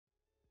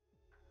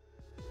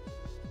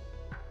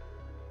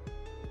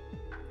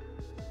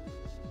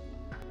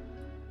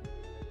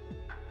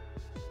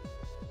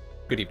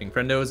Good evening,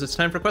 friendos. It's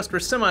time for Quest for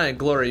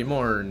Semi-Glory,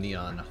 more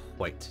Neon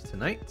White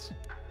tonight.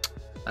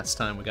 Last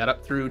time we got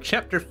up through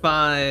Chapter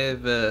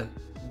 5,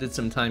 did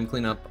some time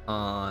cleanup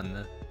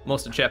on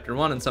most of Chapter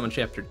 1 and some of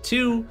Chapter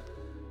 2,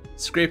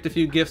 scraped a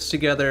few gifts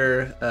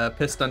together,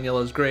 pissed on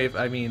Yellow's grave,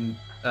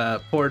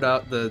 poured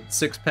out the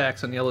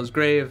 6-packs on Yellow's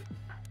grave,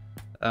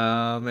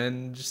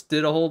 and just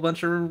did a whole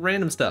bunch of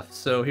random stuff.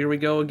 So here we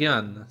go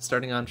again,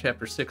 starting on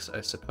Chapter 6,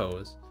 I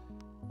suppose.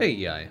 Hey,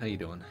 Yi, how you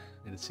doing?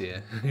 Good to see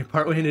you. You're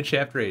partway into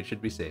Chapter 8,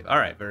 should be safe.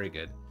 Alright, very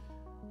good.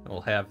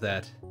 We'll have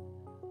that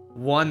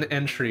one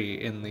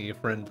entry in the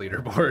friend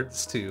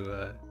leaderboards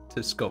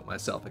to scope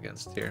myself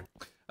against here.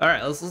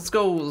 Alright,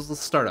 let's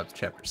start up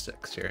Chapter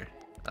 6 here.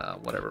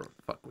 Whatever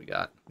the fuck we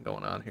got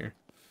going on here.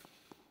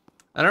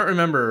 I don't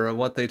remember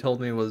what they told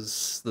me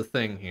was the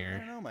thing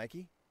here. I don't know,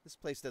 Mikey. This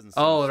place doesn't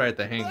seem Oh, right,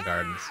 the hang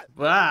gardens.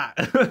 Ah!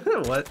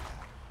 What?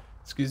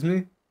 Excuse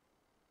me?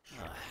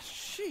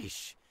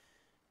 Sheesh.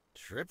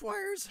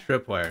 Tripwires?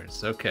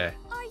 Tripwires, okay.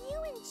 Are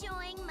you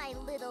enjoying my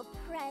little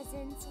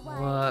presents,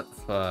 Violet? What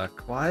the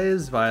fuck? Why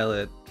is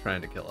Violet trying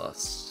to kill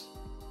us?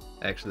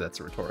 Actually, that's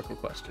a rhetorical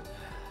question.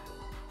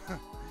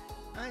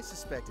 I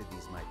suspected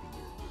these might be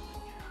your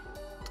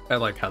doing. I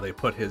like how they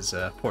put his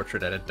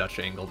portrait at a Dutch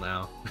angle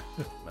now.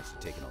 Must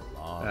have taken a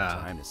long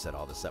time to set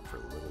all this up for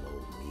little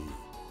old me.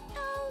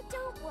 Oh,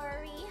 don't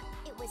worry.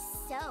 It was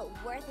so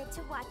worth it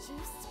to watch you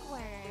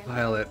squirm.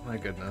 Violet, my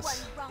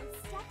goodness. One wrong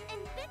step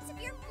and bits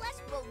of your flesh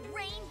will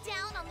rain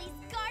down on these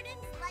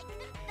gardens like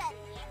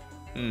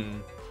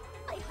confetti.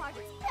 My heart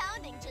is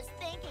pounding just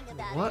thinking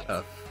about What it.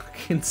 a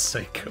fucking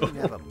psycho.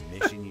 You have a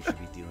mission you should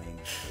be doing,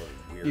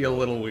 You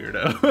little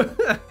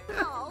weirdo.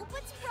 Oh,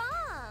 what's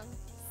wrong?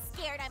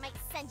 Scared I might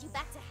send you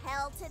back to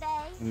hell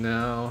today?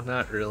 No,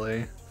 not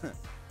really.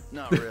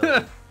 Not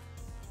really.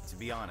 To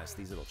be honest,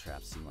 these little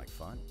traps seem like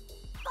fun.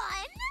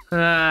 Fun?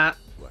 Ah,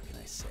 What can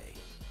I say?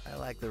 I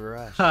like the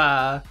rush.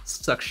 ha,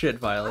 suck shit,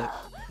 Violet.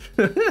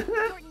 You're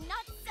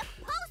not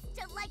supposed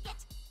to like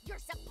it. You're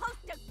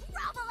supposed to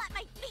grovel at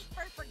my feet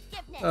for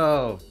forgiveness.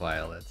 Oh,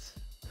 Violet.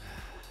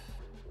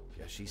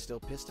 Guess she's still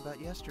pissed about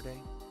yesterday.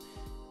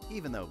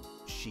 Even though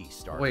she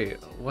started.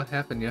 Wait, what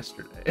happened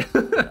yesterday?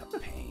 What a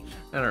pain.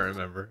 I don't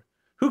remember.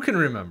 Who can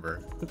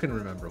remember? Who can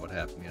remember what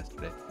happened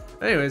yesterday?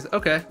 Anyways,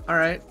 okay,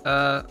 alright.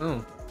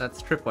 Oh,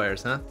 that's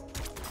tripwires, huh?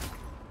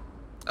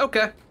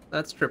 Okay,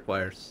 that's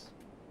tripwires.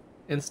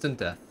 Instant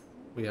death.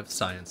 We have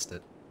scienced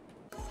it.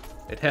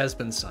 It has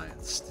been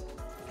scienced.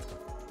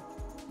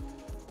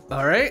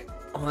 Alright,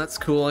 well that's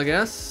cool, I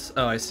guess.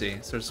 Oh, I see.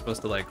 So we're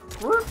supposed to like,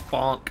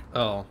 bonk.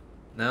 Oh,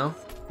 no?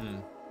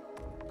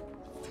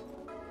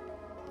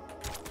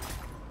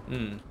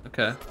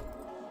 Okay.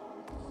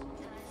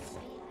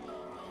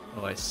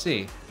 Oh, I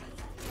see.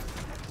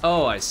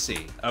 Oh, I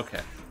see.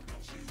 Okay.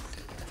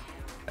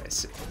 I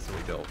see. So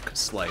we go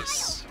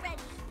slice. Ready.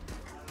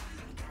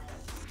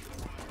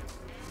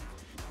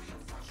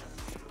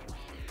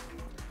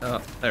 Oh,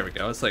 there we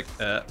go. It's like,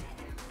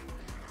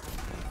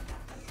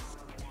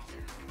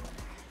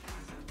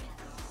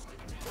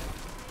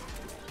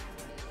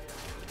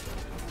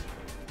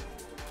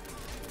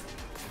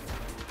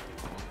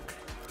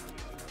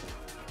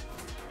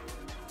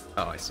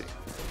 Oh, I see.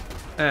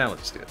 We'll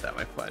just do it that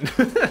way. Fine.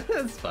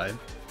 That's fine.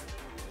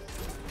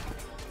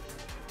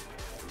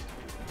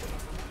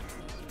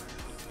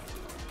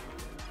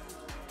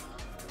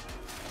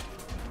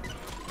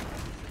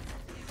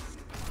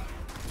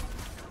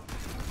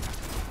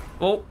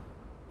 Oh!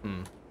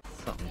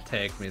 Something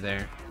tagged me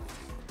there.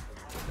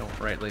 Don't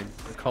rightly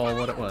recall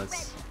what it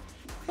was.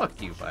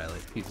 Fuck you,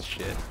 Violet, piece of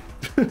shit.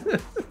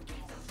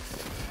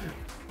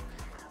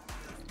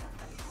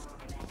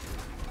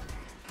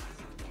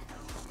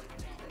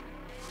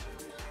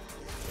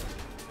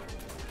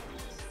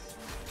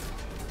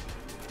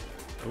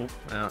 Oh,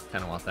 I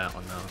kind of want that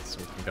one though, so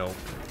we can go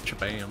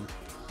chabam.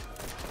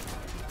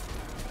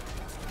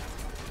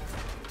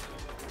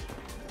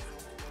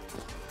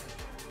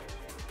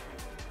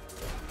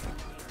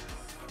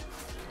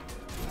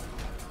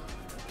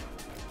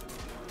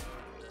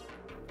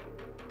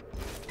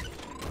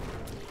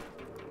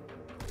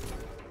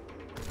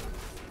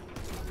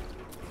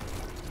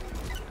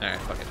 Alright,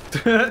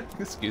 fuck it.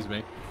 Excuse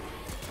me.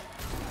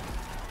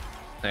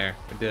 There,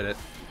 we did it.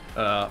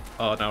 Oh,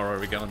 now where are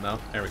we going though?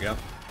 There we go.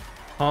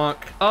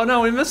 Honk. Oh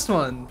no, we missed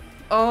one!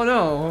 Oh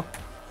no!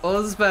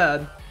 Oh, this is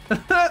bad.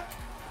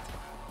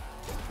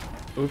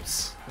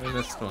 Oops, we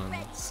missed one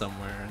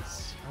somewhere.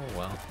 Oh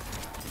well.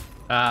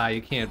 Ah,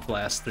 you can't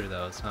blast through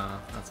those, huh?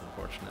 That's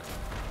unfortunate.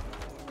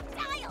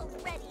 Dial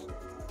ready.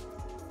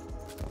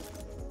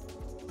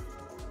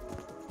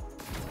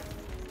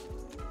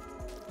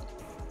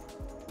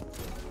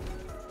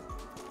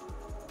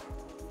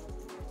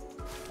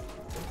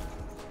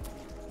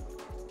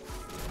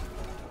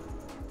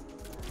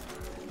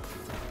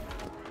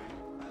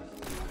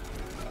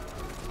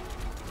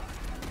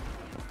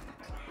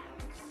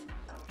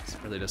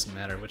 Really doesn't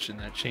matter which in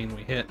that chain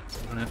we hit,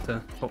 so we don't have to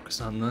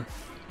focus on the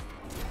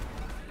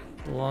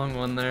long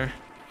one there.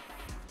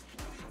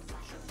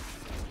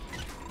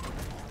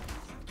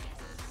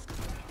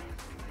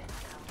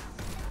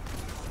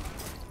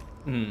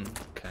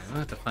 Okay, I'll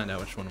have to find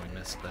out which one we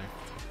missed there.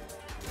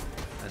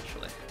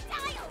 Eventually. Die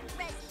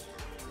already!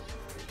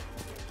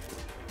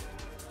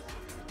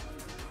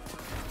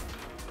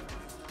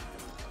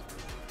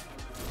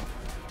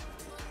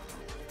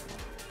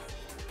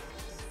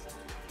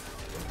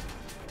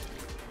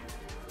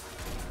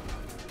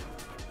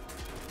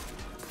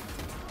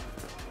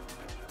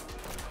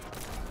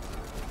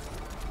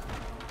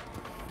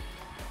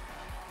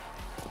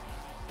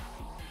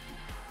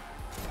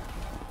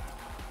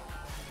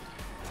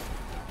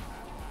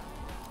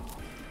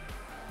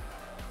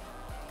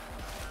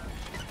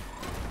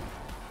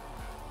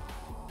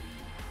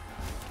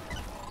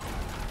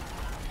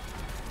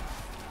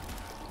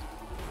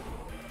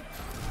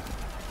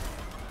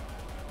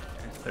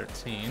 Okay,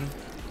 13.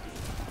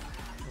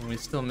 And we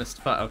still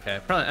missed 5. Okay,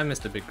 I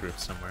missed a big group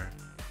somewhere.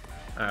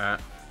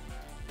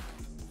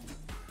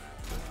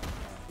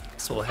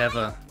 So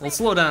we'll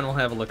slow down, we'll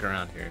have a look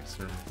around here,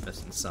 so we're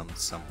missing some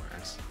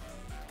somewheres.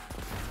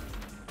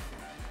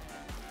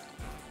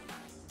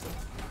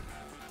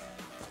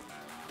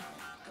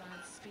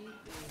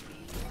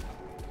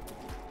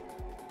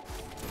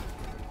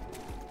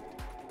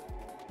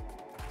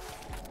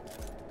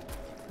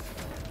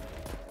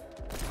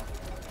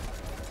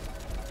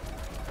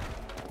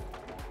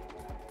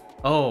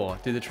 Oh,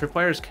 do the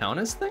tripwires count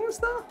as things,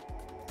 though?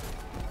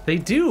 They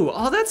do!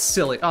 Oh, that's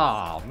silly.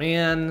 Oh,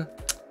 man.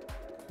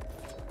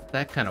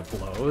 That kind of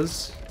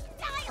blows.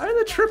 Why do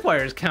the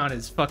tripwires count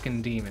as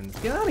fucking demons?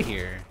 Get out of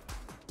here.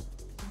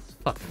 It's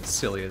fucking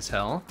silly as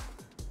hell.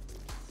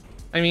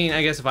 I mean,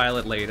 I guess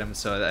Violet laid him,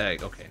 so...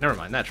 okay, never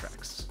mind. That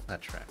tracks.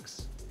 That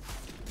tracks.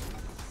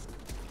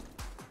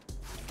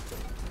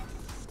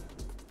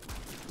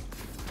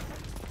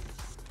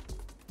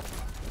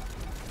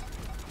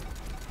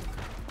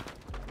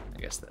 I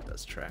guess that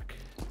does track.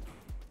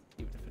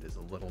 Even if it is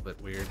a little bit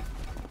weird.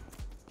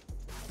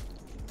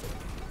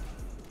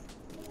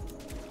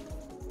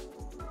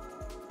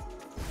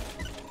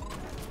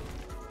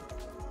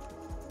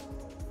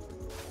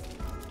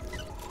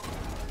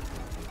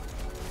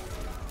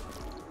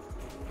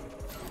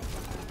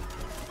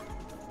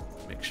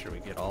 Make sure we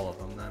get all of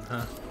them then,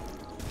 huh?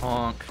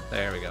 Honk.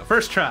 There we go.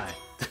 First try.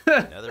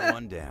 Another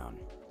one down.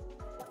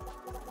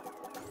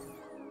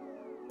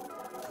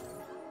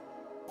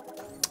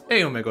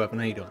 Hey, Omega Weapon,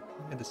 how you doing?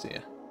 Good to see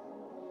you.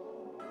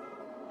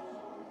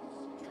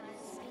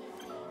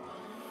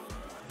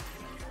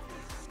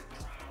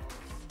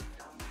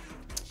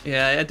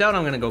 Yeah, I doubt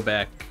I'm gonna go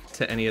back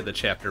to any of the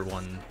Chapter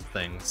 1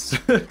 things.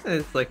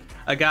 It's like,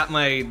 I got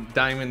my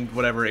Diamond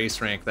whatever Ace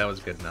rank, that was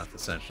good enough,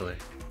 essentially.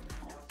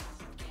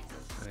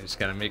 I just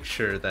gotta make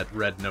sure that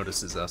Red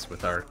notices us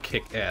with our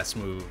kick-ass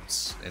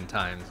moves and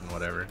times and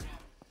whatever.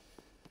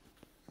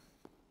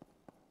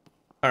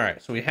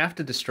 Alright, so we have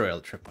to destroy all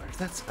the tripwires.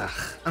 That's, I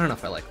don't know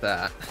if I like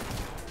that.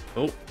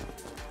 Oh.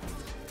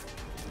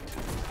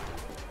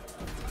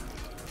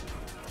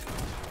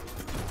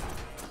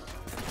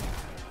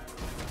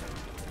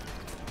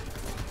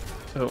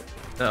 Oh,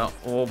 oh,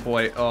 oh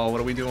boy. Oh, what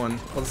are we doing?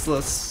 What's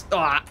this?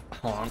 Ah,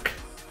 honk.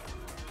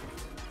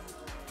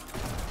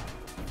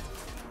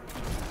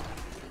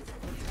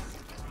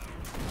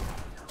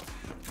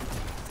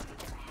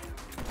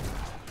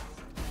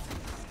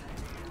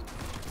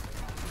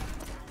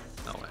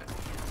 No way.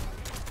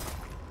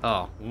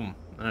 Oh,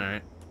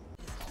 alright.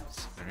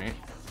 Alright.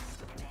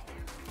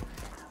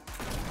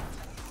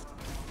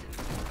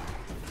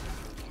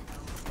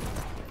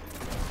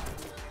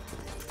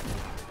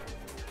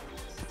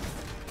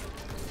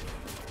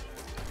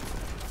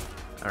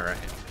 Alright,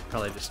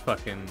 probably just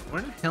fucking...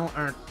 Where the hell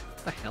are...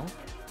 What the hell? Where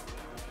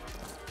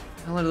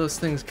the hell are those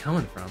things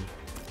coming from?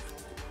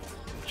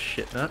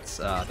 Shit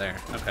nuts? Ah, there.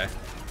 Okay.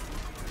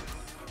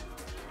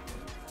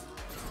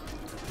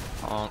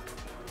 Honk.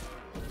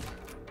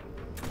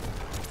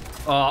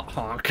 Oh,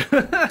 honk.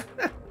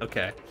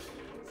 Okay.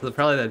 So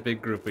probably that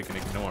big group we can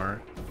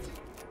ignore.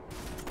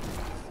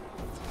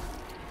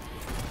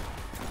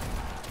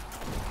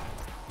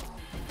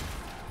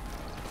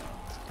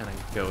 Kind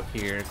of go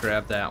here,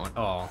 grab that one.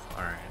 Oh,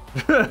 alright.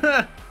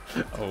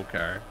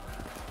 Okay.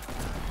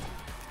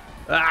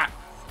 Ah!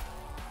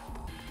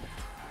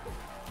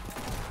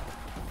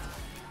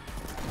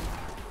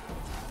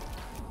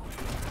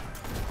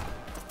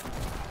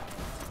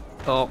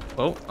 Oh,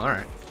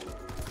 alright.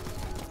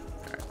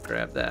 Alright,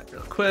 grab that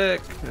real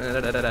quick.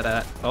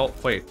 Oh,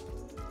 wait.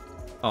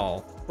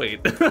 Oh,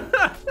 wait.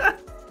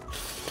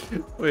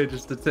 Wait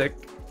just a tick.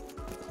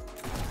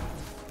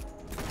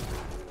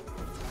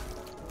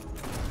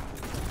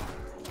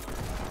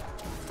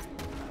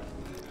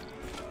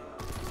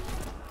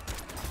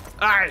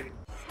 I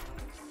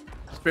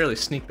just barely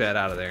sneak that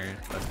out of there,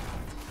 but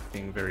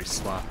being very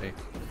sloppy.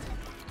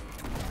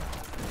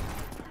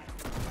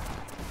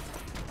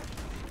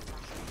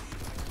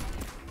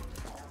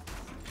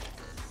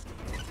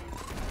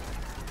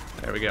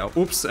 There we go.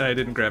 Oops, I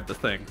didn't grab the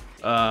thing.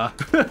 I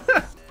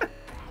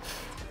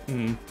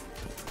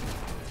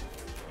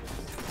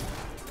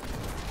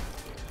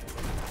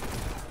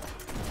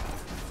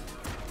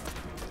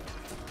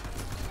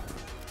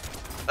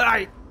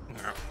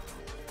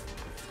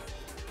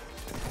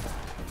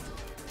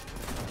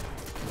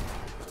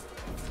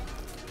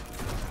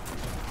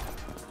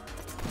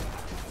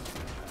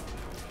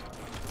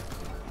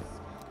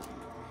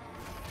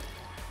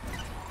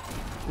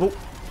Oh.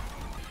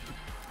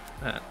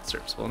 That's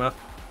serviceable enough.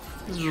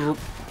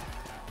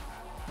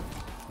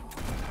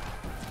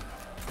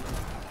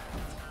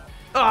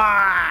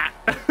 Ah!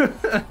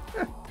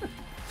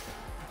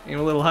 Aim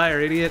a little higher,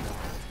 idiot.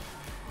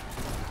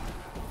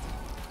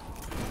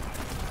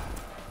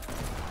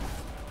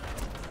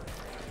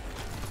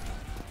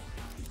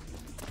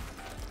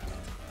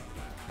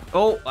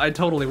 Oh, I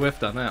totally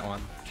whiffed on that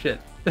one. Shit.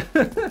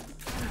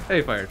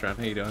 Hey, Firetron,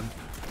 how you doing?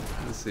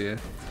 Good to see you.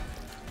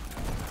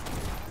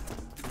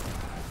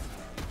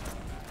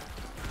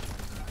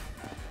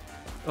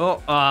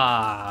 Oh,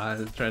 I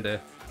was trying to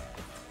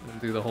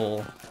do the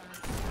whole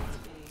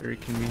very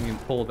convenient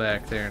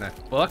pullback there, and I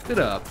fucked it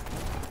up.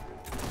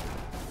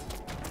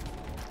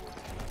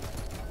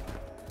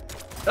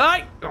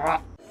 Aye!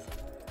 Ah.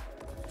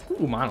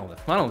 Ooh,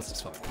 Monolith. Monolith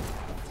is fun.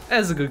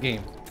 That's a good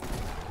game.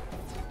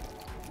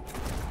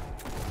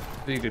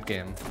 Be a good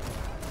game.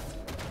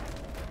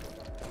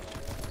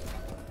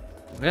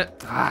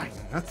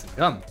 That's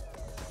gum.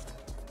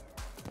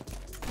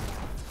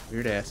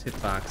 Weird ass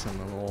hitbox on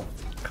the little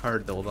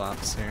card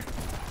build-offs here.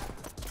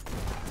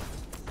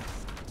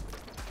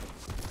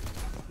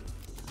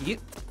 Yeet.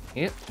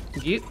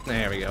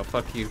 There we go.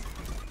 Fuck you.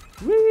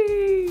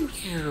 Whee!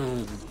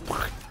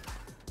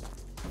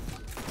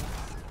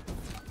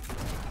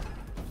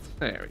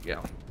 There we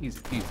go. Easy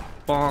peasy.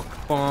 Bonk,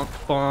 bonk,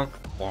 bonk,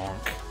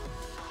 bonk.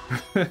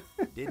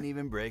 Didn't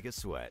even break a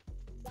sweat.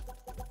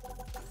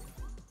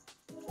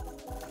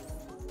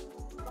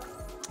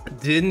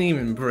 Didn't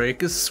even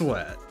break a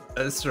sweat.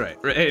 That's right.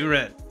 Hey,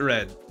 Red.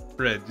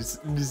 You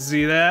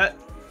see that?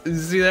 You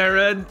see that,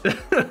 Red? This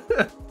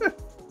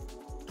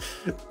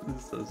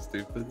is so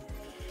stupid.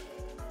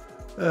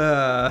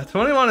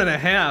 21 and a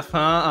half,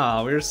 huh?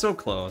 Oh, we were so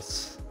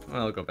close.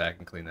 Well, I'll go back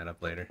and clean that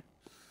up later.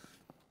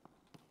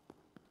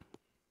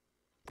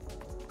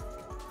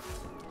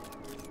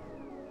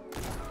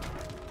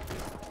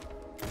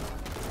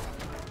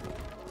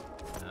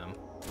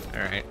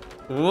 Alright.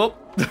 Whoop!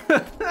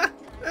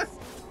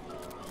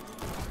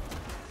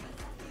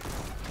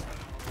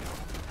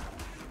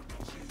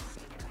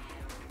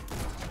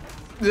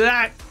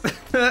 I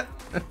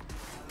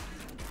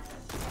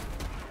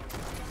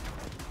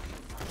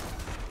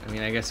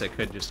mean, I guess I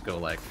could just go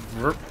like,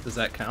 does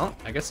that count?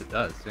 I guess it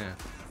does, yeah.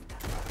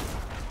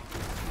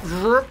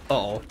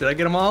 Uh-oh, did I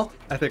get them all?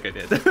 I think I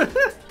did.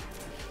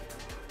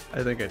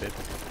 I think I did.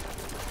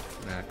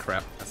 Nah,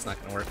 crap, that's not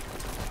gonna work.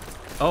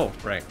 Oh,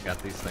 right,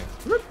 got these things.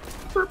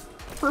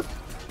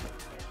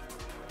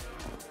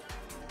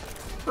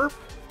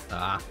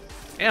 Ah,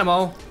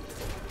 ammo.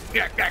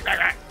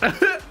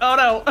 Oh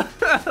no!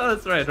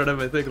 That's right, I don't have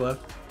my thing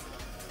left.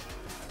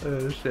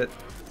 Oh shit.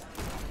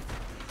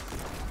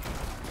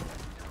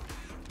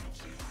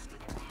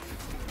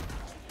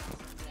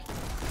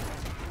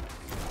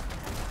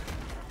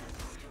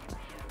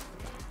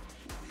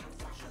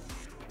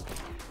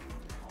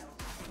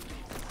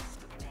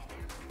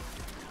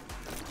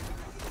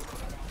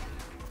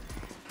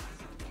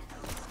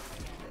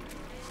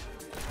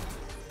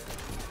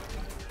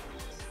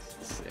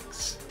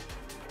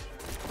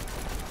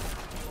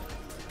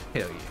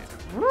 Hell yeah.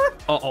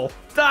 Uh-oh.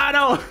 Ah,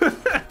 no!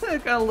 I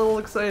got a little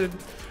excited.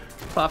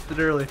 Popped it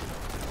early.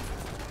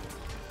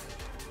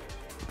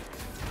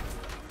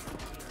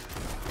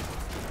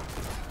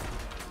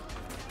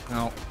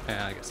 Oh,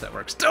 yeah, I guess that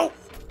works. Dope!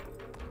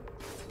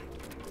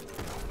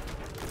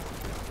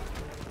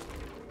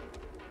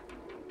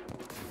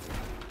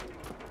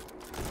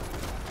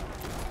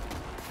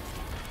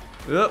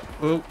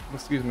 Oh,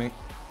 excuse me.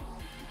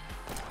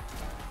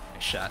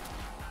 Nice shot.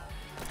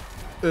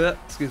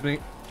 Excuse me.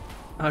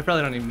 Oh, I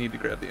probably don't even need to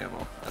grab the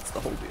ammo. That's the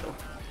whole deal.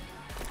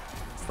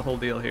 That's the whole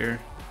deal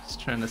here. Just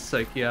trying to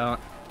psych you out.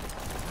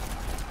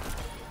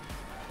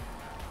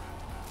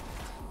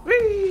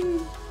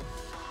 Whee!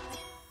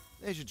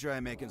 They should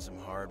try making some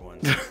hard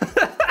ones.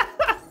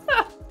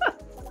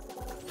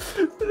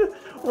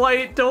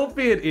 White, don't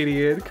be an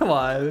idiot. Come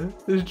on.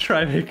 Just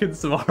try making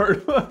some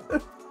hard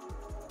ones.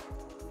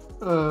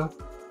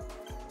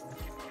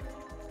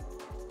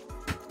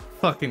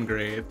 Fucking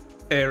great.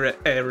 Hey,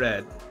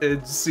 Red.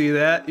 Did you see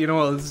that? You know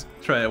what? Let's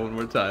try it one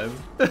more time.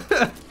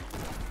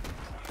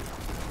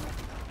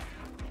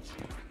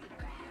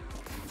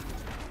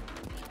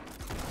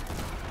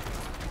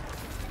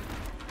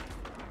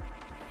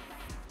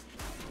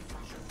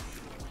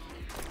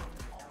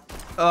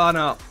 Oh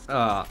no.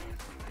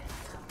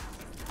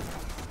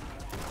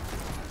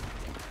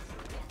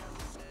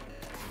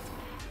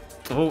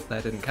 Oh,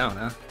 that didn't count,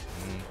 huh?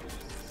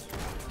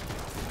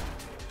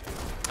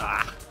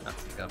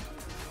 That's the gum.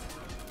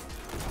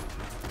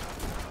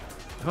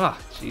 Oh,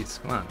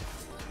 jeez, come on.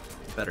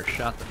 Better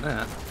shot than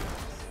that.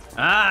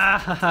 Ah,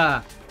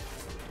 haha!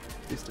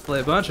 Used to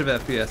play a bunch of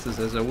FPSs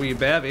as a wee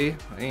babby.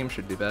 My aim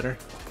should be better.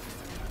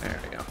 There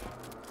we go.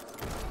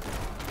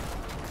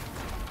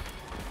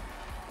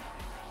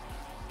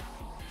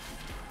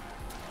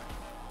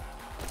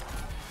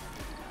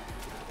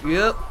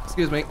 Yep,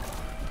 excuse me.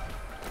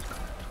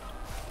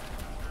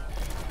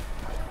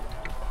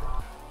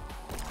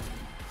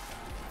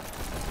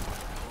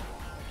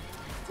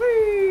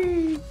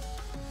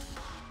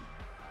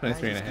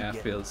 23 and a Guys keep half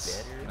getting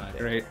feels better and not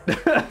better. great.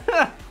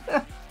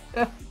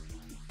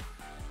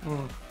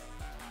 Mm.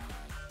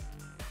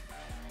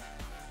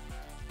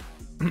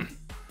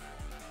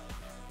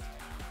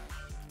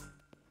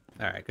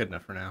 Alright, good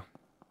enough for now.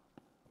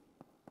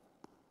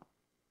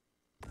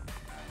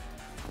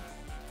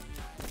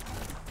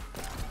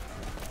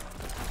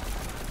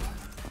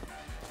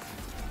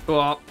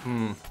 Oh,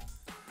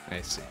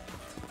 I see.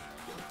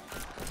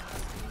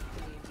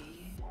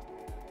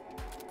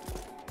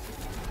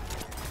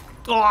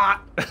 Oh! I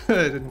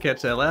didn't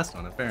catch that last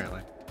one,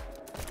 apparently.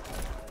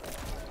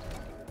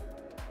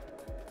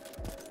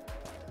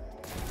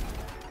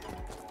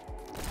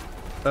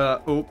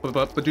 Oh,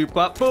 ba-ba-ba-doop,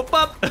 bop, boop,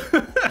 bop!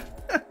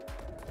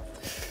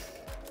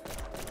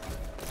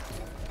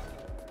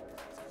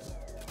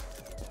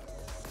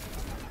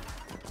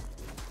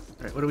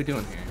 Alright, what are we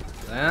doing here?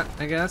 That,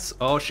 I guess?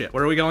 Oh shit,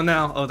 where are we going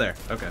now? Oh, there.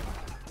 Okay.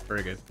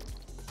 Very good.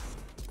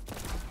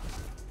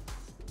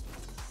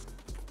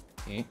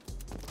 Okay.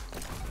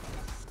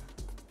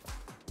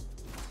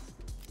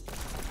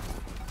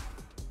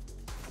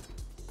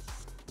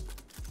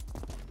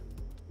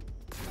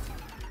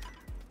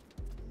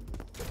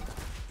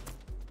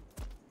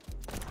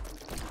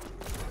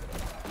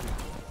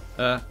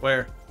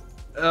 Where?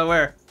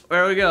 Where?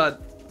 Where are we going?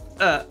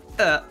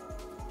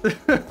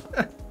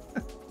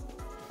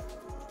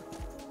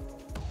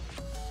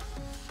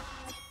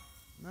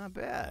 Not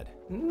bad.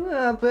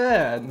 Not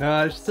bad.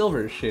 No,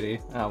 silver's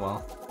shitty. Oh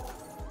well.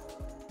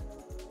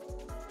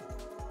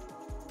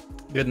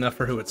 Good enough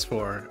for who it's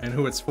for, and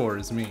who it's for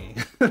is me.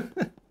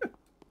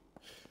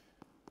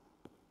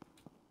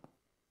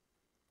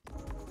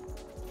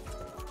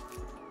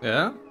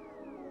 Yeah?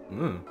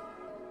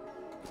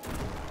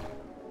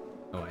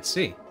 Oh, I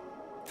see.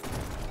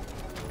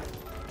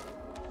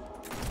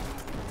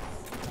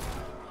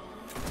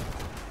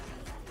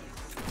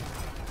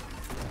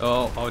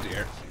 Oh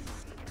dear.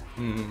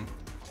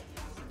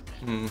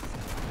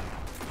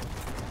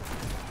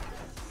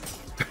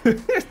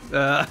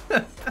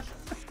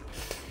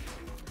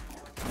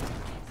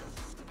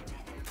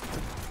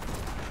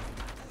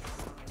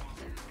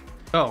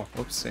 Oh,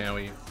 whoops, yeah,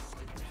 we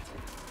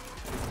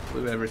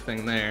blew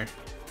everything there.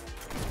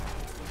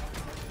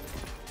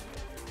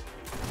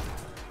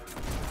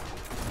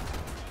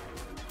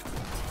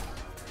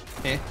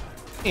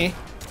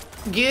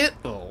 Get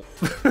oh.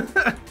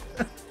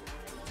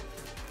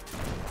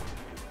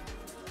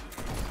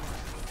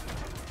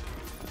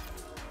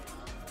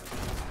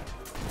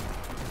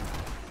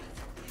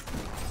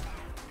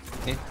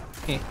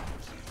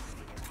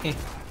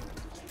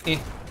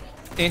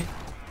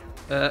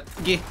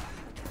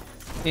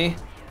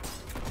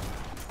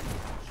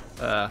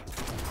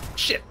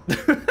 Shit.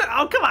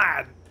 Oh, come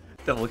on.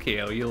 Double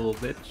KO, you little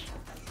bitch.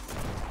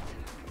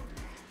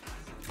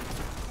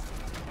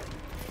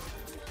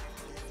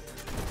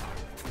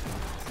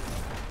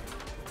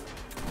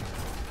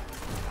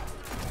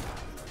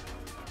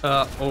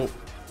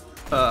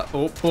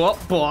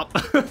 Bop, bop.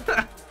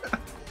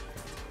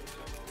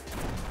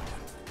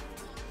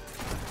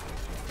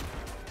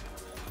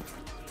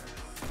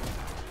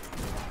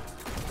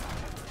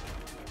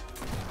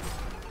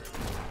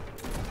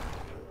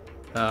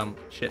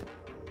 Shit.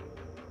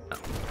 Oh,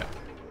 okay.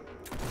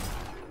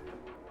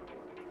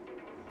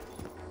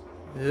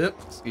 Yep,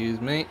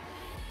 excuse me.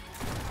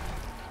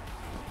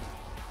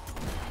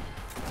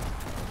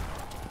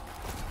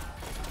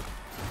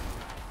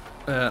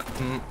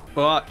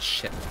 Oh,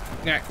 shit.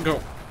 Yeah,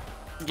 go.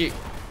 Get.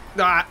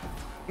 Ah,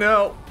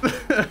 no.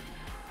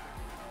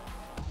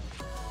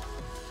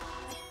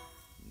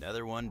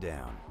 Another one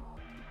down.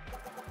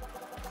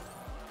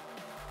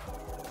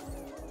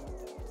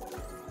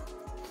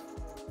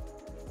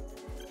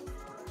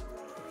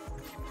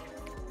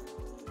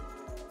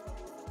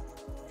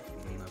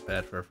 Not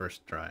bad for a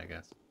first try, I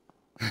guess.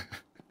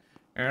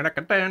 There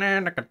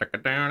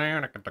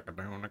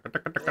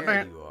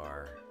you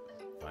are.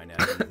 Find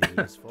out anything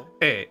useful?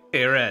 Hey,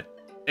 Red.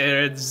 Hey,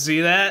 Red,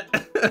 see that?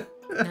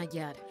 Not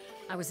yet.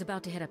 I was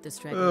about to head up this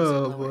drag Oh,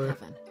 race at boy. lower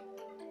heaven.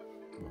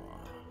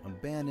 Aw,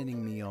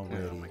 abandoning me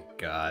already. Oh my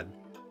god.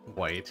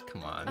 White,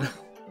 come on.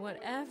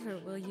 Whatever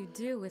will you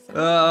do with it?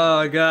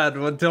 Oh god,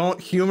 well, don't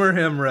humor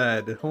him,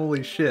 Red.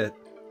 Holy shit.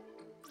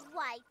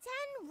 White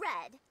and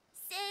red,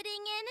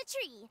 sitting in a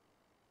tree.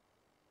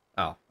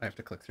 Oh, I have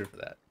to click through for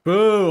that.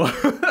 Boo!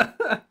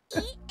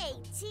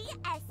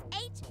 E-A-T-S-H-I.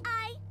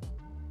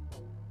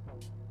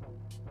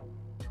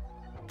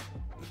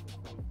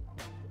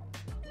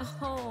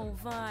 Oh,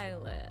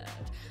 Violet.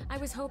 I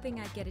was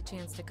hoping I'd get a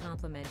chance to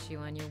compliment you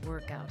on your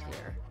workout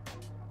here.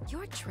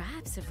 Your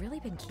traps have really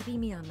been keeping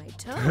me on my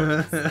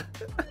toes.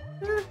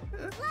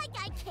 Like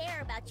I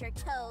care about your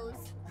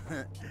toes.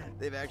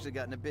 They've actually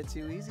gotten a bit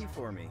too easy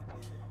for me.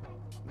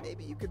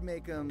 Maybe you could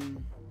make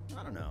them,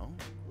 I don't know,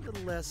 a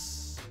little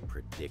less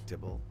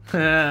predictable.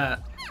 Twist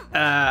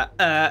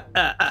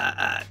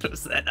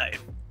that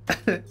knife.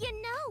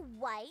 You know,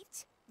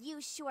 White,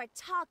 you sure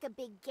talk a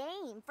big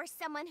game for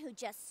someone who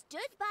just stood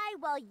by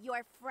while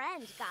your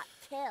friend got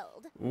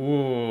killed.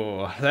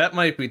 Ooh, that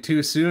might be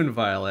too soon,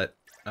 Violet.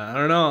 I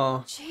don't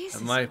know.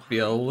 Jesus, It might be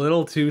a Violet.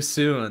 little too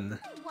soon.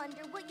 I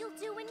wonder what you'll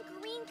do when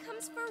green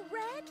comes for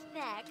red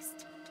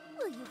next.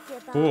 Will you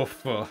give up,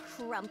 Oof.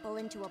 crumple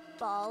into a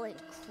ball and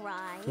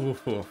cry?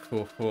 Oof, oof,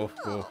 oof, oof,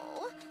 oof.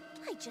 Oh,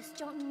 I just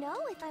don't know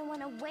if I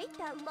want to wait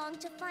that long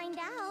to find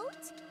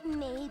out.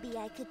 Maybe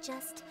I could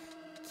just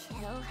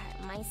kill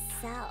her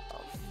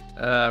myself.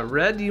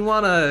 Red, you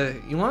wanna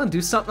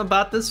do something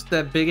about this?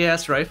 That big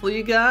ass rifle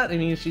you got? I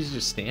mean, she's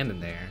just standing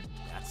there.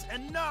 That's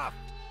enough!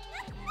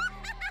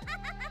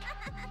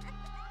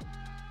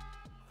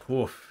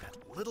 Oof.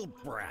 That little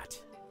brat.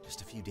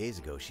 Just a few days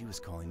ago, she was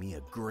calling me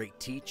a great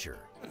teacher.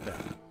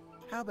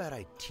 How about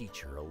I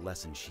teach her a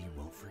lesson she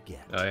won't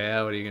forget? Oh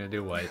yeah, what are you gonna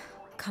do, White?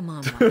 Come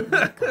on, White,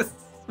 let it go.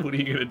 What are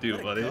you gonna do, Let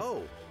it buddy?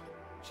 go.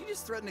 She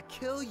just threatened to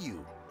kill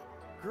you.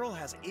 Girl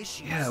has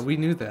issues. Yeah, we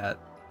knew that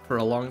for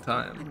a long I'm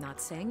time. not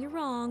saying you're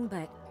wrong,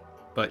 but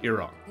But you're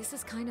wrong. this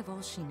is kind of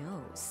all she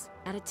knows.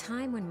 At a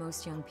time when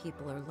most young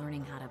people are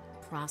learning how to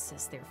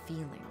process their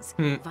feelings,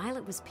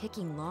 Violet was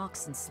picking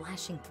locks and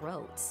slashing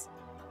throats.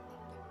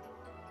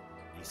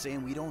 You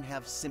saying we don't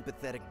have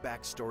sympathetic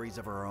backstories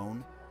of our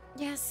own?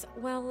 Yes,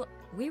 well,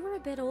 we were a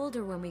bit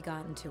older when we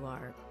got into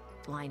our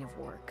line of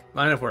work.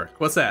 Line of work.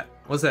 What's that?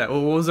 What's that? What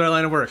was our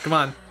line of work? Come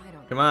on. I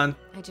don't Come know. on.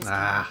 I just Ah.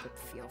 can't help but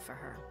feel for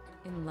her.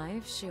 In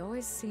life, she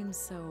always seems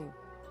so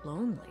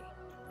lonely.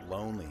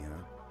 Lonely,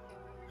 huh?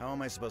 How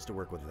am I supposed to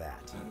work with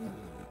that?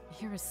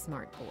 You're a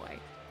smart boy.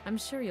 I'm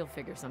sure you'll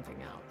figure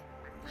something out.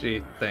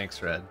 Gee,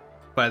 thanks, Red.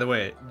 By the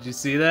way, did you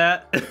see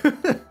that?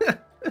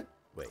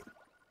 Wait.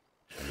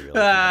 I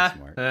realize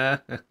you're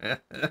not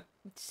smart.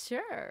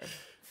 Sure,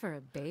 for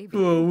a baby.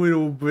 Oh,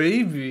 little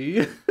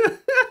baby.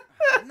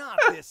 Not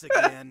this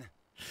again.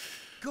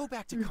 Go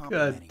back to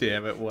complimenting. God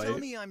damn it, Tell White.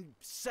 me I'm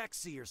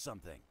sexy or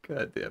something.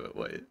 God damn it,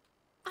 White.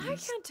 I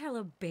can't tell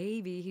a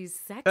baby he's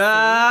sexy.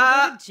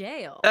 Ah! He'll go to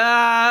jail.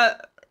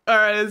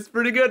 Alright, it's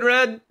pretty good,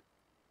 Red.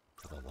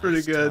 For the last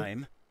Pretty good.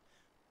 time,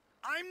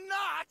 I'm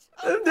not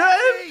I'm a not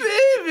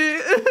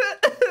baby! a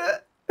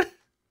baby.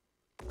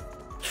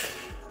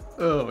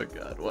 Oh my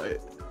god, White.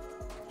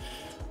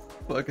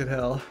 Fucking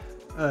hell.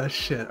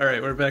 Shit.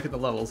 Alright, we're back at the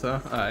levels, huh?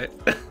 Alright.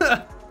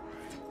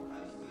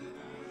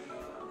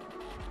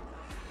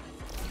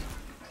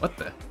 What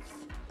the?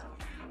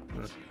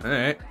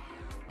 Alright.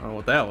 I don't know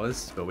what that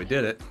was, but we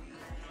did it.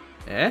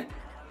 Eh?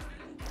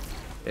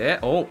 Eh?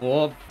 Oh,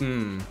 well,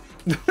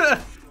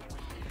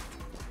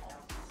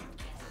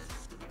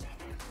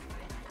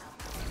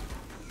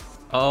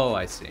 Oh,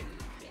 I see.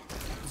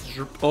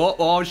 Oh,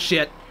 oh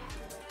shit.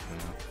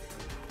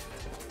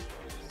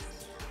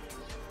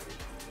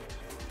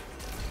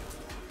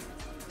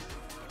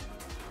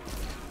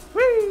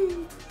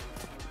 Whee!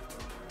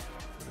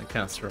 That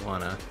counts for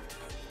one, huh?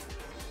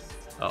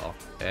 Uh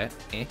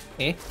oh.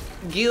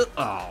 Gil.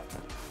 Oh.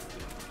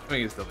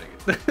 We can still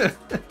make it.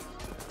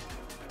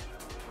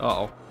 Uh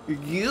oh.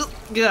 Gil.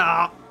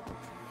 Yeah.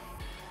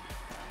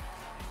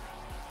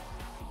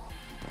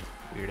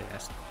 Weird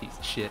ass piece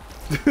of shit.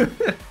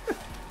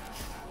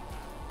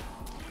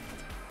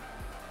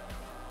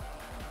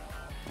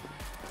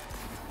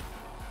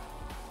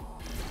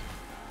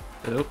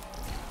 Oh.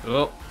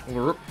 Oh.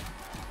 Whoop.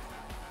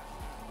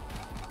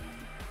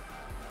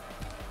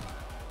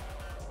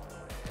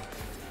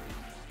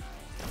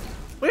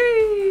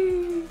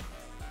 Whee!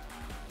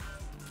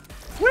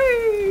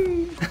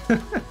 Whee!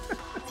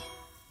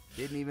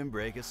 Didn't even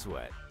break a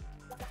sweat.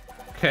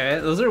 Okay,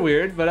 those are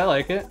weird, but I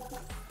like it.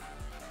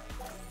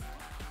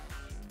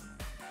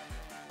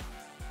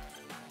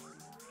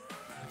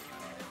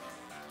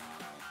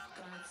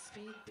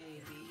 Godspeed,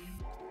 baby.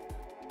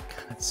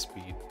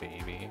 Godspeed,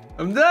 baby.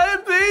 I'm not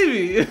a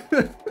baby!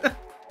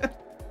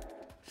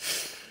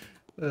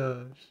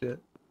 Oh, shit.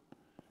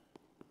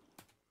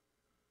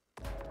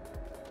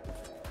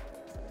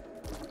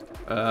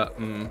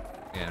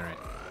 Yeah, right.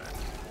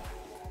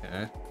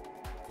 Okay.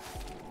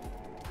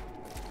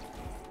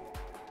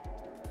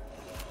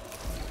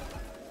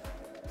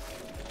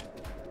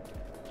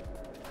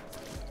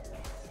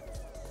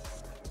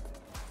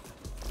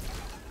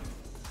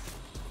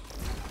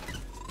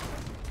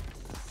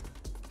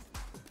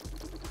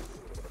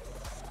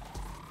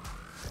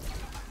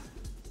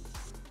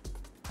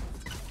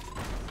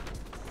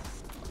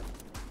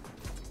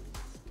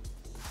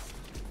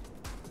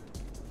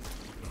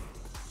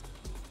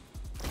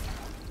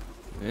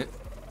 Yeah.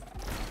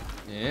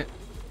 Yeah.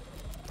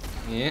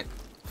 Yeah.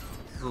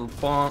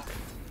 Bonk.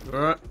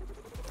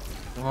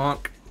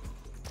 Bonk.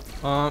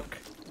 Bonk.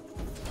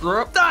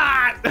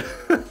 Ah!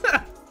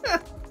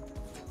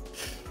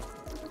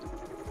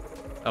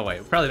 Oh wait,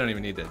 we probably don't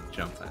even need to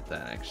jump at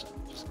that actually.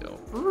 Just go.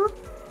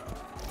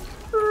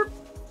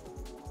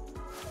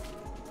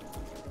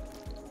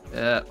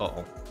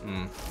 Uh-oh.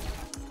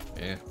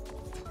 Yeah.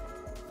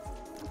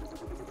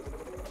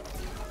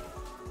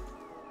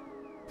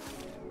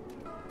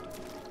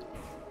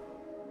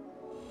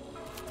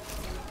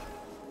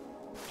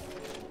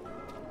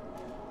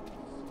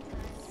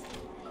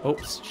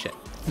 Oops, shit.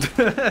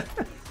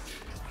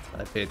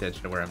 I pay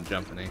attention to where I'm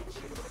jumping.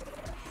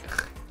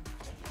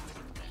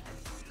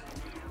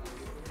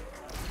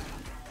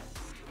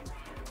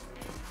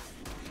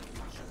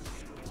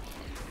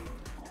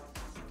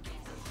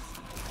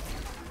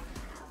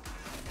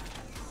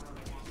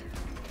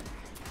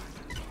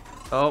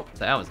 Oh,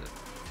 that was a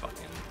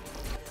fucking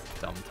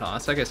dumb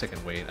toss. I guess I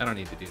can wait. I don't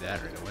need to do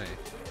that right away.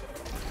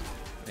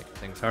 Making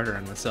things harder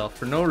on myself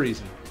for no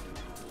reason.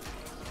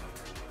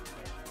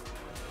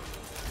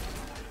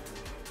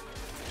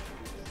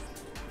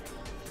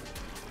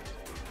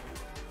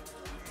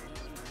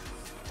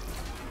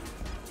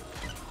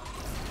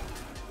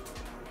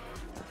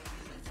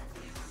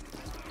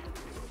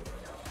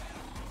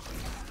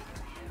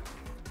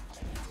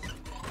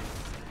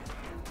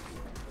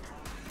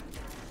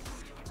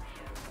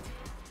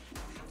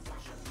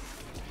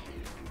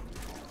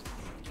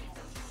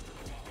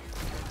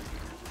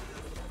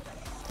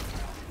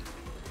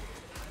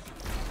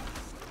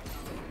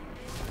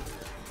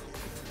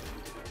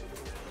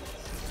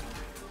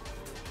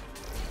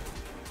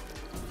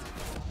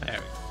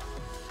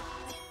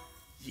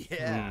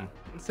 Yeah.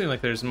 It seems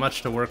like there's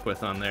much to work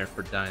with on there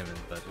for diamond,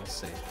 but we'll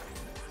see.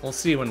 We'll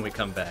see when we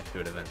come back to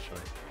it eventually.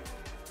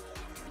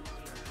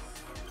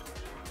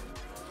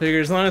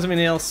 Figure as long as we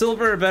nail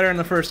silver or better in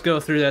the first go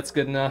through, that's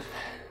good enough.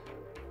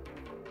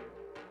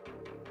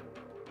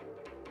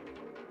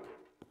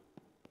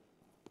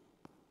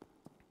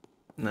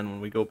 And then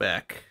when we go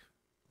back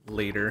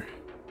later,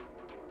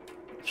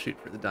 shoot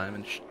for the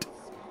diamond.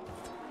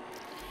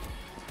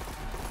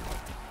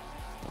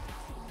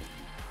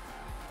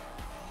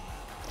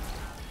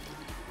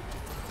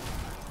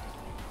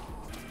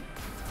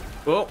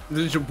 Oh,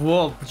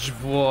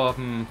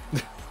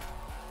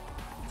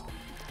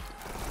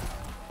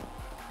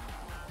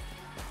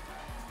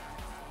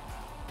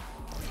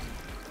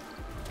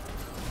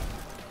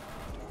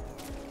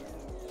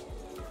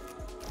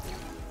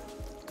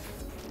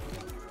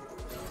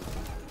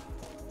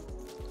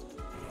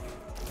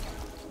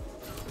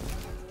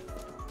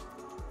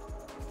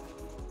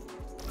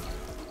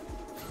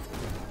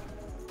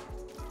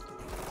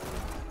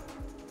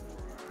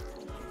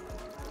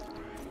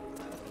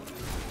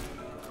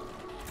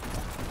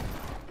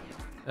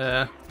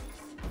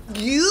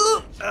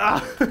 you.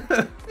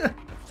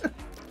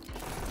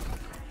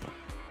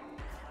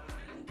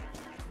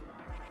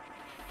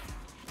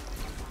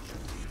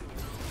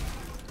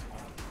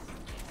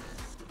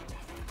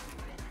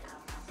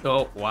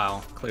 Oh,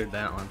 wow. Cleared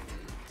that one.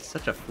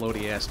 Such a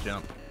floaty ass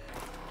jump.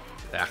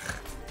 Ugh.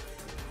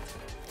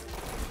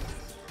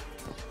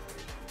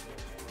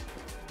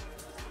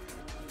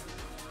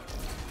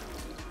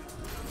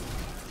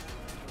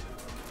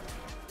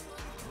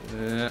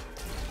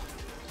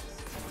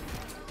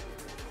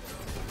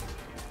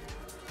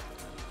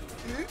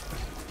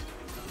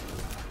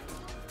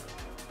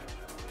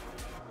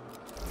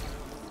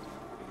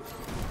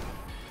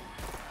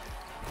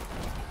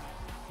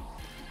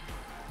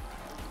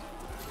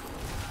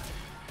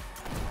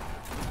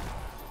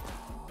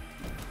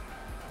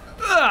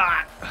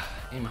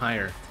 Aim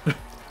higher.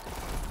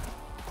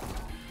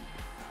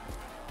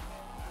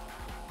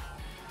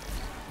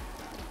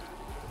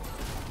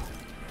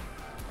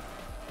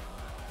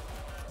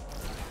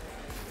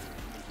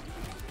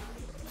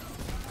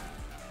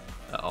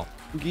 Uh-oh.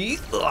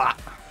 Alright,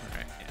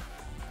 yeah.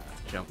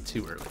 Jump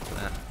too early for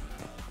that.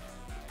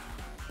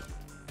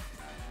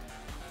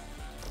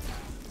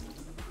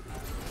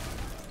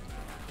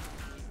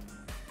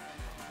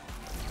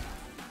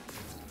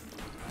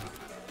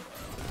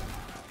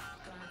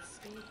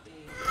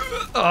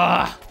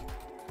 Ah!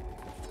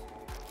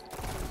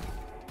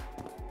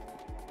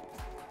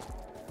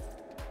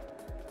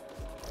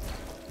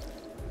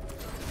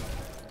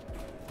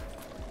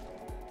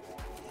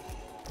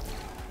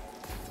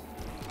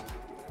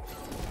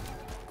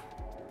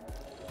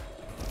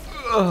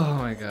 Oh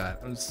my god,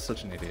 I'm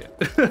such an idiot.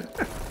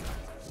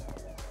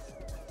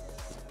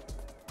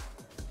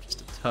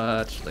 Just a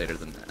touch later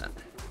than that.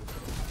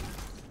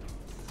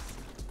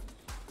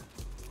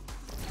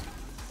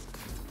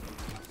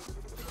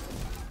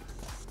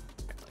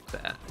 Like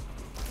that.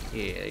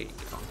 Yeah, there you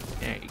go.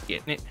 There you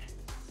getting it.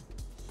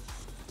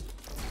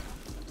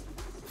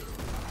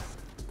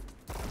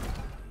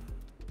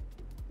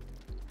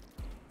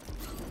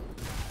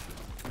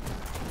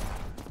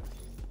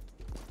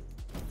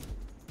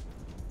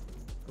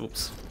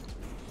 Oops.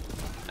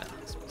 I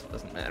suppose it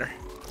doesn't matter.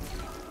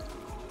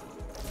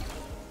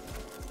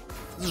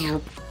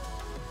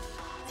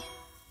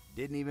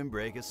 Didn't even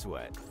break a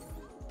sweat.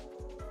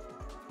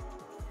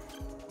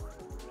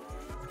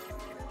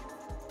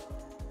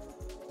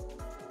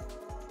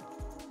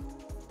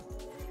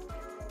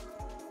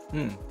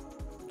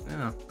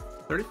 Yeah.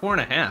 34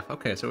 and a half.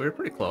 Okay, so we were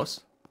pretty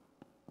close.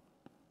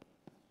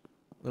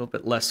 A little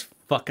bit less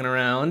fucking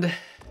around.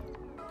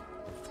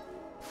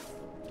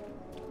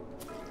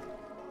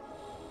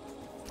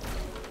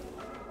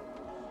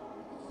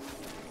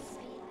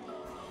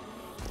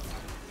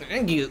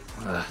 Thank you.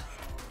 Ugh.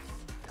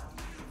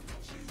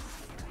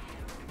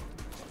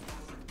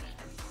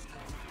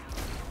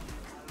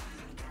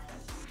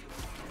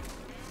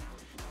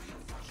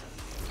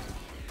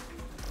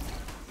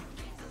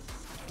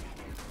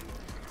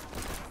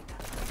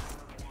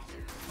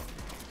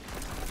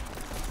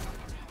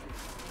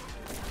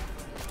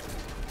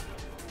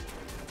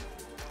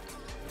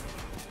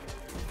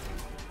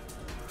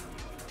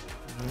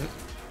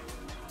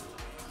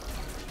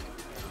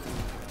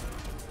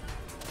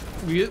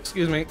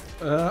 Excuse me.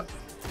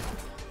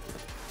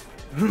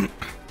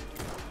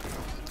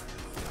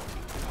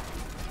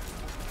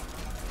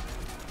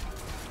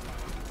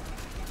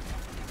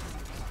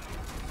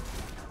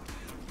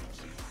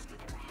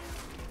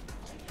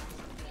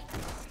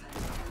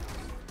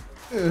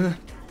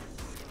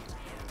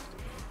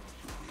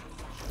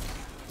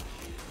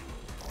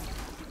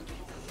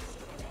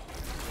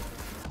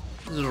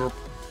 Zerp.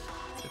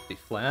 50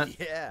 flat.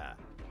 Yeah.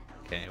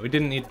 Okay, we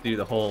didn't need to do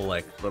the whole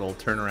like little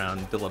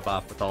turnaround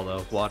dillabop with all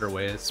the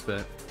waterways,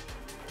 but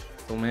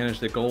we'll manage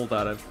the gold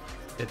out of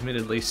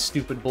admittedly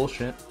stupid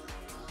bullshit.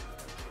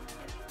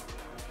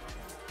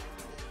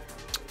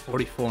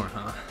 44,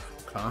 huh?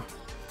 Okay.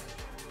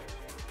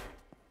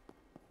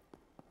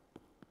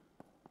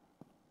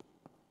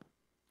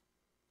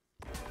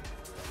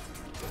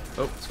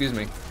 Oh, excuse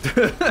me.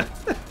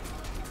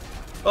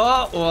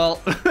 Oh,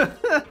 well.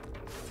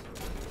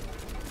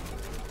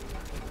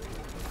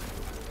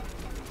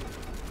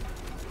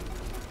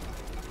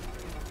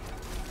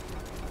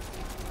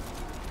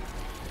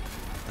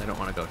 I don't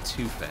want to go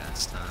too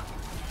fast, huh?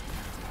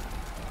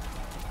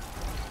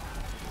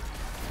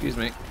 Excuse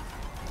me.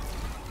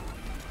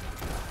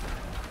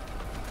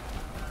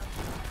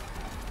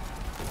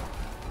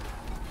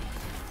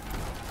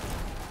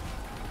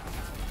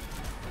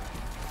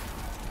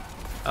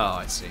 Oh,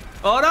 I see.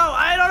 Oh no,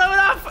 I don't have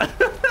enough!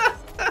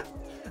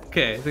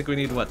 Okay, I think we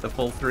need, what, the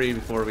full 3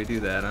 before we do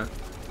that, huh?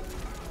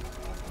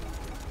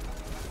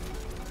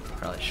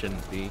 Probably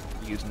shouldn't be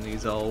using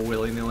these all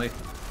willy-nilly.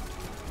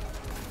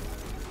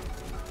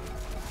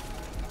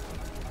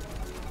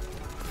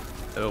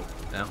 Oh,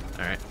 no,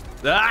 alright.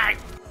 Ah!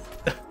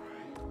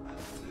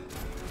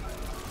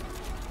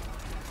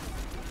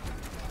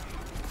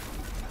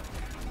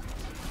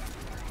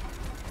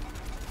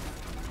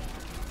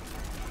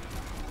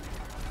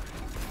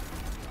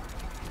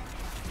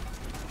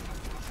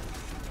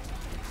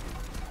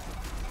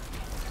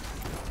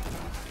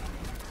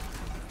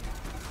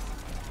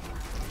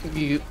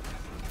 You.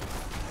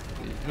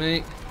 Excuse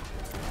me.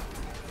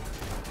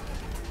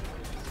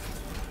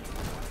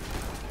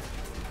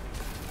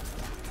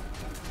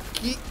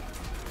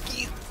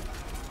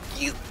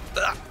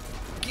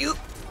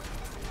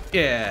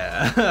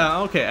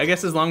 Yeah. Okay, I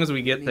guess as long as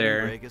we get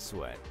there, Break a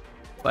sweat.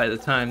 by the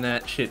time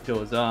that shit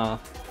goes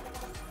off,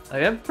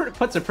 that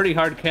puts a pretty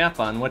hard cap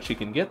on what you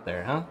can get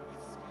there, huh?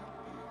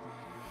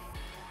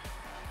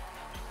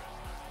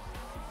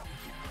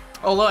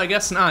 Although I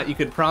guess not. You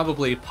could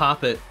probably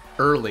pop it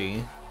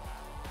early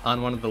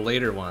on one of the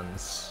later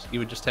ones. You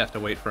would just have to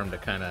wait for him to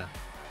kind of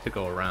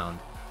go around.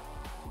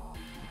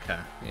 Okay.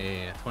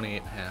 Yeah. 28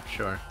 and a half.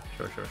 Sure.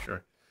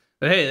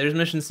 But hey, there's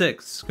mission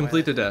 6.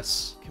 Completed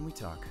us. Can we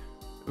talk?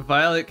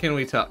 Violet, can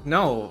we talk?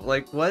 No.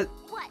 Like what?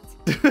 What?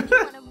 You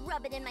wanna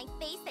rub it in my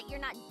face that you're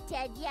not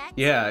dead yet?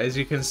 Yeah. As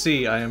you can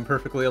see, I am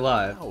perfectly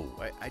alive. No,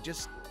 I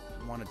just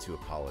wanted to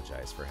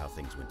apologize for how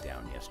things went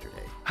down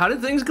yesterday. How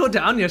did things go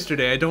down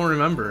yesterday? I don't I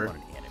remember. want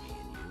an enemy in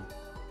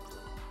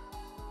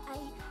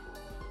you.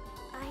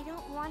 I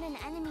don't want an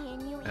enemy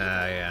in you either.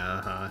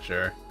 Yeah.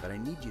 Sure. But I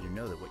need you to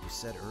know that what you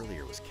said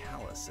earlier was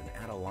callous and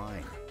out of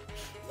line.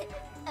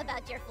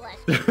 About your flesh.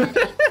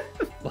 confetti.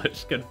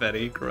 Flesh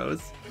confetti,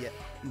 gross. Yeah,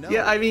 no.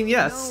 Yeah, I mean,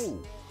 yes.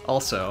 No.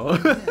 Also,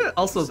 Yeah,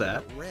 also it's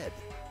that. not red.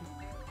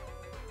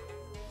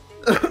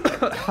 Don't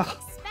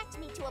expect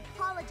me to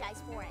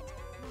apologize for it.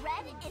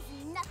 Red is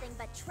nothing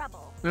but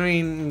trouble. I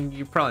mean,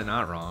 you're probably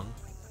not wrong,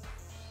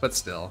 but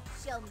still.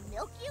 She'll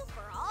milk you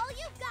for all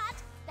you've got,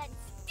 then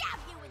stab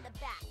you in the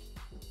back.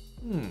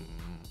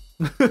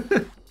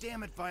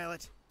 Damn it,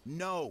 Violet.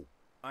 No,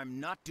 I'm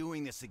not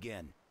doing this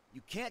again.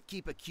 You can't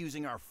keep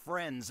accusing our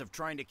friends of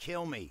trying to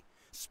kill me.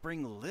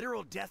 Spring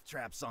literal death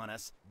traps on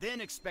us,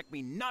 then expect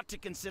me not to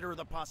consider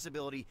the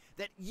possibility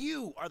that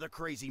you are the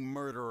crazy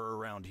murderer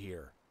around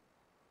here.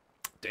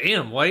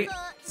 Damn, White.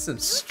 This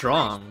is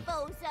strong.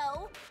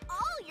 Bozo.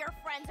 All your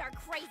friends are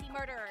crazy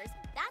murderers.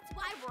 That's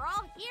why we're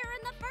all here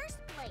in the first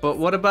place. But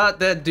what about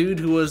that dude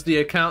who was the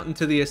accountant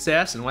to the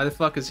assassin? Why the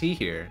fuck is he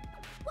here?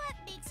 What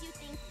makes you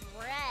think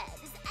Red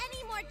is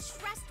any more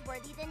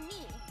trustworthy than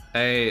me?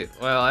 Hey,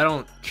 well, I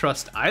don't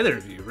trust either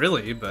of you,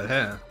 really, but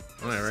hey,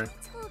 whatever.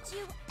 Told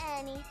you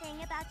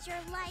anything about your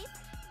life?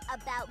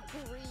 About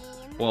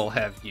Green? Well,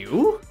 have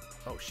you?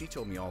 Oh, she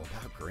told me all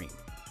about Green.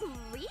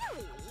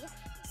 Really?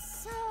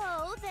 So,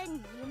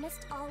 then you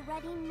must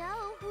already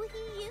know who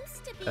he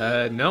used to be.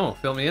 No.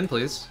 Fill me in,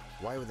 please.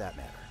 Why would that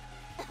matter?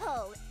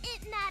 Oh,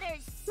 it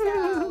matters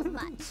so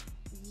much.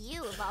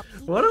 You of all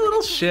people. What a little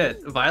would have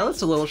shit. Green.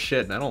 Violet's a little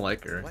shit, and I don't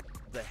like her. What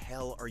the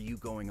hell are you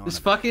going on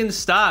Just about? fucking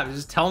stop.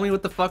 Just tell me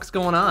what the fuck's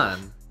going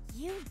on.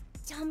 You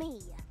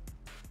dummy.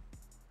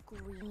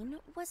 Green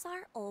was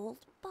our old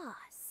boss.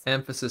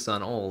 Emphasis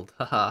on old.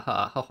 Ha ha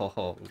ha ho ho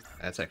ho.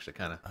 That's actually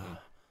kind of.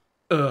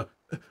 Why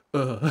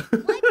would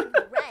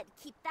Red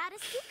keep that a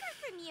secret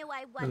from you,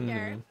 I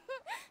wonder?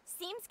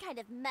 Seems kind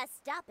of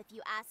messed up if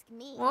you ask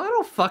me. Well, I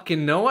don't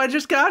fucking know. I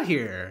just got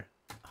here.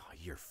 Oh,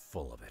 you're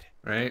full of it.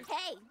 Right?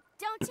 Hey,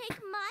 Don't take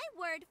my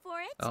word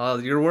for it. Oh,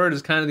 your word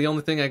is kind of the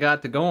only thing I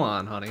got to go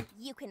on, honey.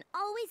 You can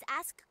always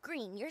ask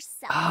Green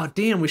yourself. Oh,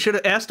 damn, we should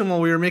have asked him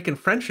while we were making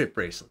friendship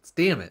bracelets.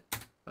 Damn it.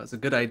 That was a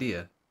good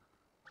idea.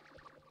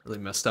 Really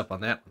messed up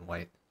on that one,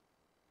 White.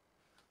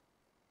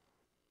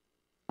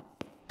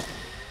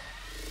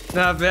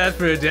 Not bad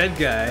for a dead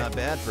guy. Not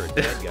bad for a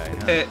dead guy,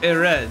 huh? Hey,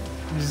 Red,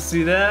 did you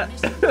see that?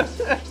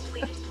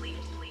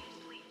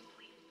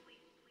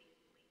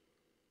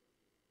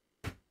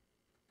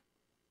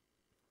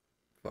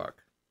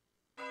 Fuck.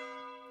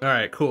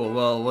 Alright, cool.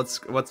 Well,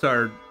 what's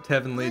our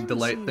heavenly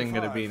delight thing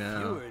gonna be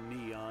now?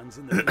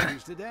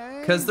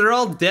 Because they're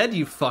all dead,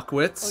 you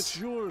fuckwits. A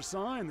sure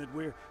sign that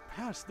we're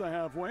past the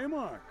halfway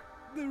mark.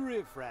 The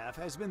riffraff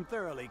has been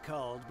thoroughly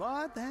culled,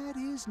 but that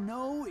is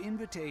no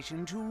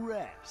invitation to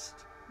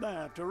rest.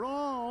 After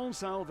all,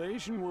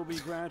 salvation will be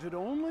granted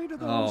only to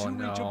those who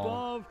reach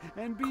above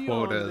and beyond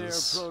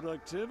Quotas. their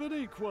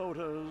productivity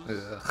quotas.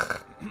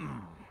 Ugh.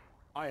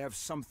 I have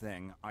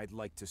something I'd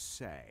like to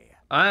say.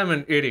 I'm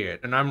an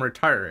idiot, and I'm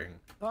retiring.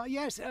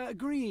 Yes,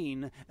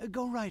 Green,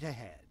 go right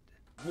ahead.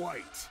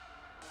 White.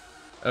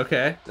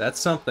 Okay, that's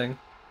something.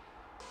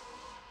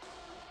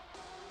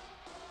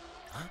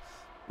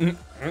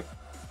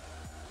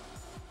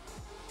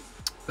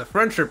 The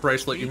friendship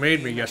bracelet you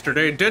made me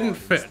yesterday didn't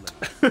fit.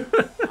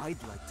 I'd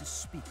like to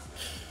speak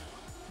with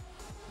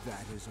you.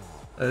 That is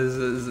all.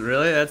 Is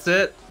really? That's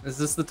it? Is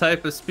this the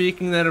type of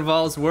speaking that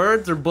involves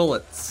words or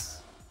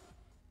bullets?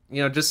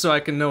 You know, just so I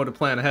can know to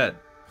plan ahead.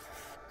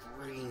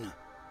 Green,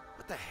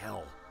 what the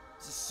hell?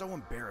 This is so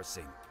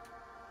embarrassing.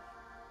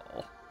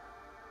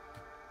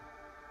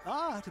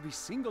 To be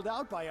singled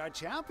out by our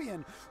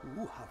champion.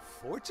 Ooh, how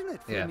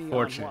fortunate for Yeah, Neon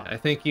fortunate. White. I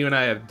think you and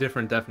I have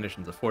different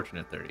definitions of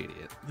fortunate there,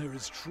 idiot. There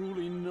is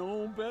truly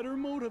no better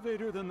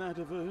motivator than that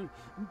of a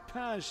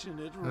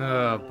passionate Oh,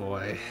 rival.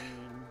 boy.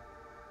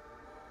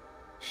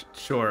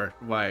 Sure,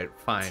 why,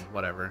 fine,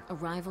 whatever. A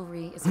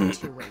rivalry is a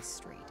two-way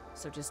street,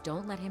 so just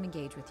don't let him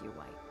engage with you,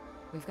 White.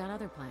 We've got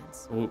other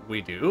plans.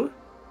 We do?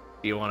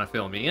 Do you want to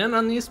fill me in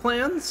on these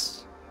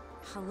plans?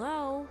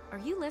 Hello? Are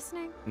you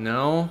listening?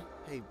 No?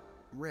 Hey,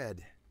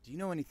 Red, do you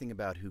know anything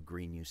about who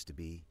Green used to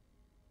be?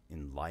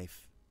 In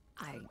life?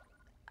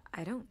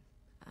 I don't.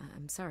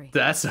 I'm sorry.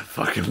 That's a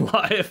fucking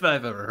lie if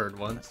I've ever heard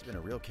one. Must have been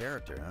a real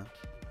character, huh?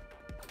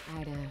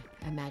 I'd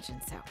imagine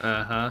so.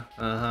 Uh-huh,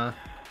 uh-huh.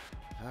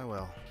 Oh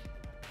well.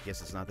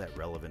 Guess it's not that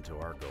relevant to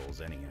our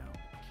goals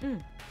anyhow.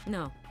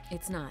 No,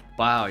 it's not.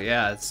 Wow,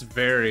 yeah, it's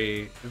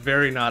very,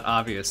 very not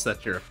obvious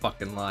that you're a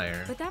fucking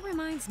liar. But that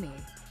reminds me,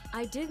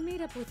 I did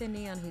meet up with a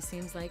Neon who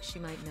seems like she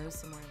might know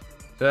some more information.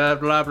 Blah,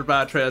 blah,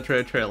 blah,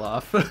 trail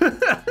off. Hoping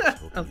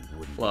it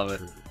wouldn't Love be it.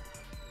 true.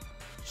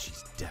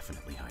 She's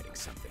definitely hiding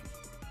something.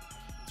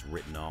 It's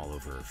written all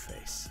over her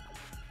face.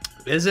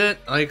 Is it?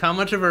 Like, how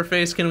much of her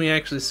face can we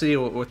actually see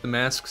with the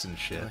masks and Go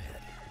shit?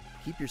 ahead.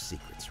 Keep your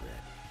secrets, Red.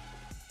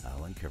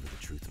 I'll uncover the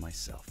truth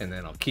myself. And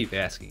then I'll keep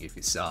asking if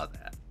you saw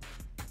that.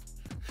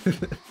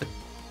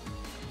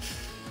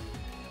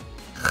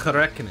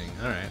 Reckoning,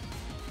 alright.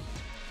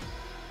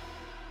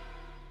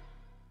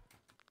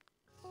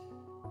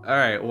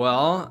 Alright,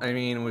 well, I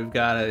mean, we've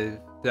got to...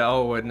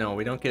 Oh, wait, no,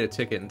 we don't get a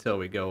ticket until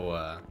we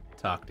go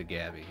talk to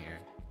Gabby here.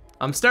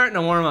 I'm starting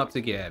to warm up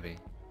to Gabby.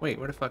 Wait,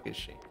 where the fuck is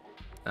she?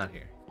 Not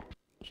here.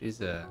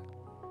 She's, oh,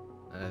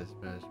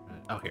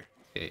 here.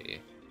 Yeah.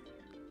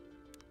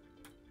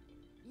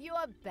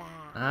 You're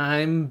back.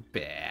 I'm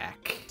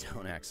back.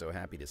 Don't act so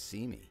happy to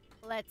see me.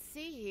 Let's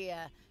see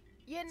here.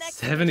 Your next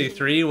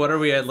 73? What are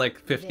we at,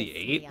 like, This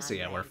 58? neon So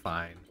yeah, we're rank.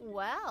 fine.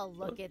 Well,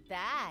 look at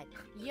that.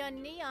 Your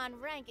neon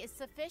rank is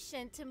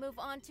sufficient to move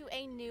on to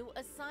a new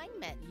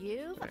assignment.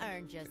 You've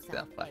earned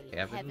yourself a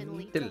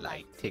heavenly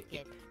delight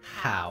ticket.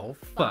 How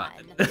fun.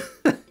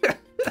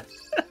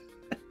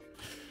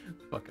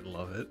 Fucking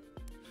love it.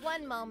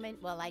 One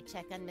moment while I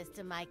check on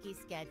Mr. Mikey's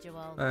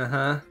schedule.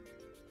 Uh-huh.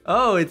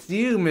 Oh, it's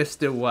you,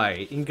 Mr. White.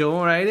 You can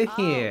go right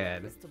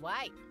ahead. Oh, Mr.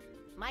 White.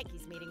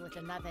 Mikey's meeting with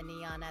another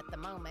neon at the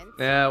moment.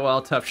 Yeah,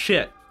 well, tough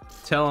shit.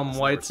 Tell him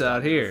White's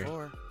out here.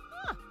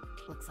 Huh.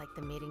 Looks like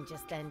the meeting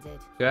just ended.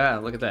 Yeah,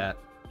 look at that.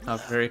 How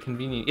very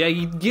convenient. Yeah,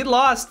 you get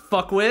lost,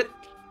 fuckwit.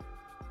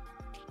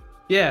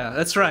 Yeah,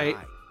 that's right.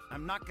 Why?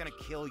 I'm not gonna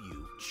kill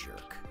you,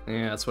 jerk.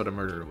 Yeah, that's what a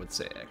murderer would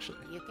say, actually.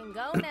 You can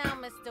go now,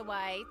 Mr.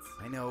 White.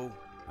 I know.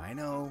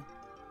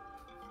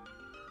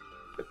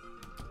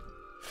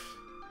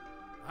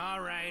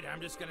 Alright,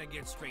 I'm just gonna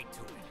get straight to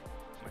it.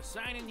 I'm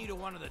assigning you to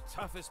one of the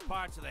toughest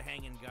parts of the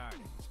Hanging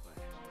Gardens,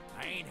 but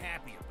I ain't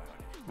happy about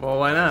it. Well,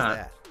 why Why's not?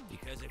 that?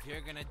 Because if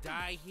you're gonna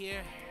die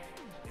here,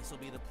 this'll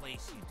be the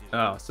place you do.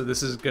 Oh, so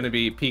this is gonna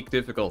be peak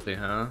difficulty,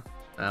 huh?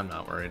 I'm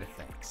not worried.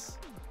 Thanks.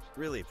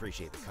 Really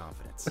appreciate the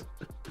confidence.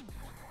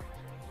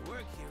 You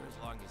work here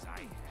as long as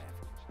I have,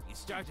 you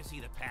start to see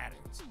the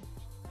patterns.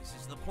 This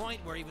is the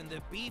point where even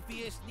the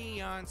beefiest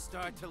neons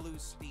start to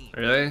lose steam.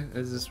 Really?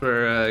 Is this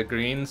where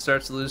Green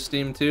starts to lose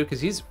steam too?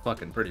 Because he's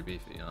fucking pretty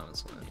beefy,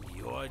 honestly.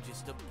 You're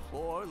just a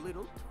poor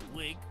little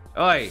twig.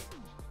 Oi!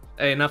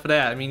 Hey, enough of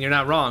that. I mean, you're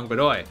not wrong, but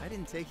oi. I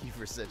didn't take you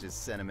for such a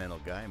sentimental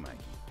guy, Mikey.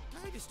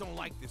 I just don't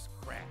like this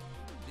crap.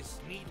 This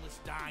needless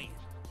dying.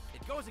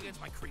 It goes against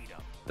my credo.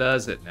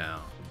 Does it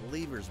now? The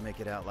believers make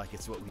it out like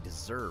it's what we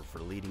deserve for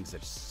leading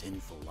such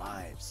sinful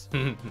lives.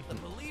 The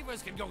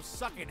believers can go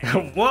suck an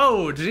egg.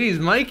 Whoa, jeez,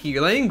 Mikey,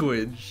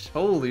 language.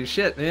 Holy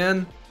shit,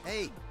 man.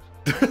 Hey,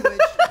 language.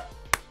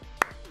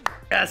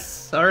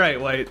 Yes. All right,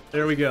 White.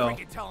 There we go.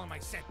 Freaking tell him I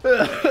said.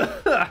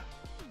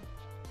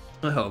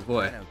 Oh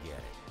boy. I don't get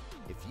it.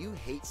 If you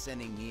hate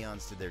sending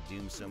neons to their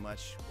doom so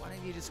much, why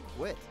don't you just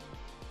quit?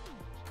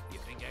 You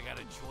think I got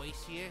a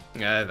choice here?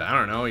 I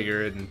don't know.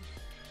 You're an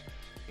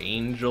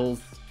angel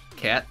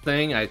cat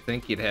thing. I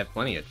think you'd have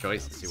plenty of I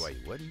choices. don't see why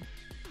you wouldn't.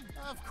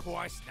 Of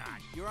course not.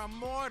 You're a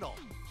mortal,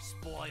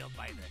 spoiled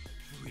by the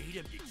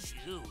freedom to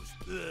choose.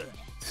 Ugh.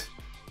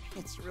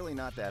 It's really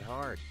not that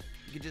hard.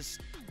 You could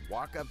just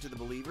walk up to the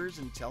believers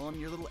and tell them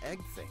your little egg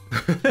thing.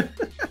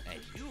 And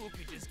you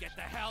could just get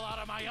the hell out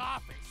of my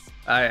office.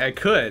 I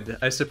could,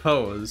 I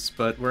suppose,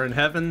 but we're in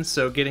heaven,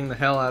 so getting the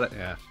hell out of...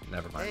 Yeah,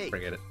 never mind. Hey,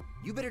 Forget it.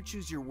 you better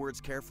choose your words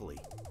carefully.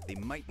 They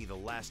might be the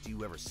last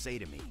you ever say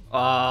to me.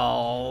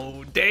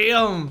 Oh,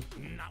 damn.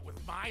 Not with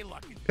my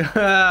luck.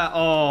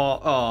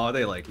 oh,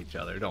 they like each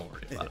other. Don't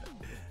worry about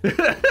it.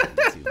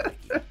 Too lucky.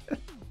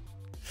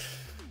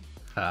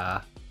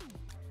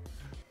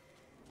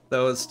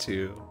 Those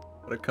two.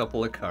 What a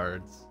couple of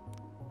cards.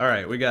 All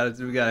right, we got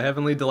a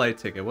Heavenly Delight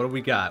ticket. What do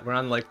we got? We're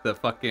on like the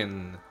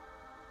fucking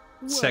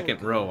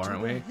second row,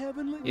 aren't we?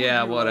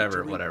 Yeah,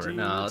 whatever.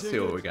 No, let's see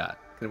what we got.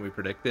 Can we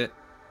predict it?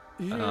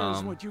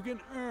 Here's what you can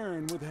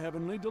earn with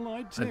Heavenly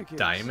Delight A tickets.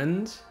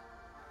 diamond?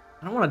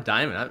 I don't want a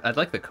diamond. I'd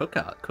like the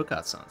cookout.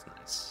 Cookout sounds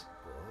nice.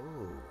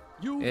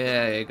 Whoa.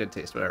 Yeah, good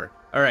taste, whatever.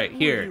 All right,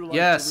 Would here. you like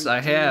Yes, to I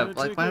redeem have. a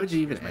Like, why would you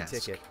even Here's my ask?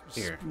 ticket.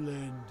 Here.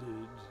 Splendid.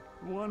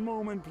 One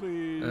moment,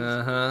 please.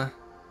 Uh-huh.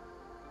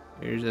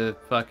 Here's a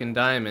fucking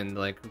diamond.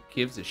 Like, who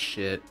gives a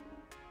shit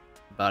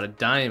about a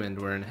diamond?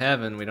 We're in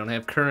heaven. We don't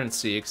have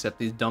currency except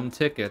these dumb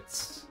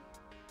tickets.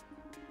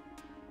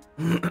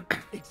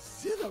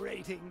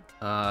 Exhilarating.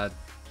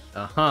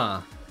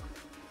 Uh-huh.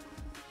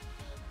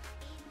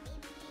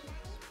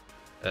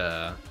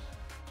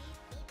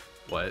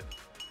 What?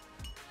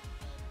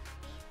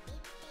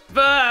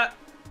 But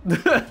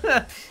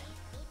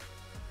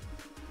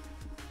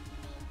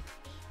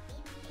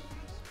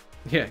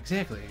yeah,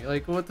 exactly.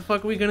 Like, what the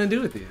fuck are we gonna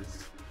do with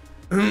these?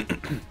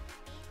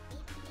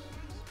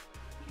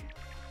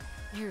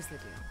 Here's the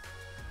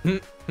deal.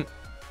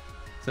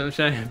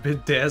 Sunshine and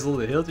bedazzle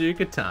the hilt of your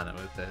katana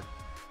with that.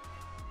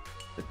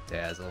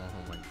 Bedazzle,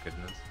 oh my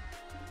goodness.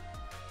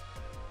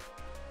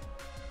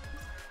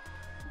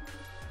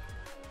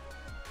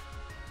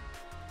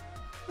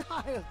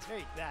 I'll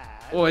take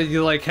that. Well,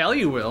 you like hell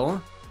you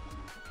will.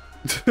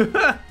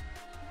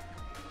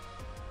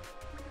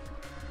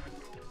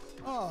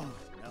 Oh,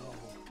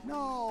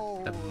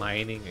 no. The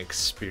mining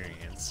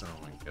experience,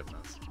 oh my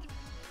goodness.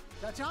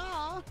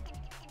 Ta-ta.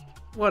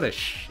 What a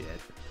shit.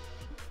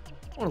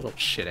 What a little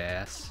shit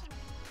ass.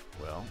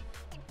 Well,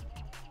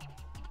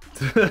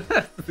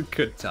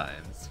 Good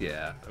times,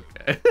 yeah,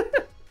 okay.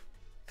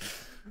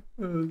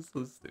 Oh,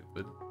 so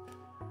stupid.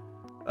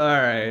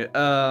 Alright,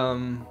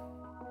 I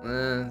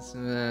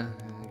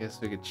guess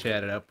we could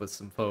chat it up with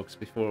some folks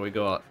before we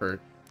go out for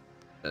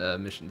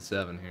mission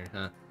 7 here,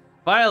 huh?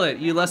 Violet,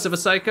 you less of a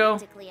psycho?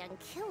 Practically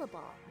unkillable.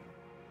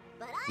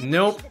 But I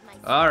Nope. believe in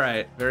myself.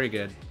 Alright, very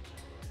good.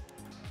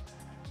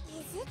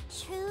 Is it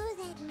true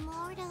that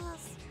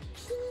mortals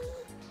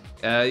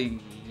pee?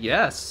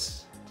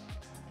 Yes.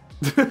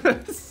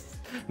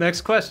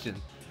 Next question.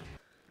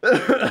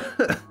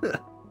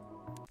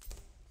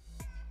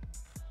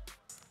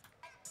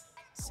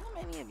 So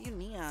many of you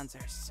neons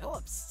are so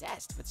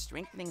obsessed with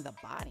strengthening the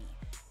body,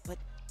 but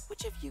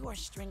which of you are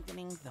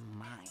strengthening the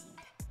mind?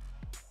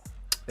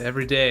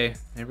 Every day,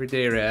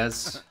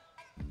 Raz.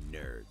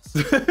 nerds.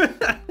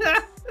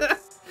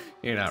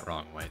 You're not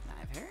wrong, White.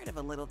 I've heard of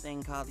a little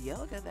thing called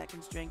yoga that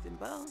can strengthen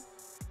both.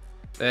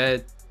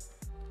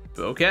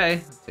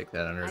 Okay. Take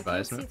that under I can't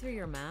advisement. see through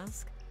your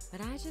mask,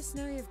 but I just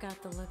know you've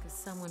got the look of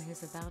someone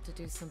who's about to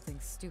do something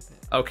stupid.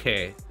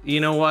 Okay, you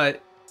know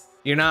what?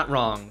 You're not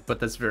wrong, but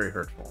that's very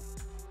hurtful.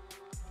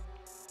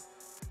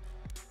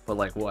 But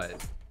like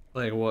what?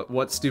 Like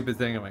what stupid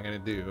thing am I gonna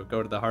do?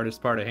 Go to the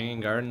hardest part of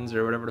Hanging Gardens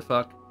or whatever the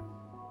fuck?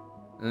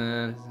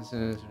 Can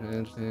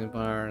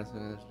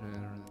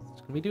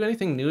we do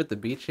anything new at the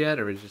beach yet,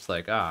 or is it just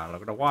like,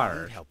 look at the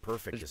water? How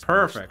perfect It's this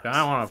perfect. was. I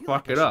don't want to feel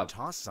fuck like it I should up.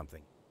 Toss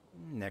something.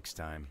 Next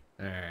time.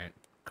 All right,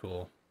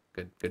 cool.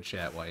 Good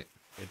chat, White.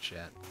 Good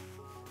chat.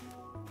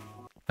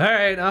 All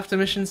right, off to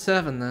mission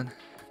 7 then.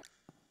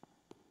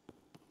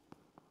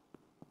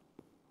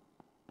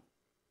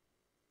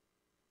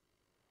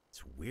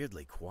 It's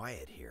weirdly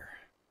quiet here.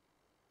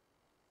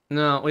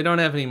 No, we don't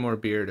have any more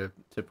beer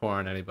to pour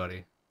on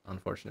anybody,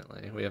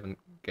 unfortunately. We haven't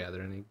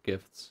gathered any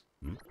gifts.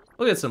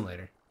 We'll get some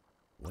later.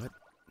 What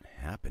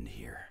happened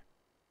here?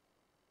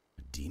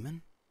 A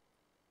demon?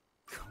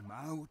 Come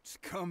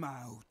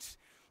out,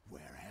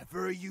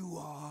 wherever you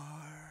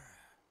are.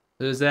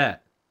 Who's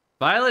that?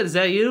 Violet, is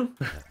that you?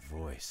 That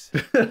voice.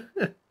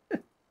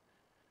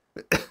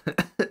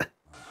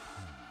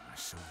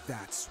 So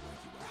that's where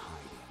you were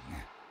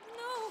hiding.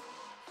 No!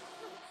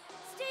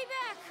 Stay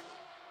back!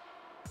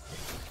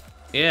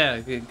 Yeah,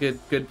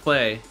 good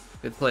play.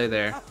 Good play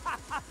there.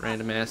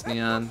 Random ass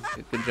Neon.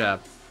 Good job.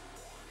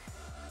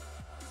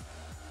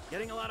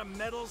 Getting a lot of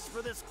medals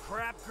for this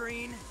crap,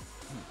 Green?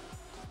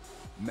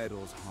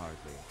 Medals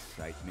hardly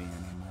excite me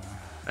anymore.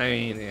 I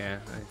mean, yeah,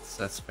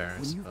 that's fair, I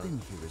When you've suppose.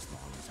 been here as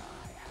long as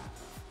I have,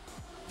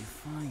 you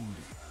find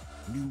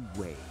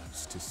new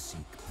ways to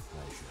seek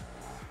pleasure.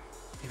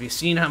 Have you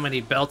seen how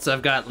many belts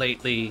I've got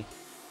lately?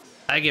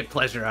 I get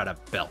pleasure out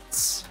of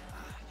belts.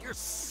 You're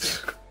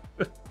sick.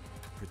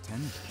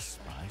 Pretend to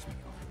despise me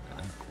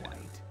over not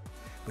quite,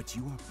 but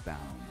you are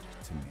bound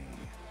to me.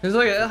 There's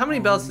like, how many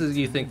belts do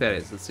you think that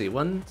is? Let's see,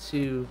 1,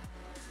 2.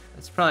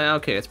 It's probably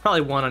okay. It's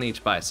probably 1 on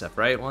each bicep,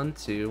 right? 1,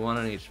 2, 1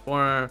 on each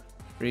forearm,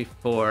 3,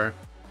 4.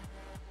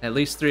 At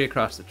least 3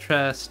 across the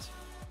chest.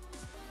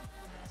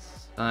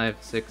 5,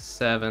 6,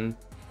 7.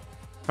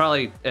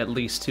 Probably at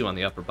least 2 on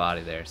the upper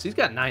body there. So he's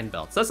got 9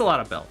 belts. That's a lot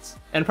of belts,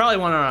 and probably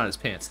 1 around his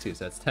pants too.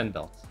 So that's 10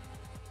 belts.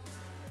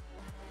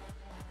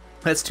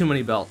 That's too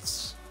many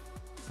belts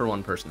for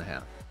one person to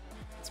have.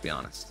 Let's be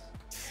honest.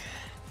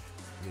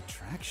 The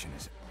attraction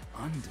is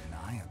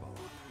undeniable.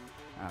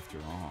 After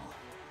all,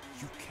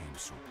 you came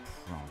so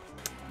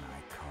promptly when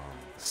I called.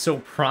 So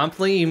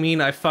promptly? You mean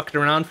I fucked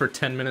around for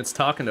 10 minutes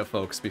talking to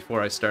folks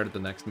before I started the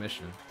next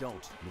mission?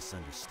 Don't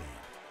misunderstand.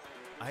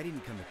 I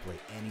didn't come to play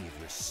any of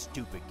your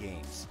stupid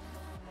games.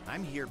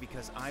 I'm here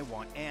because I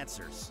want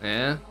answers.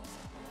 Yeah?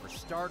 For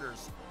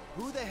starters,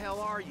 who the hell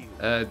are you?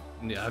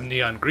 I'm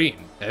Neon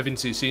Green.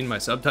 Haven't you seen my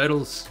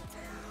subtitles?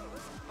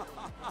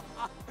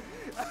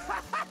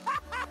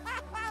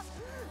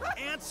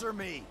 Answer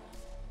me!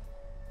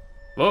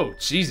 Whoa,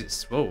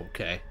 Jesus. Whoa,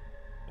 okay.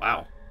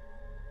 Wow.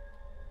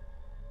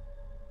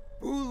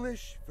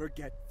 Foolish,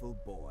 forgetful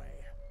boy.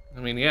 I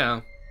mean,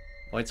 yeah.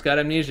 White's got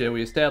amnesia.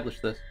 We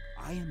established this.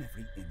 I am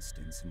every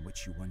instance in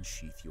which you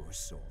unsheath your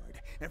sword,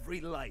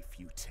 every life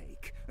you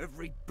take,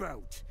 every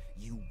bout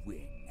you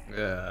win.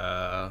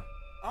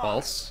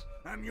 False.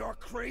 I'm your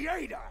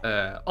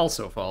creator.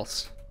 Also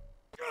false.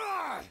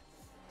 God!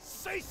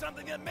 Say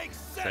something that makes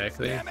sense,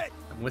 Exactly. damn it!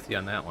 I'm with you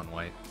on that one,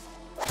 White.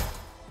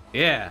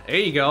 Yeah, there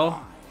you go.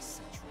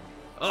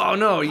 Oh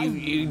no,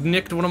 you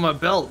nicked one of my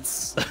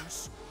belts.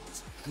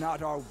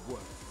 Not our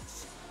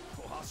words.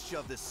 Oh, I'll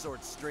shove this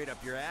sword straight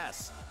up your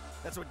ass.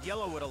 That's what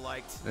Yellow would have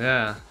liked.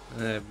 Yeah,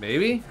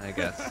 maybe, I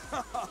guess.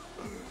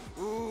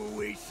 Ooh,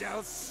 we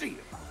shall see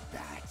about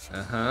that.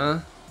 Uh-huh.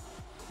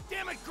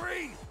 Damn it,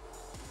 Green!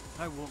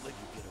 I won't let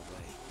you get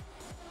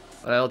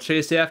away. I'll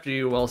chase after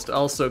you whilst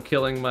also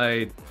killing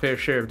my fair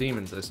share of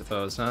demons, I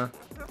suppose, huh?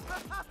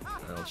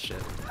 Oh,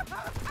 shit.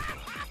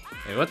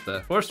 Hey, what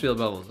the? Force field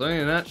bubbles. They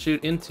do not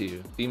shoot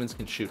into. Demons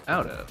can shoot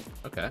out of.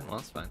 Okay, well,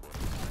 that's fine.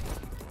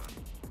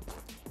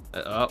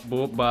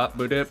 Boop, bop,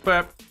 boop,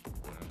 bop.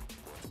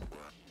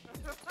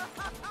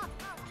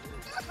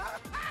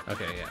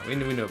 Okay, yeah, we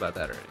knew about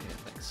that already.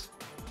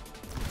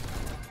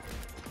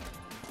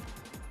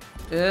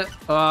 Yeah,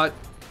 thanks.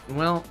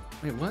 Well,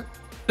 wait, what?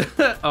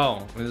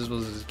 Oh, we're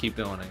supposed to just keep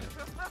going, I guess.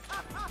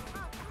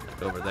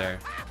 Like over there.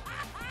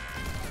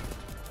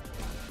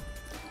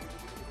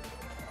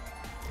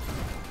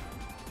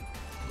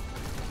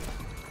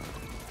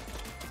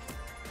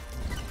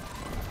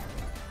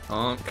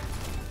 Honk.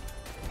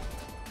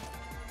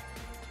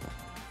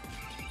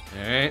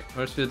 Alright,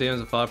 most of the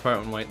demons will fall apart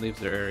when White leaves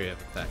their area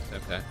of effect.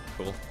 Okay,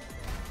 cool.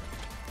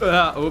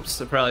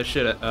 Oops, I probably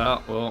should have.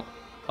 Oh, well.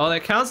 Oh,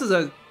 that counts as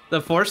a. The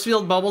force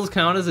field bubbles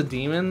count as a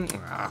demon?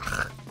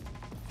 Ugh,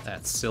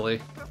 that's silly.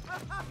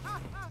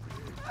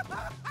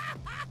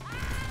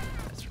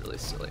 That's really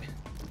silly.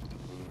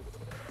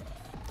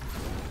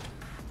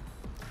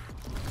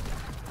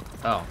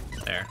 Oh,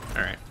 there.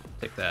 Alright,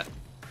 take that.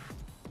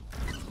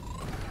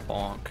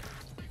 Bonk.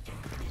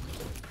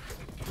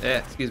 Yeah,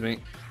 excuse me.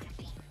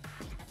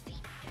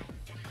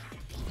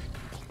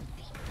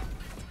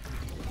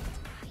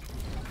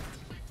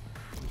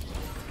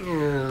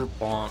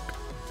 Bonk.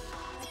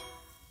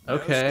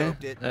 Okay,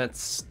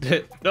 that's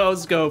no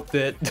scoped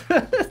it.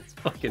 It's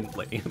fucking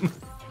lame.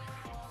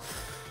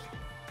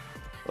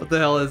 What the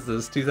hell is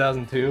this?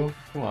 2002?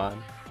 Come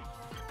on.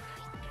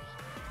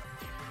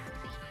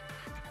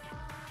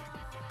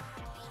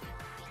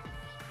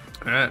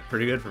 Alright,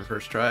 pretty good for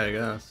first try, I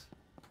guess.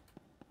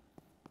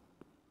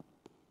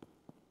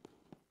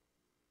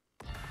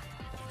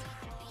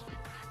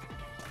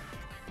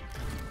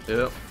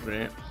 Yep,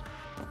 great.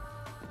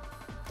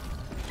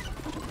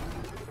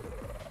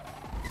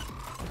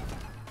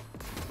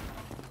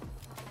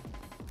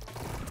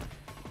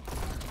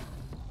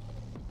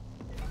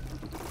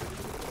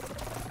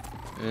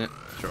 Yeah,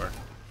 sure.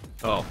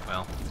 Oh,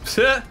 well.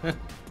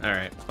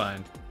 Alright,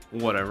 fine.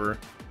 Whatever.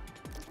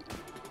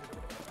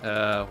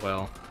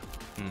 Well.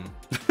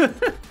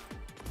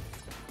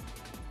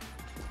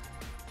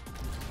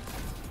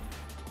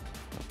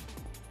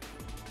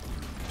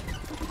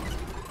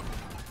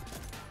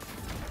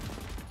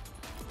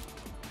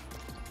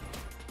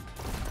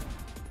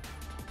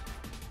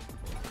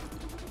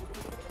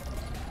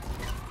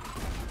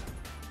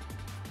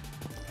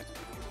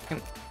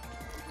 second.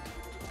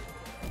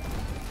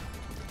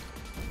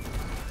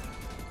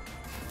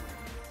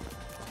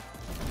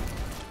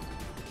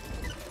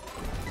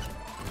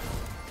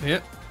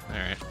 Yep.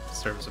 Alright.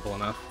 Serviceable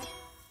enough.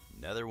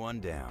 Another one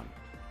down.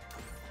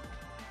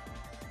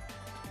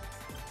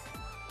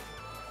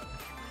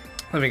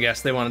 Let me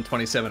guess, they wanted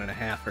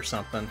 27.5 or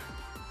something.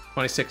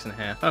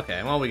 26.5.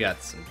 Okay, well, we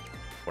got some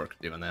work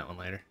doing that one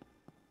later.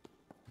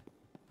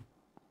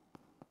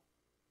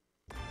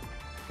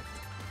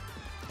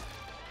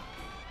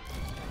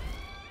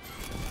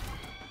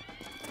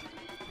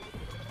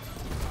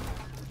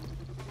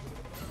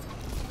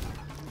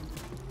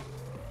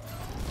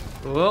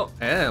 Well,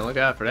 yeah, look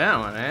out for that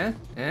one, eh?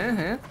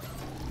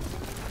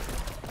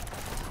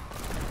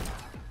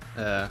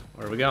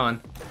 Where are we going?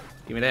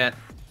 Give me that.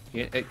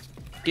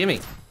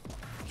 Gimme.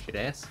 Shit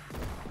ass.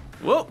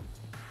 Whoa!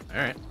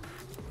 Alright.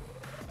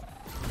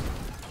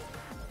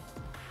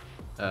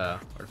 Where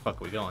the fuck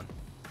are we going?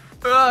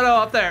 Oh no,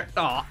 up there!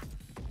 Aw.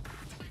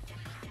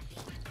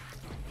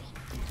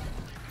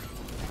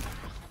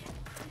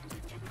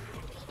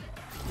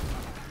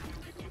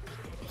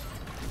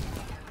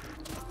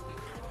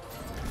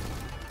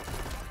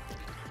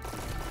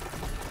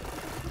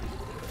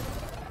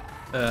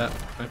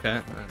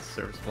 Okay, that's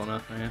serviceable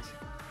enough, I guess.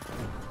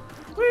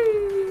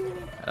 Whee!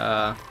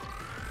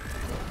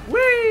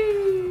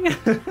 Whee!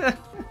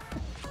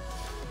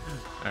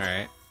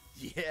 Alright.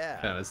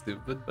 Yeah. Kinda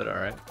stupid, but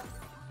alright.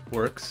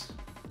 Works.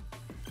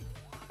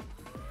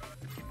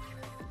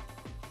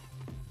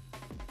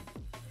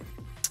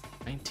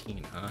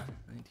 $19, huh?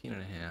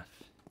 19.5.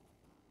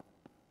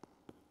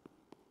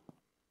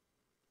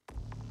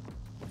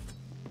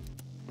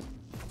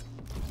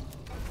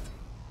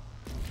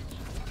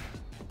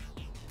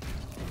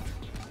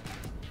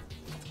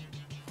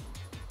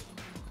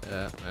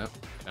 Well,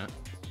 okay.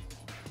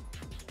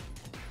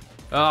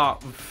 Oh,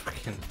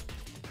 fucking.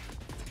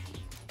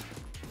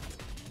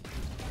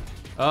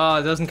 Oh,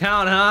 it doesn't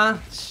count, huh?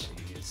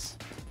 Jeez.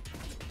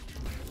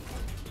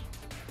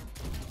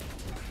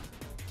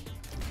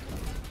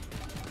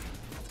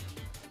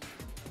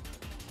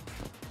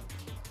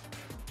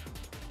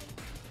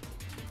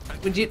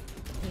 Would you?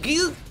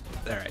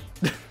 All right.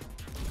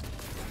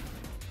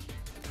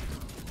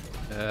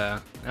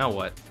 Now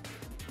what?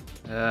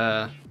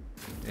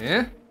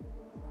 Yeah?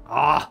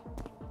 Ah!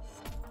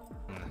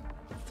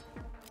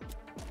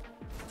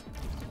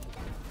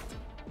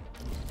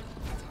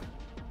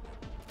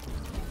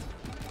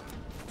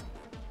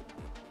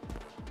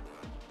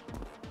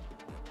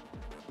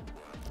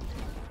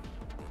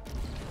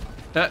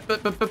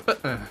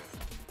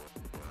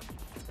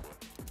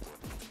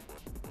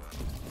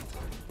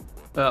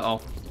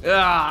 Uh-oh.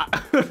 Ah!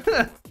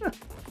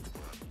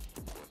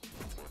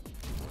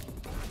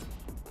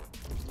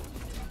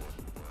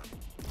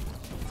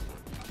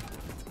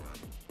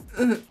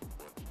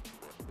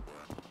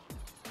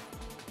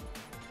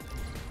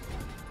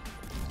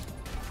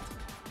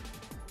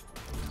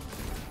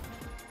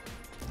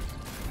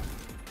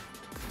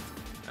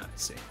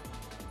 Let's see.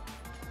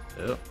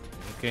 Oh,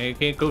 okay,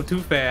 can't go too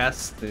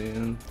fast.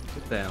 And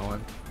get that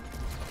one.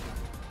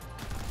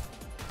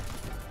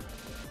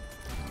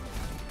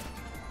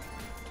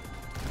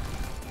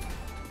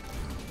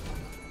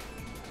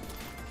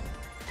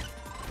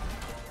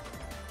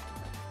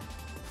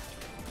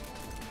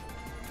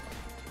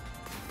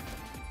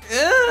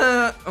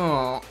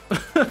 Oh.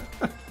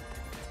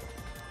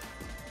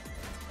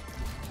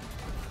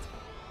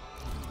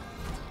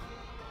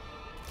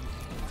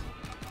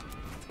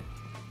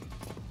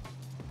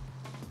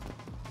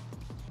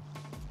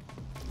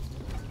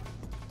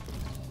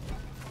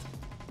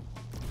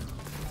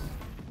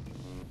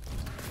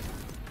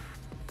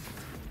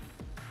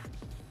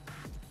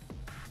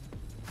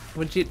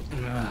 Would you?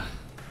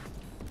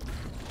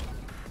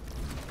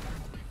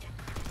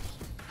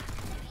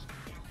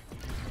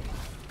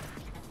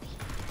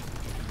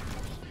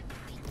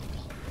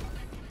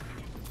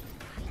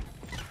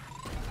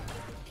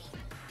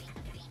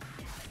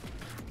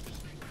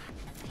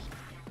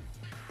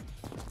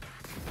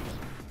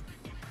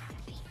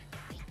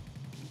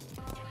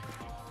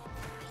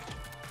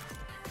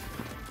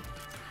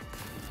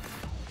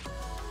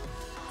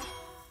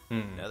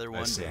 Another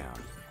one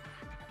down.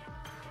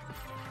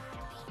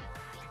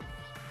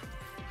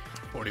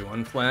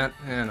 41 flat.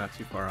 Eh, not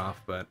too far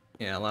off, but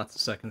yeah, lots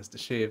of seconds to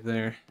shave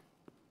there.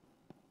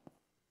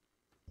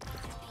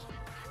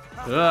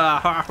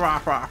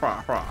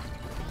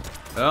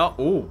 Oh,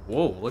 ooh,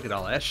 whoa, look at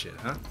all that shit,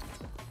 huh?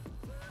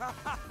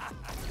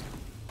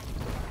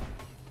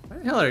 Why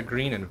the hell are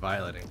green and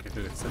violet in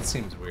cahoots? That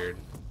seems weird.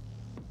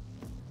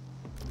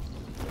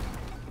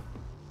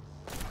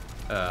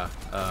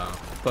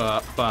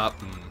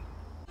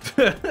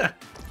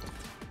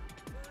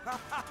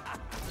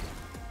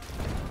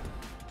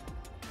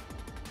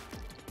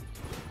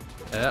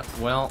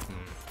 Well.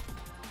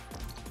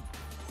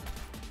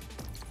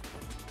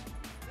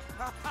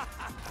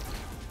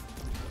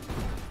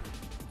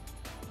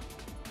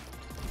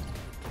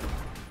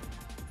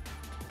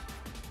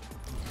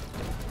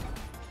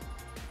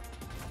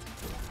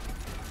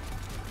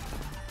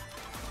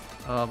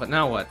 Oh, but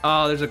now what?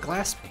 Oh, there's a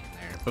glass pane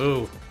there.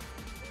 Boo.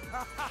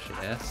 Shit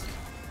ass.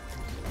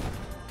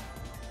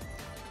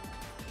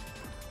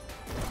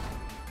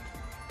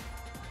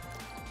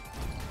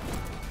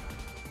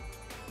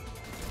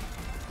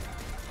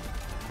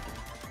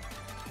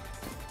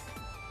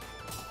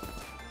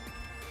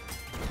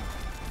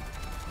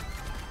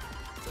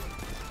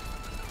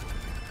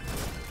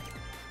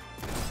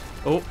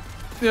 Oh,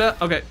 yeah,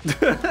 okay.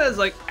 It's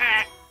like,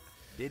 ah.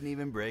 Didn't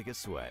even break a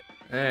sweat.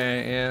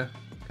 Alright, yeah,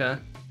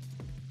 okay.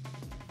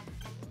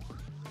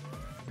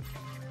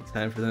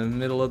 Time for the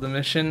middle of the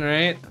mission,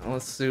 right?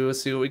 Let's see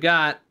what we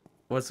got.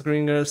 What's the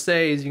green gonna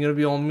say? Is he gonna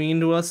be all mean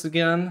to us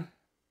again?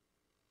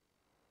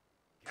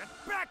 Get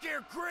back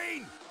here,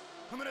 Green!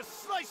 I'm gonna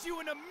slice you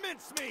into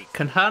mincemeat!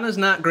 Kanhana's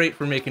not great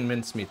for making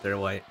mincemeat there,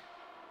 White.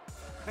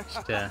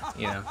 Just,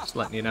 you know, just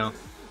letting you know.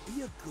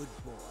 Be a good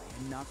boy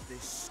and knock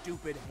this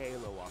stupid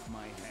halo off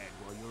my head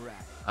while you're at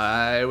it.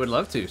 I would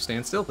love to.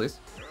 Stand still, please.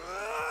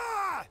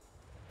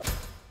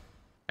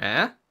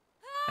 Ah?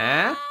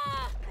 Ah?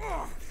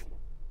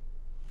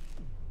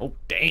 Oh,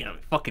 damn.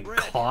 Fucking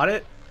caught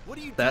it? What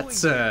are you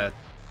That's, doing?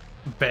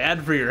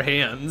 bad for your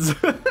hands.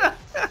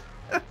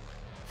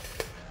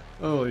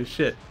 Holy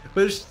shit.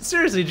 But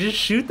seriously, just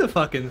shoot the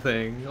fucking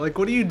thing. Like,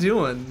 what are you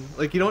doing?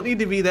 Like, you don't need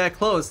to be that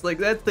close. Like,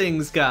 that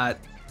thing's got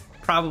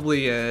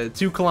probably a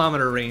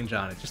 2-kilometer range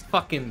on it. Just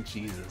fucking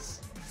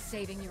Jesus.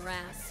 Saving your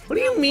ass. What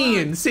do you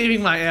mean,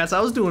 saving my ass? I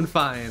was doing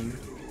fine.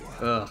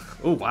 Ugh.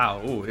 Oh,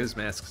 wow. Oh, his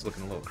mask's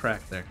looking a little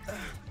cracked there.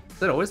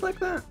 Is it always like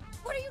that?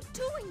 What are you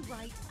doing,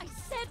 right? I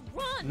said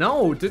run!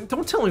 No,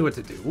 don't tell me what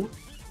to do.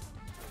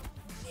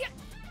 Yeah.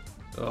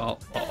 Oh,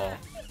 uh-oh.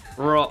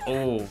 Bro.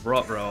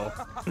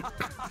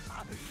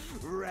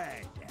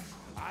 Red,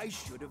 I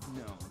should have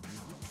known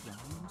you would try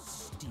and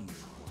steal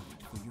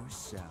White for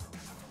yourself.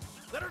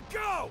 Let her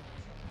go!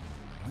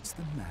 What's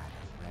the matter,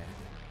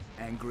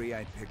 Red? Angry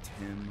I picked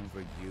him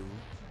over you?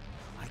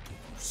 I gave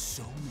you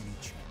so many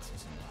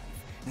chances in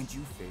life, and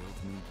you failed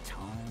me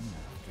time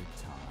after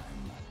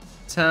time.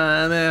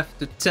 Time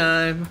after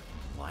time.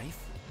 Life?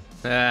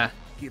 Ah.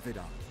 Give it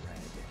up,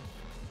 Red.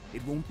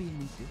 It won't be any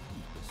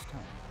different this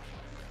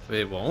time.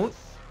 It won't?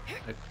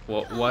 Like,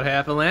 what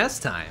happened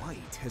last time?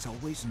 White has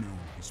always known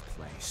his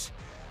place,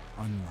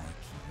 unlike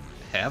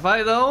you. Have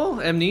I though?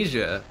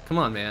 Amnesia. Come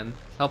on, man.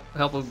 Help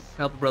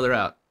a brother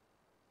out.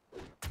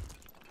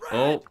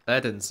 Oh,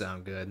 that didn't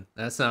sound good.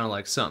 That sounded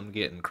like something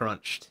getting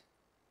crunched.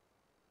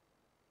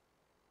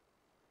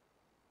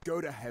 Go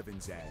to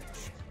Heaven's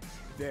Edge.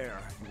 There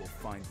you will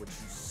find what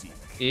you seek.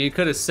 You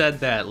could have said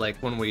that like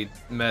when we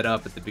met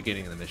up at the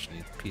beginning of the mission,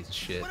 you piece of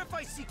shit. What if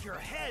I seek your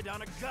head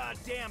on a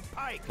goddamn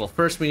pike? Well,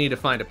 first we need to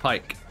find a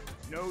pike.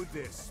 Know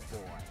this, boy.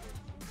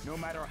 No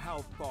matter how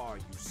far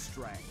you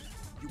stray,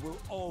 you will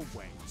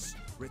always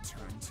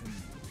return to me.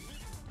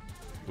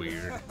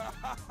 Weird.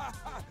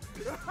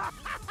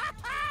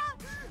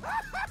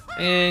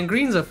 And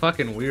Green's a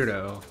fucking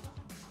weirdo.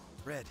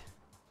 Red,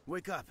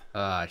 wake up.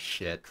 Ah,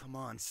 shit. Come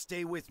on,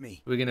 stay with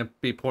me. We gonna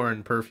be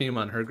pouring perfume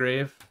on her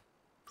grave?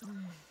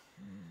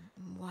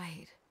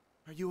 White.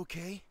 Are you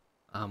okay?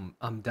 I'm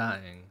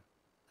dying.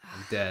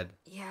 I'm dead.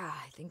 Yeah,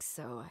 I think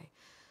so.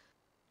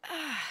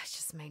 It's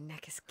just my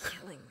neck is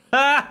killing me.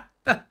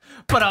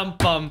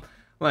 But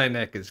my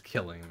neck is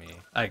killing me.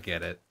 I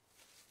get it.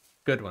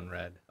 Good one,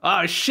 Red.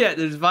 Oh shit,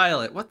 there's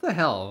Violet. What the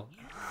hell?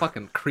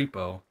 Fucking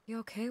creepo. You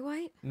okay,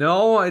 White?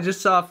 No, I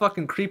just saw a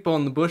fucking creepo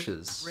in the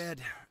bushes.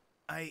 Red,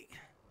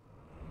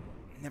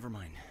 never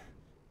mind.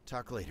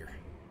 Talk later.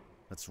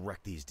 Let's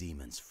wreck these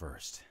demons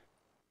first.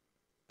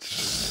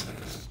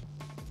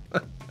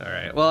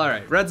 Alright, well,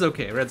 alright. Red's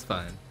okay. Red's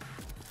fine.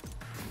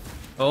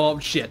 Oh,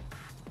 shit.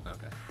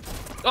 Okay.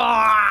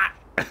 Ah!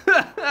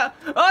 Oh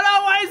no,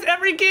 why is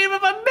every game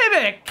of a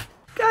mimic?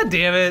 God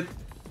damn it.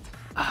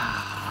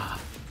 Ah.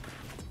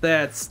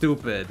 That's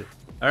stupid.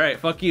 Alright,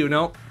 fuck you,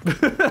 no.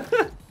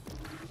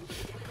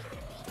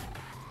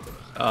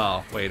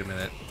 Oh, wait a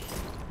minute.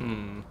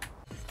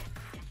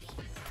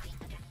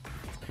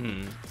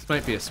 This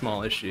might be a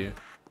small issue.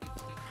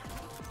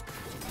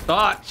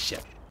 Oh,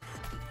 shit.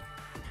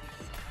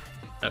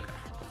 Okay.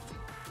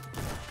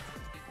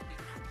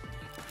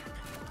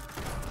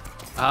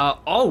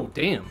 Oh,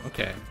 damn,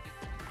 okay.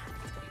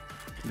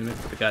 Mimic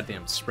the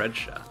goddamn spread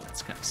shot.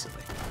 That's kind of silly.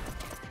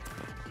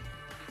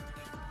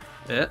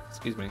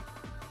 Excuse me.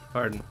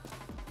 Pardon.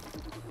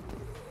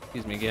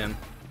 Excuse me again.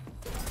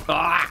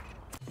 Ah!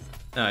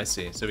 Oh, I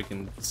see. So we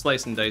can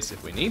slice and dice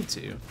if we need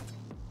to.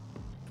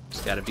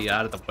 Just gotta be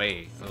out of the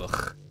way.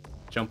 Ugh.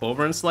 Jump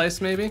over and slice,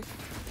 maybe?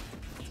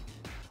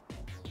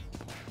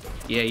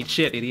 Yeah, eat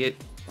shit, idiot.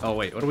 Oh,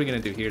 wait. What are we gonna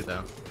do here,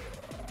 though?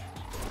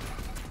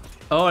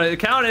 Oh, it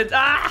counted!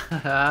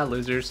 Ah!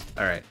 Losers.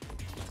 Alright.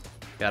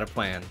 Got a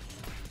plan.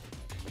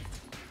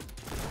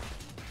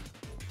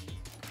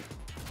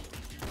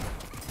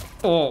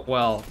 Oh,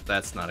 well,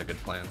 that's not a good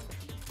plan.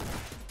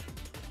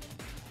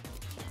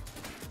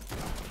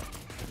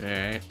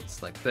 Alright,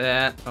 it's like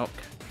that. Oh.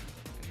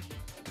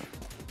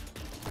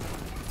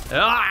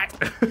 Ah!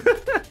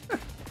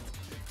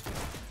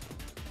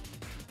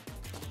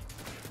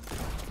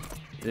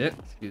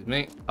 Excuse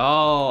me.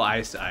 Oh,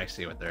 I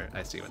see what they're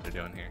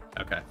doing here.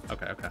 Okay.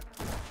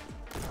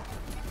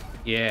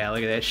 Yeah,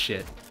 look at that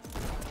shit.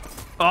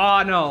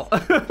 Oh no.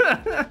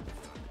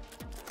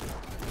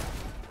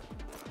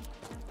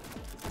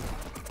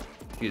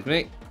 Excuse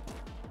me.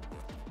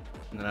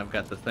 And then I've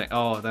got the thing.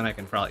 Oh, then I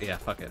can probably, yeah,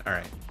 fuck it. All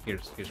right,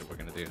 here's what we're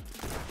gonna do.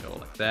 Go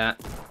like that.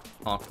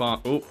 Honk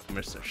bonk. Oop,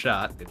 missed a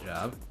shot. Good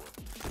job.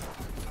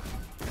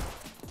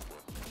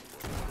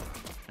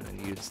 And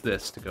then use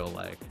this to go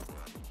like,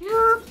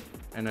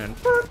 and then,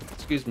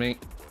 excuse me.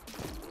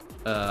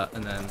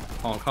 And then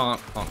honk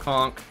honk honk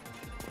honk.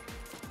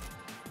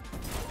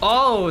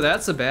 Oh,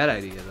 that's a bad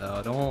idea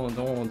though.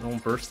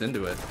 Don't burst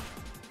into it.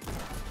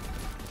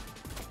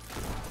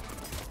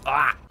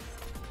 Ah.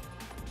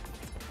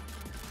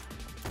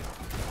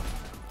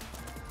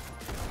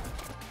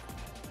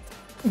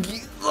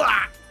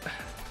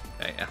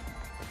 Okay, yeah.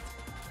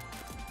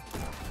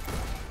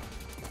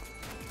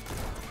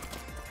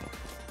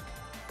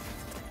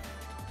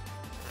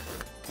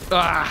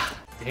 Ah,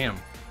 damn.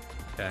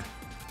 Okay.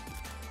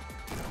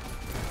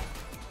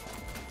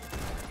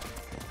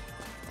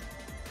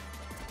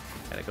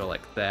 Gotta go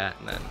like that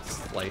and then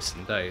slice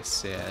and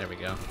dice. Yeah, there we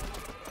go.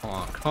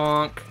 Honk,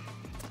 honk.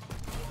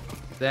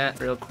 That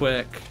real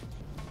quick.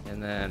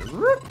 And then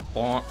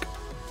bonk.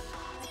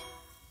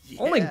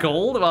 Yeah. Only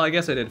gold? Well, I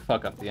guess I did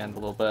fuck up the end a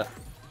little bit.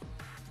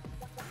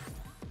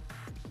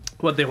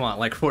 What they want,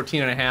 like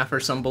 14.5 or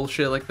some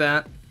bullshit like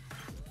that?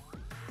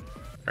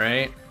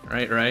 Right?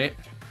 Right.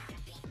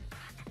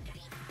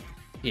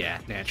 Yeah,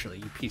 naturally,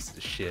 you piece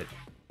of shit.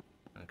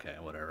 Okay,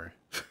 whatever.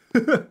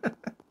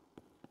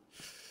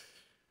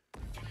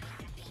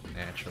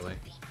 Naturally.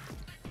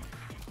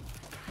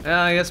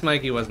 I guess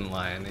Mikey wasn't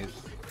lying. He's...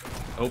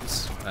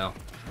 Oops. Well,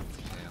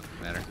 yeah,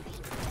 doesn't matter.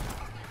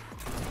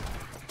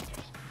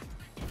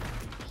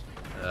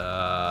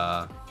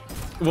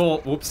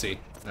 Well, whoopsie.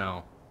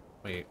 No.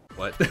 Wait,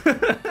 what?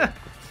 Probably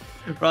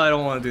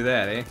don't want to do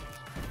that, eh?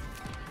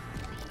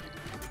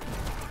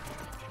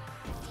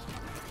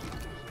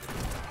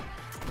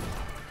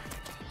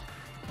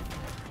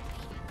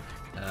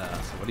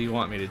 So what do you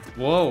want me to do?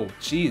 Whoa,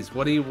 jeez,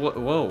 what do you,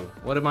 whoa,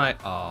 what am I,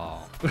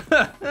 oh.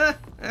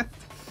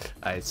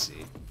 I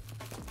see.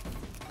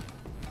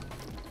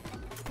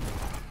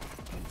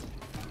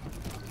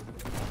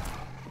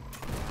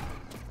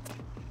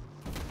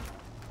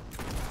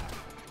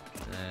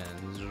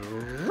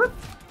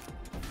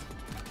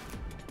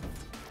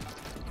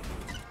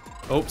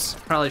 Oops,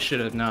 probably should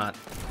have not.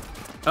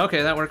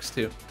 Okay, that works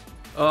too.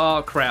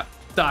 Oh, crap.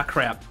 Ah,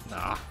 crap.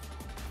 Ah.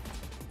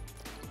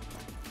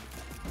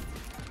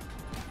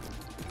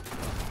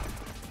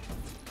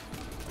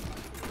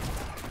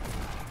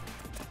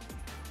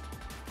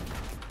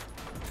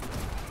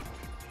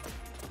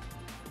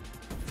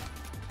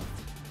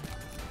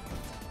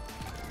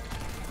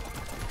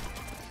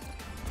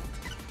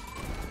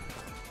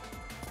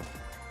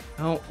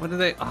 Oh, what do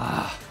they?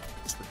 Ah,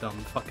 it's the dumb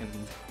fucking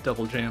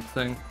double jump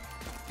thing.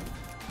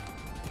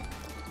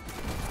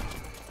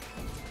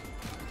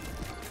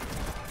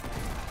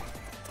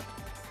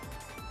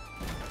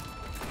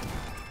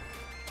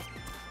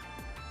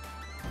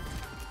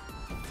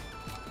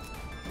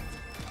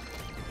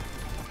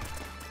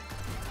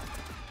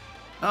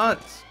 Oh,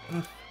 it's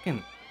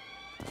fucking...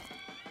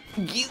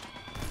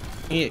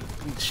 Yeah,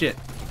 shit.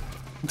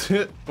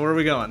 Where are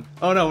we going?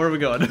 Oh no, where are we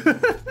going?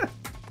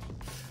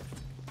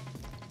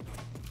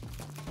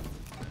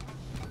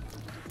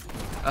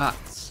 Ah,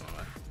 son of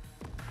a...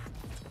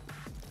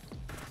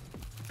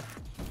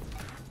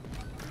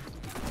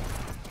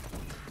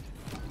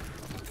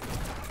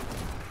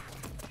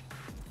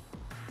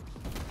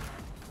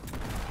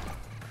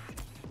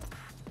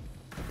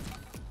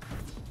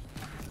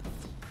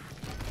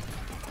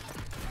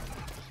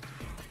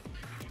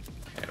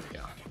 There we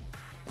go.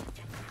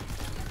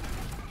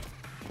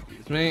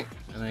 Excuse me,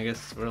 and I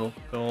guess we'll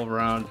go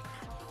around.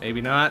 Maybe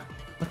not.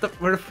 What the?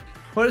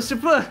 What is your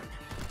butt?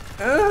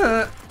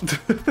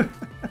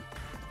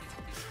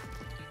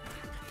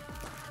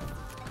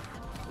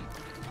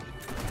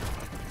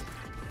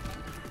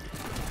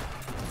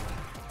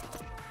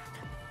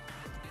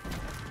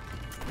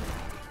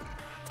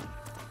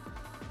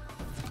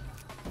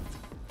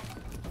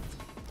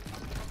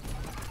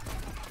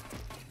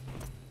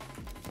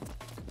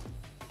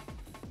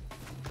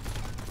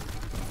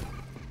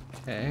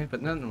 Okay,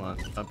 but nothing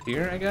up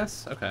here, I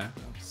guess? Okay,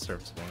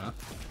 serviceable enough.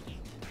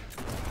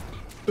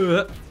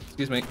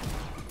 Excuse me.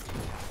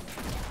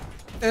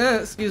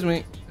 Excuse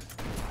me.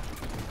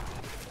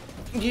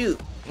 You.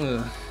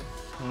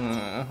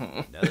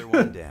 Another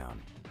one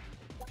down.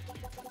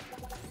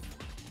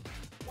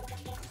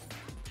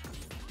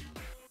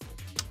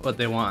 What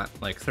they want?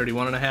 Like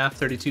 31.5,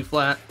 32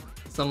 flat?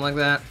 Something like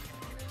that?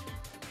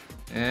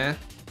 Yeah,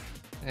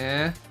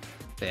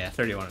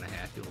 31.5,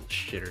 you little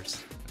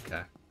shitters.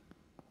 Okay.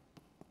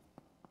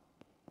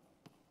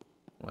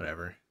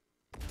 Whatever.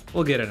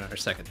 We'll get it on our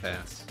second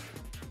pass.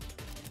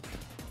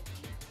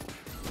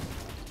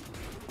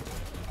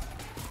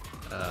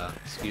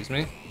 Excuse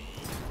me?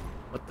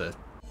 What the?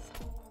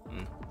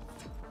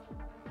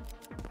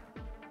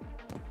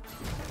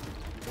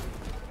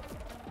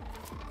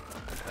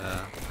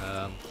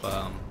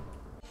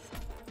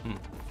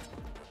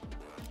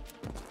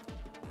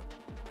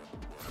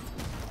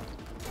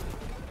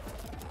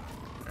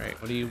 Alright,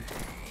 what do you...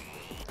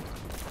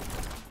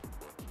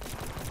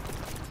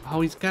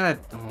 Oh, he's got a...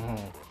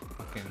 Oh,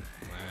 fucking...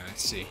 I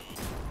see.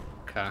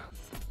 Okay.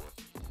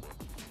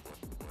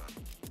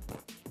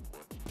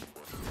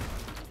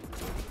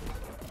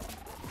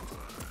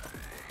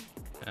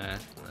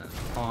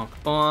 Bonk,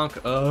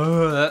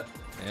 bonk.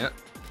 Yeah.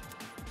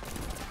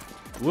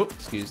 Whoop,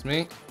 excuse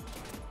me.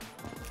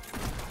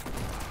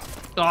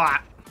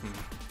 Ah!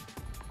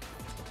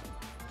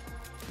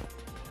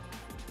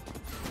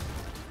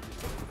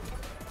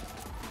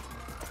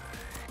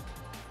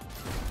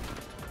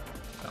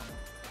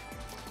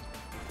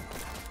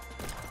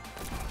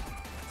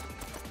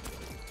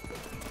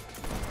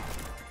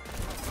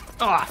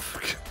 Oh,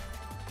 fuck.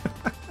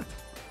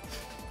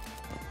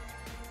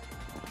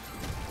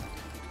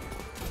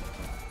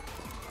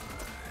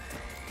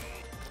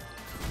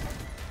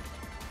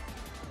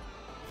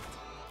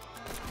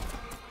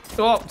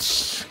 Oh,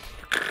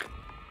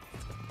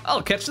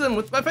 I'll catch them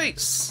with my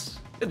face.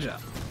 Good job.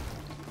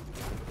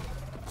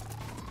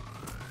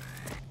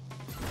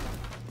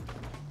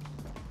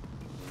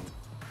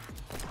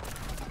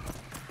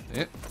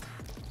 Yeah.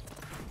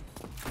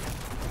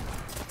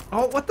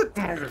 Oh, what the?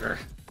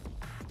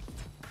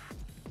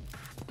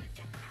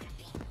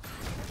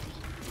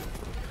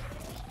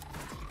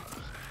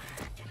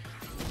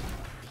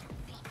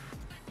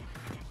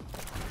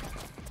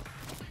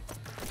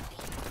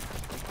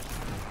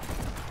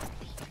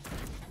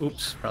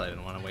 Oops, probably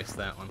didn't want to waste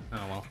that one.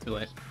 Oh well, too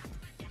late.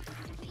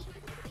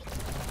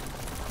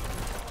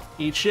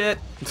 Eat shit.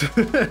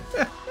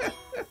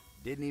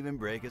 Didn't even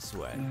break a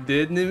sweat.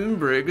 Didn't even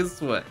break a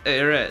sweat.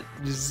 Hey, right,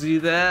 did you see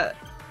that?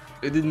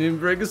 It didn't even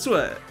break a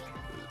sweat.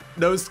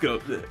 No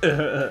scope.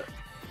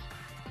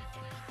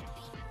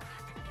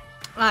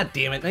 Ah,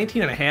 damn it,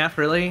 19 and a half,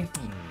 really?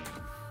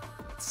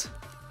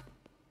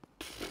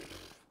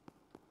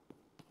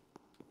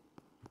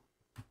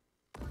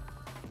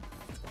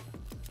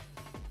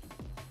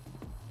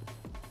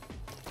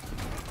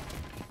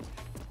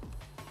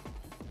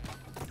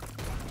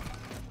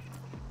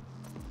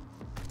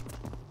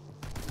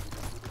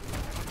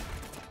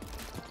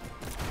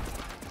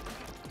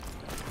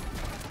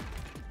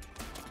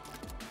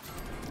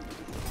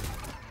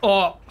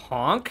 Oh,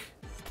 honk?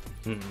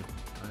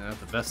 Not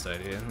the best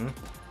idea, huh?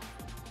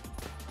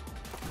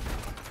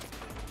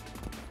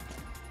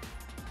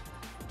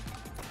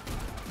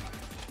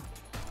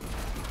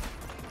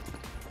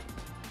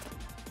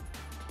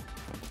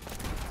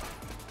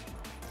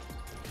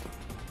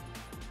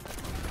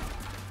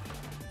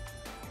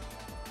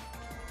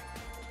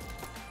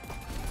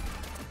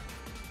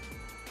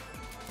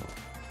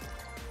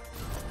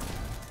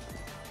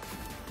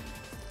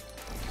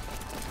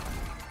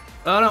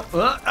 Oh no!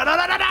 No!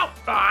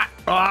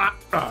 All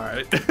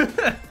right.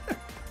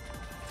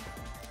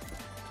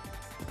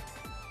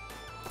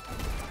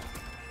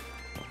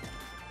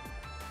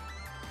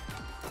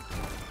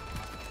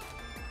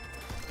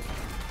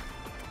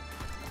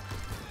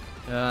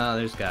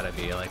 There's gotta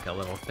be like a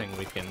little thing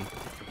we can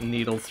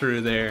needle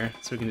through there,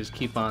 so we can just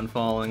keep on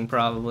falling.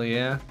 Probably,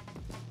 yeah.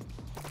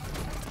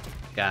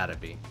 Gotta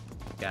be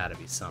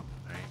something,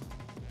 right?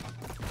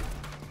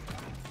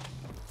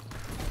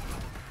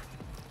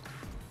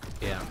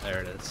 Yeah,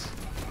 there it is.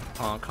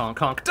 Honk, honk,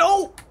 honk.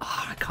 Oh!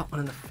 Oh, I caught one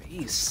in the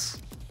face.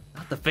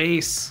 Not the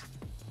face.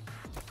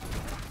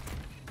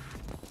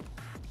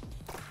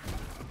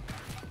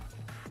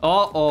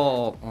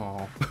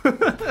 Oh.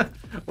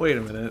 Wait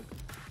a minute.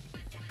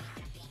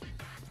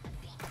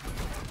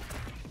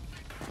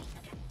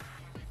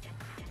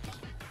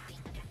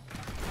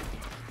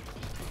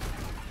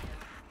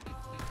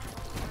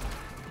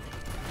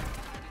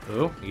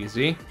 Oh,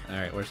 easy. All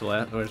right, where's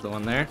the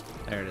one there?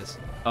 There it is.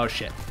 Oh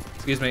shit.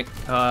 Excuse me.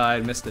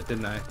 I missed it,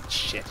 didn't I?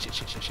 Shit.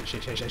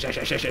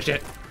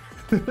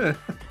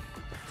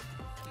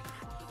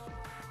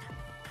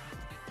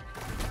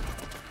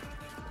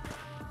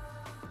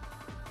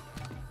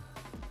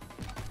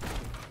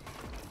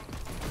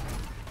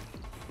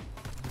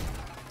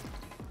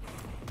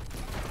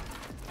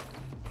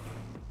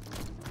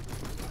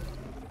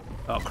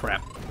 Oh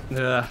crap.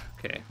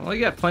 Okay. Well,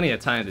 you got plenty of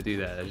time to do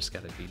that. I just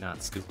gotta be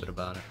not stupid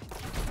about it.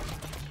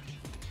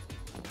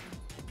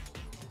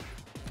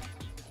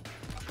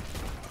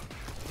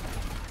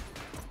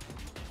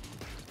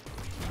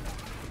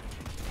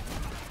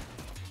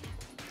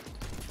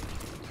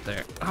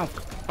 There. Oh,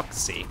 for fuck's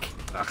sake.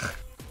 Ugh.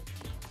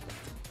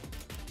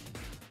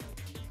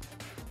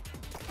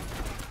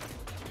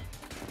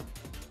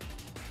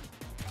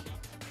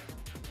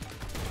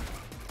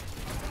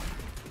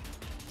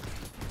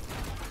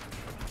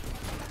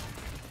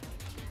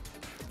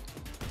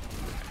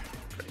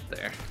 Right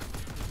there.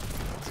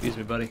 Excuse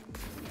me, buddy.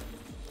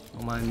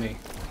 Don't mind me.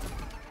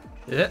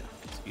 Yeah.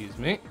 Excuse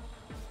me.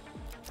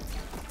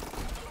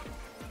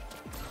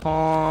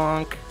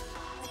 Honk.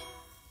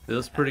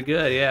 Feels pretty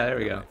good. Yeah, there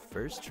we go.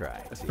 First try.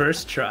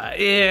 First try.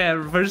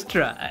 Yeah, first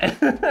try.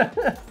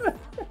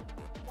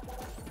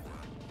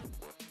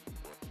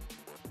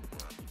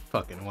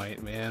 fucking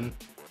white, man.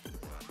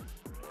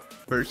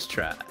 First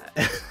try.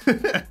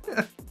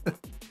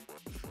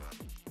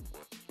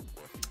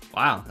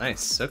 Wow,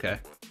 nice. Okay.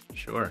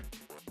 Sure.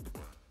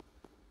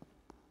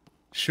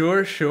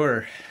 Sure,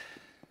 sure.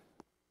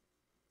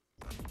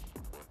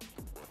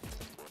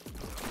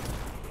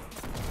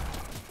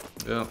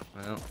 Oh,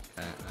 well,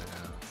 okay,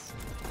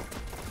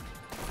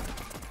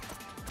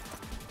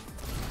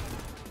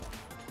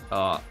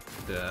 oh,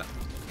 duh.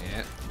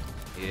 Yeah.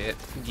 Yeah.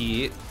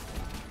 Yeah.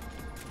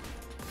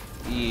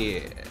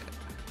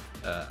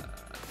 Yeah.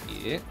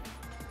 Yeah.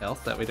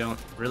 Health that we don't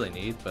really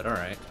need, but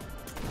alright.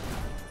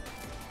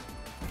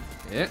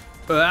 Yeah.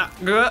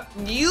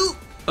 You.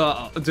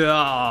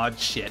 Oh,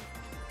 shit.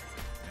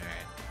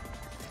 Alright.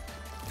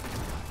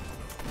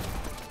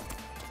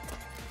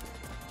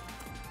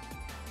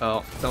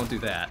 Oh, don't do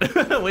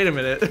that. Wait a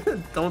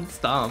minute. Don't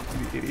stomp,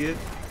 you idiot.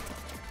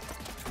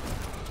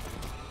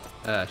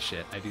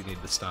 Shit. I do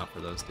need to stomp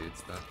for those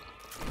dudes, though.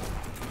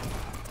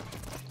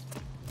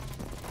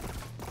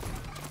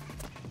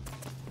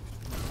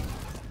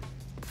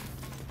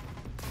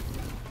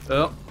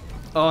 Oh.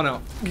 Oh,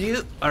 no.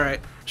 You. Alright.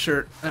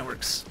 Sure. That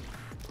works.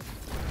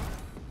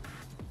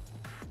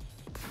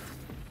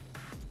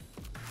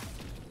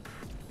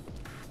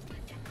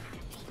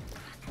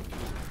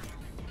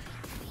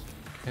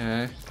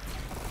 Okay.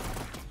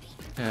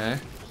 Okay.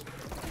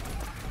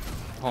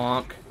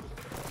 Honk.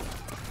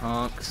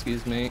 Honk.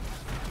 Excuse me.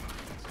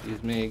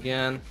 Excuse me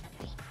again.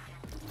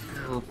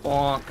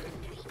 Honk.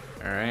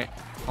 Alright.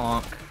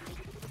 Honk.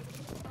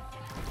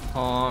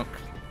 Honk.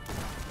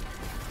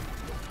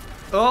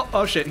 Oh,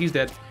 oh shit, he's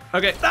dead.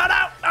 Okay. No,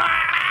 no!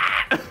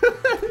 Ah!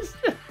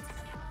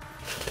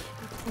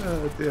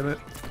 Oh, damn it.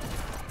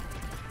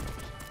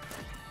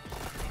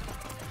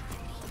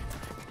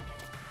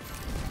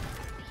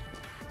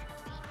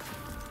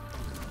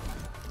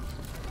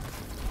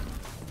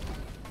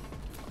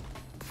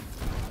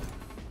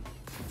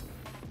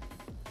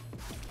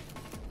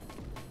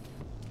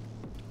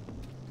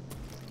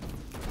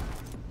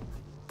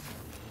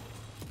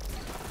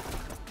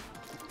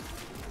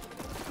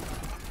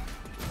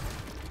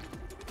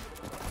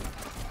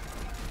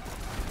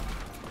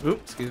 Oop,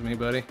 excuse me,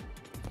 buddy.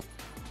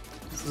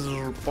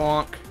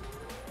 Bonk.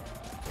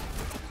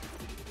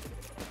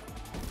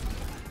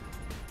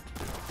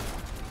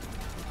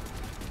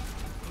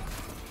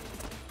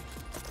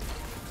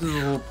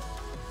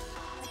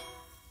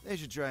 They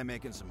should try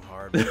making some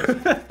hard. Such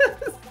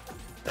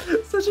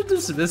a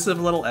dismissive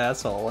little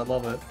asshole. I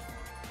love it.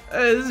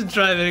 Hey, just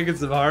try making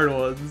some hard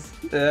ones.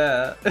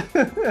 Yeah.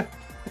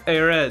 Hey,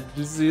 Red, did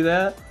you see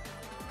that?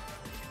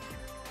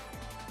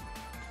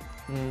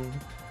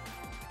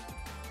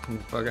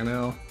 Fucking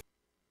hell.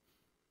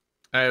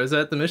 Alright, was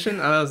that the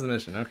mission? Oh, that was the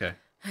mission. Okay.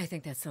 I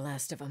think that's the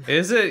last of them.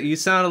 Is it? You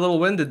sound a little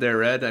winded there,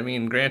 Red. I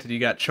mean, granted, you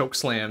got choke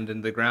slammed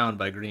into the ground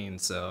by Green,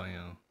 so, you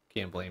know,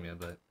 can't blame you,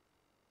 but...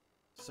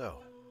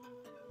 So,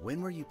 when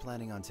were you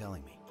planning on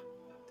telling me?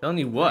 Telling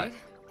you what? Right?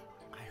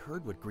 I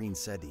heard what Green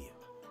said to you.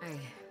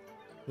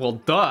 Well,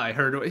 duh, I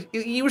heard...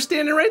 You were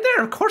standing right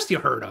there. Of course you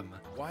heard him.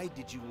 Why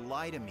did you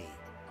lie to me?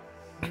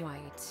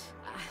 White.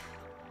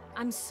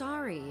 I'm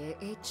sorry.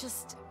 It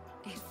just...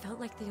 It felt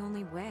like the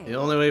only way. The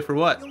only way for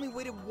what? The only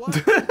way to what?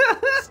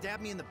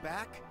 Stab me in the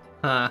back?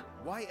 Huh.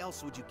 Why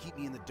else would you keep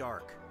me in the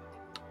dark?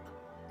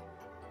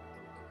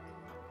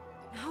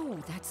 No,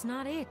 that's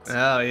not it.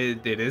 Oh,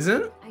 it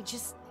isn't?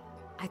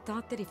 I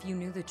thought that if you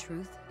knew the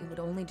truth, it would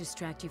only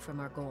distract you from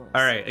our goals.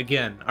 Alright,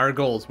 again, our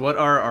goals. What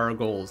are our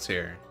goals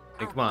here?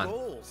 Hey, come on.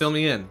 Goals? Fill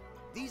me in.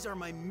 These are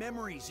my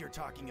memories you're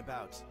talking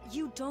about.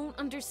 You don't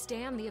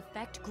understand the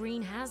effect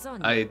Green has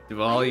on you.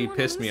 Well, he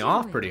pissed me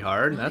off pretty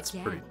hard. Not That's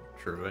again. pretty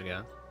true, I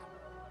guess.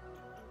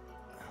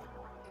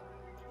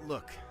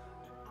 Look,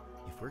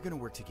 if we're gonna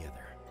work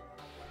together,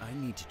 I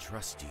need to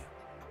trust you.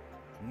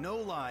 No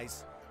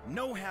lies,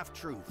 no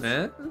half-truths.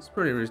 Eh, that's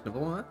pretty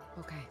reasonable, huh?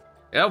 Okay.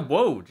 Yeah,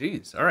 whoa,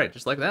 jeez. Alright,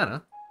 just like that, huh?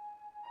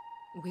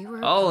 We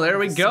were Oh, there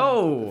we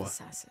go!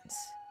 Assassins.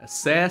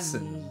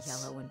 Assassins.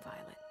 Yellow and violet.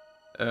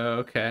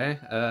 Okay.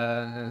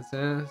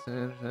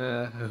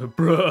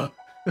 Bruh.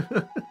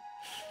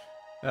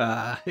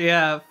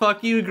 Yeah,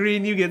 fuck you,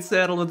 Green. You get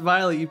saddled with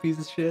Violet, you piece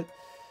of shit.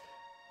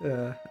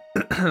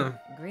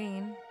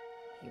 Green,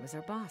 he was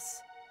our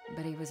boss,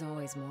 but he was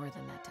always more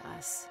than that to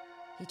us.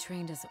 He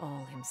trained us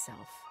all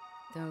himself,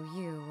 though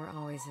you were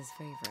always his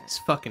favorite. He's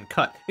fucking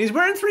cut. He's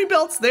wearing 3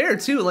 belts there,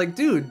 too. Like,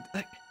 dude,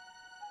 like,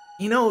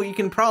 you know, you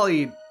can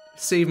probably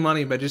save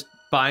money by just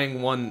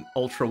buying one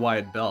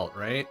ultra-wide belt,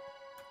 right?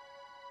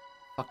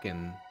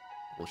 Fucking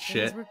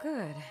bullshit. Things were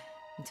good,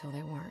 until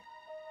they weren't.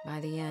 By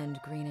the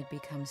end, Green had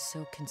become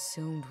so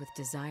consumed with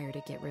desire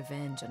to get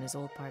revenge on his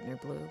old partner,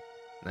 Blue.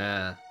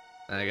 Nah,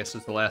 I guess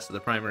it's the last of the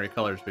primary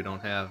colors we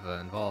don't have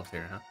involved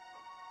here, huh?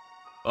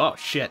 Oh,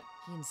 shit.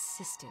 He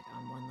insisted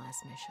on one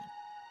last mission.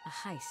 A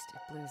heist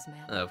at Blue's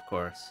Manor. Of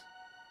course.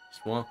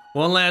 Just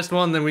one last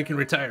one, then we can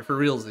retire for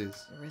realsies.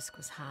 The risk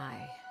was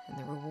high, and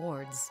the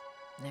rewards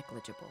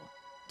negligible.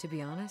 To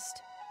be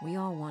honest, we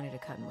all wanted to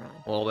cut and run.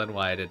 Well, then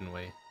why didn't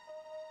we?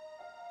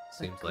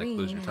 Seems like Green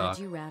loser had talk.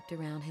 you wrapped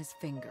around his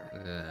finger,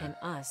 and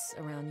us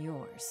around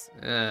yours.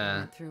 We Yeah.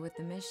 went through with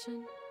the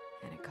mission,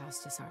 and it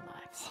cost us our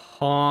lives.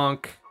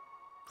 Honk.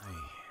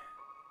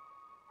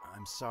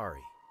 I'm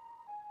sorry.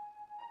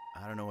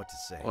 I don't know what to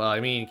say. Well, I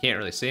mean, you can't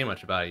really say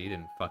much about it. You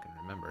didn't fucking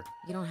remember.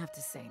 You don't have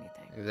to say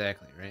anything.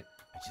 Exactly, right?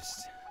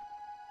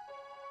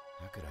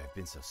 How could I have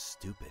been so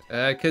stupid?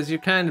 Because you're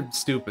kind of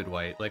stupid,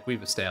 White. Like,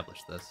 we've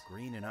established this.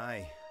 Green and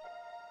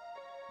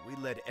we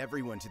led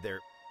everyone to their...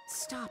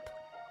 Stop.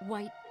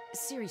 White,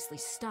 seriously,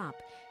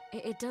 stop.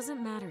 It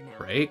doesn't matter now.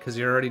 Right? Because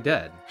you're already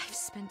dead. I've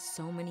spent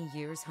so many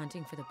years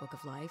hunting for the Book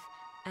of Life,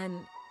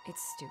 and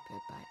it's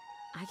stupid, but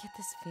I get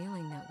this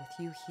feeling that with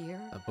you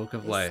here... A Book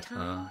of this Life,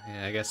 time, huh?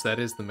 Yeah, I guess that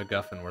is the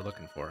MacGuffin we're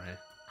looking for, eh?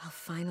 I'll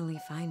finally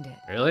find it.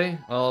 Really?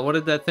 Well, what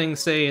did that thing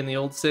say in the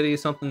old city?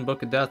 Something,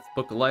 Book of Death,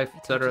 Book of Life,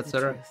 etc., I told you the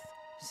etc.? truth,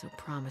 so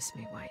promise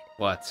me, White.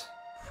 What?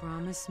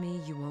 Promise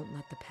me you won't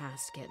let the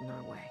past get in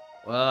our way.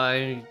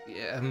 Well,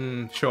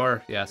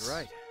 sure, yes. You're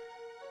right.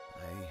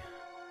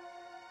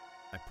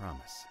 I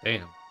promise.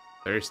 Damn.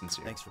 Very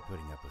sincere. Thanks for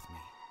putting up with me.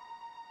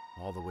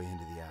 All the way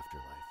into the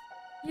afterlife.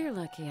 You're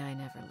lucky I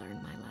never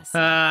learned my lesson.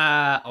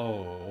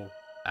 Oh.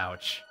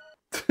 Ouch.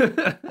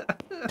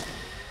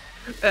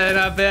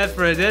 Not bad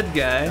for a dead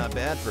guy. Not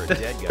bad for a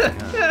dead guy,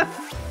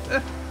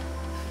 huh?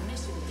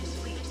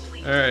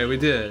 Alright, we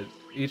did.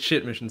 Eat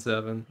shit, Mission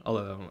 7.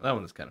 Although, that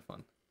one was kind of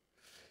fun.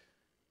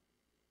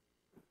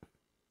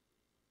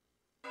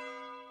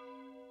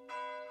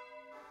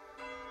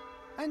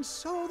 And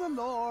so the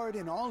Lord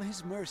in all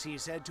his mercy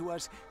said to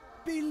us,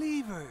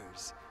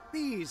 Believers,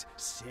 these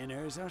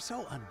sinners are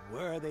so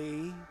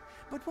unworthy,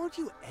 but won't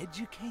you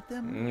educate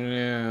them?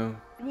 Yeah.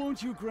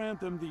 Won't you grant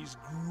them these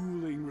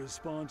grueling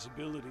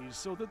responsibilities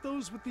so that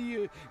those with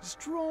the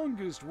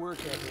strongest work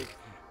ethic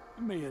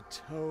may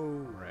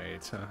atone?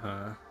 Right,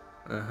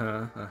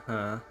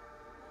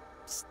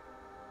 Psst.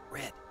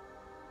 Red,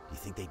 do you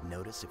think they'd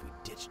notice if we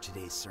ditched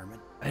today's sermon?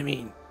 I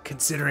mean,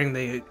 considering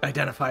they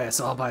identify us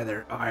all by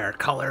our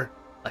color,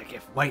 like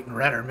if white and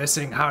red are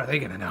missing, how are they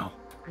gonna know?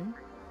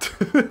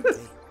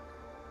 Hey,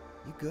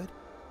 you good?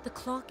 The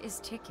clock is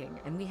ticking,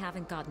 and we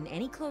haven't gotten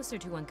any closer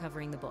to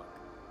uncovering the book.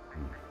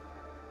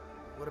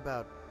 What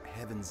about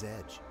Heaven's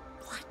Edge?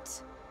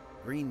 What?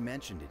 Green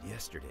mentioned it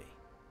yesterday.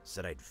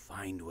 Said I'd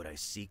find what I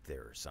seek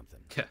there or something.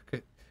 Yeah,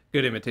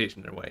 good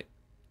imitation there, White.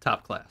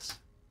 Top class.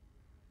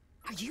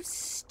 Are you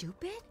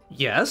stupid?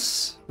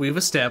 Yes, we've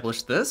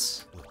established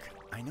this. Look,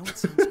 I know it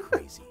sounds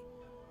crazy,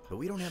 but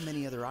we don't have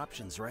many other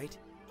options, right?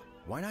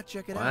 Why not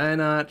check it out? Why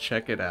not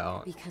check it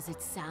out? Because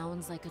it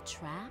sounds like a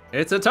trap?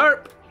 It's a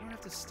tarp! You don't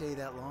have to stay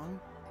that long.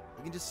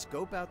 We can just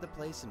scope out the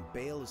place and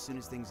bail as soon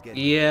as things get...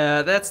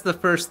 Yeah, that's the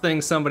first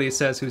thing somebody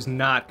says who's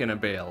not gonna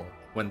bail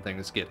when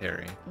things get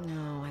hairy.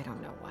 No, I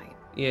don't know, White.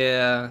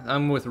 Yeah,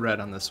 I'm with Red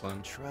on this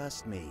one.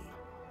 Trust me.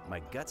 My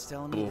gut's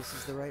telling me this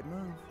is the right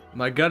move.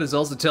 My gut is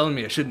also telling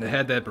me I shouldn't have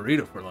had that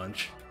burrito for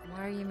lunch.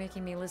 Why are you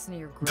making me listen to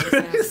your gross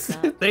ass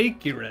stuff?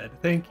 Thank you, Red.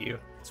 Thank you.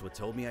 That's what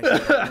told me I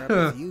should partner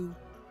up with you.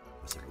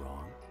 Was it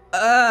wrong?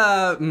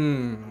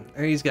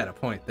 He's got a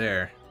point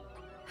there.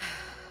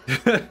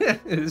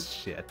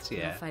 Shit,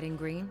 yeah. No fighting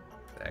Green?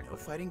 No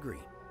fighting Green.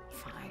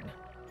 Fine.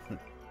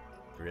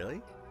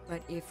 Really?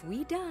 But if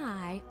we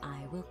die,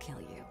 I will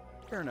kill you.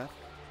 Fair enough.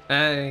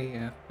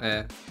 Yeah.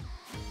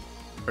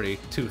 Pretty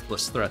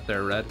toothless threat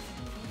there, Red.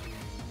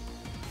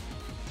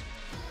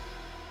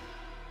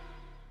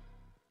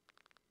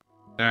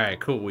 Alright,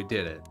 cool, we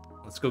did it.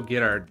 Let's go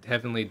get our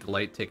Heavenly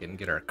Delight ticket and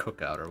get our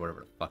cookout or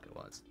whatever the fuck it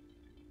was.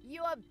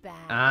 You're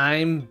back.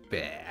 I'm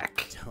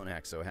back. Don't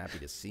act so happy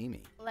to see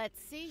me.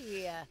 Let's see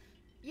here.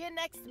 Your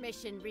next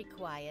mission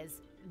requires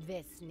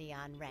this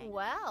neon rank.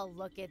 Well,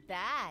 look at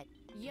that.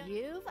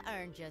 You've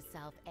earned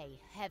yourself a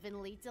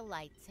Heavenly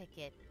Delight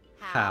ticket.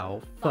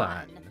 How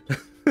fun.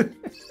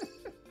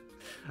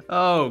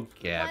 Oh,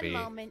 Gabby.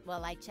 One moment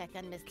while I check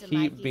on Mr. Keep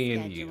Mikey's being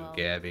schedule. you,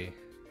 Gabby.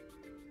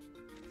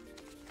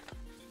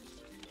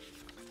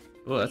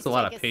 Oh, that's a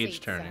lot of page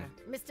turning.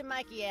 Sir. Mr.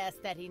 Mikey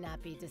asked that he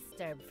not be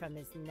disturbed from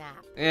his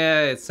nap.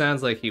 Yeah, it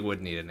sounds like he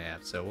would need a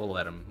nap, so we'll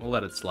let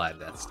it slide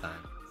this time.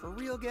 For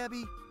real,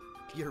 Gabby?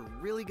 You're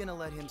really gonna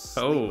let him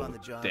sleep on the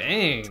job?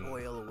 Dang.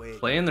 Toil away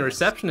Playing the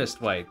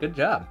receptionist, White. Good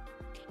job.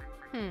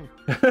 Come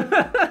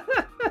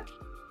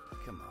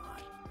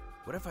on.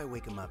 What if I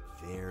wake him up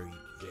very,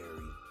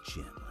 very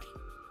gently?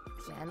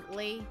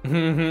 Gently?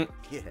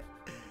 Yeah,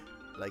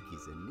 like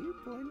he's a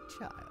newborn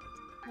child.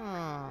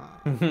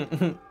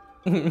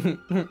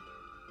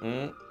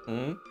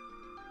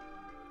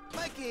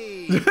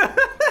 Mikey!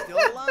 Still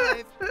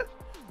alive!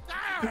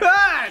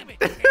 Damn it,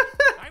 kid.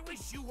 I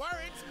wish you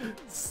weren't.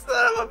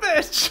 Son of a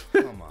bitch!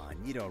 Come on,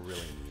 you don't really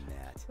mean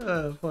that.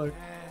 Oh, fuck.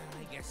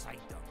 I guess I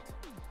don't.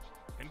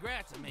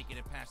 Congrats on making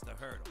it past the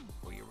hurdle.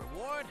 For your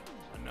reward,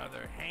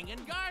 another Hanging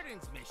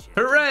Gardens mission.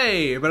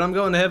 Hooray! But I'm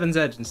going to Heaven's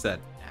Edge instead.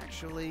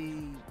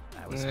 Actually,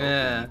 I was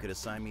hoping you could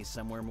assign me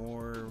somewhere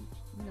more,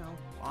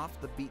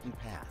 off the beaten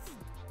path.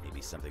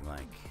 Maybe something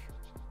like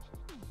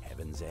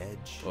Heaven's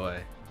Edge.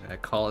 Boy, did I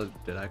call it?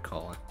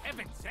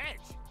 Heaven's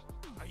Edge?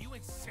 Are you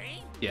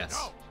insane? Yes.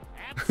 No,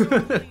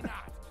 Absolutely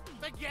not.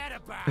 Forget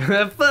about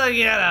it.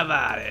 Forget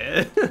about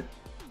it.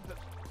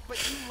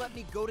 But you let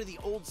me go to the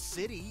old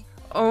city.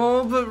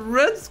 Oh, but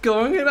Red's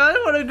going and I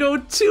want to go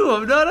too.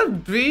 I'm not a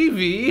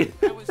baby.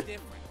 That was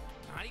different.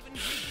 Not even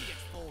Greedy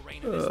gets full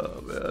reign of this.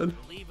 Oh, man.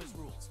 Believers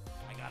rules.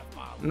 I gotta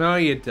follow. No,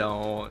 you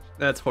don't.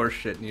 That's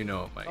horseshit and you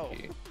know it,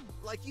 Mikey. Oh,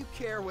 like you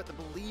care what the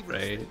believers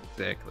Right, think.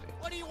 exactly.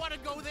 What do you want to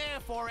go there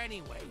for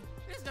anyway?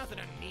 There's nothing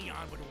a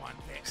Neon would want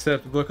there.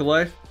 Except the Book of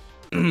Life.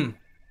 You're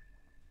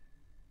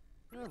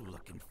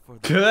looking for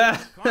the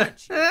book,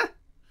 aren't you?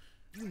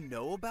 You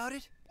know about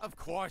it? Of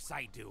course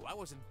I do. I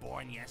wasn't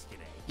born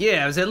yesterday.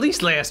 Yeah, it was at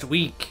least last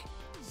week.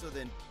 So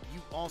then,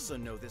 you also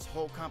know this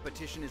whole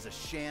competition is a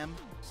sham?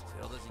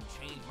 Still doesn't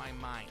change my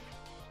mind.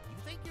 You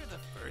think you're the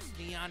first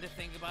Neon to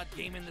think about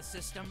gaming the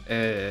system?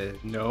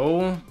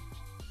 No.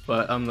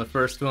 But I'm the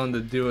first one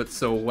to do it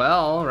so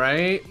well,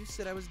 right? You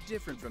said I was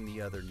different from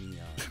the other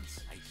Neons.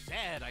 I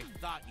said I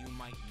thought you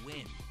might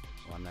win.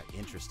 Well, I'm not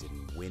interested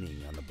in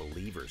winning on the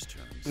believers'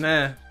 terms.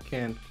 Nah,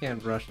 can't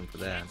rush him for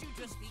that. Can't you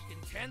just be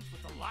content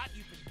with the lot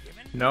you've been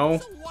given? No.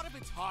 So what if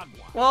it's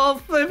hogwash?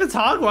 Well, if it's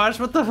hogwash,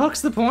 what the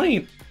fuck's the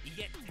point? You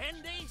get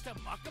 10 days to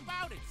muck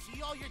about and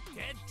see all your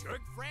dead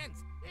jerk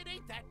friends. It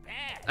ain't that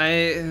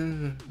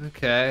bad.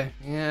 Okay,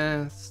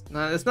 yeah,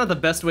 it's not the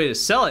best way to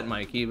sell it,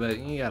 Mikey, but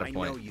you got a I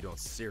point. know you don't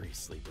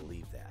seriously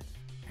believe that.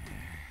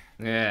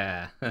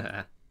 Yeah,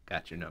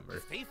 got your number.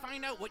 If they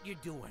find out what you're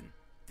doing,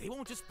 they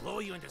won't just blow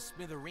you into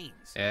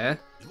smithereens. Yeah?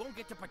 You won't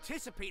get to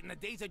participate in the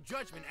Days of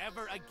Judgment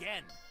ever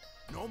again.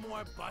 No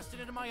more busting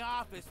into my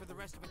office for the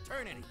rest of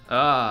eternity.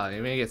 Ah,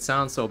 you make it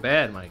sound so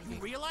bad, Mikey.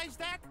 You realize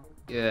that?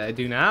 Yeah, I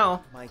do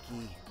now.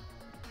 Mikey,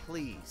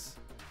 please.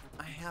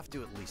 I have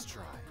to at least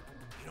try.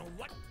 You know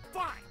what?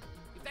 Fine.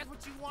 If that's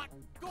what you want,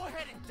 go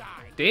ahead and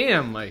die.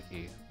 Damn,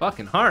 Mikey.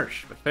 Fucking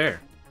harsh, but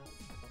fair.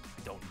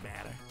 It don't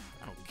matter.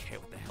 I don't care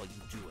what the hell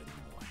you do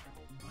anymore.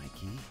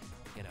 Mikey?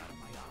 Get out of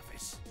my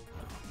office.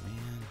 Oh,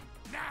 man.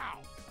 Now!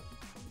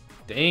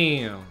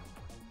 Damn.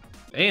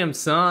 Damn,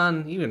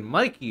 son. Even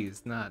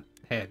Mikey's not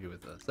happy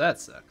with us. That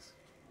sucks.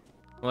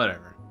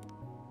 Whatever.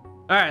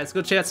 Alright, let's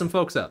go chat some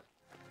folks up.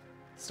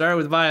 Start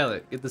with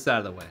Violet. Get this out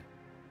of the way.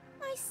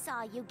 I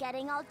saw you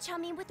getting all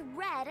chummy with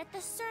Red at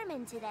the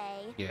sermon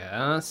today.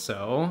 Yeah,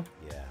 so?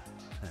 Yeah.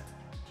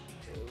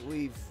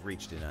 We've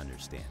reached an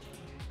understanding.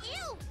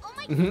 Ew! Oh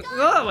my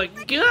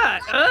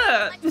god!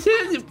 Oh my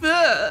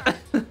god!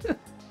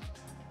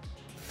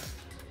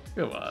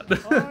 Come on.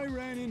 I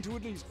ran into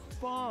at least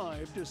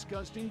 5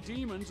 disgusting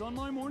demons on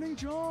my morning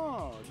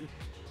jog.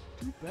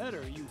 Do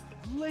better, you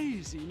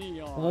lazy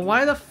Neon. Well,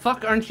 why the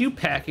fuck aren't you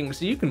packing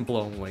so you can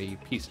blow them away, you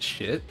piece of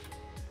shit?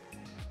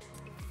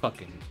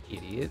 Fucking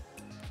idiot.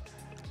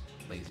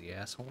 Lazy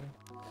asshole.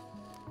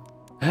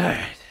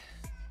 Alright.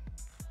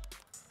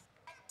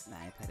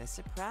 I put a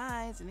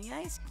surprise in the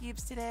ice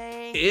cubes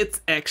today.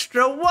 It's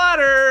extra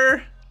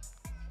water!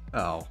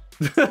 Oh.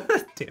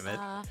 Damn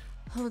it.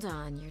 Hold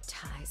on, your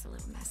tie's a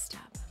little messed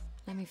up.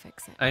 Let me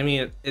fix it. I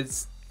mean,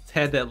 it's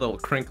had that little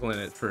crinkle in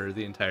it for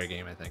the entire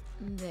game, I think.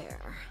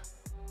 There.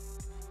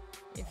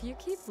 If you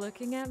keep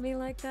looking at me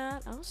like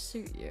that, I'll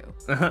shoot you.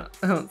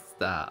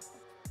 Stop.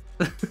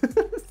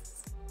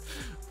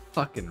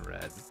 Fucking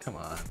Red. Come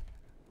on.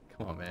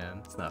 Come on,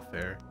 man. It's not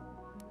fair.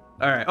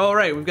 Alright,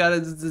 alright, we've got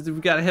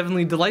a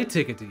Heavenly Delight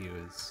ticket to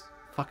use.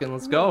 Fucking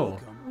let's go.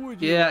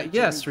 Yeah,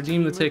 yes,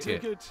 redeem the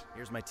ticket.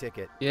 Here's my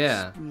ticket.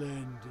 Yeah.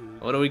 Splendid.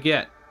 What do we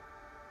get?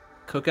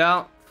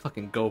 Cookout?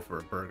 Fucking go for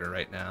a burger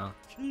right now.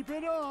 Keep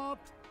it up.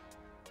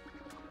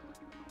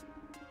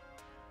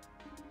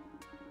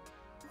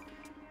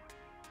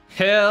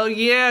 Hell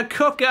yeah,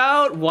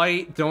 cookout!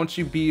 White, don't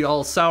you be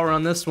all sour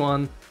on this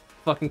one.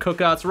 Fucking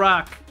cookouts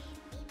rock.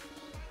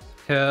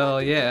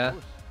 Hell yeah.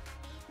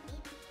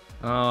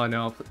 Oh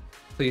no,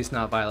 please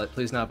not Violet,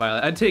 please not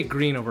Violet. I'd take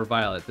green over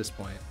Violet at this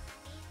point.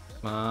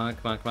 Come on,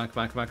 come on, come on,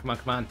 come on, come on, come on,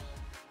 come on.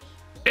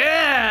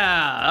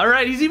 Yeah!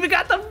 Alright, he's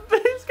got the apron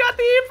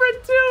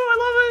too, I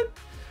love it!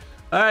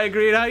 Alright,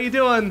 Green, how you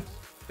doing?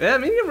 Yeah,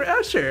 medium,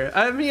 sure.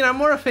 I mean, I'm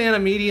more a fan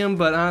of medium,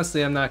 but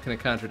honestly, I'm not gonna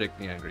contradict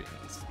Neon Green, to be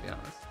honest. No.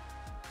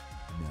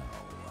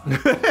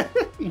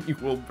 You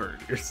will burn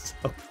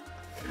yourself.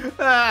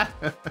 Ah.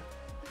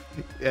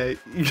 Yeah.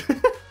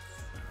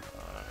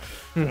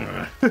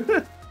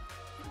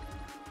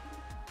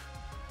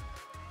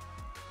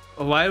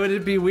 Why would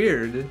it be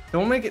weird?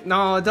 Don't make it.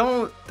 No,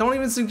 don't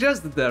even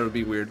suggest that that would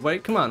be weird.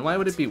 Wait, come on. Why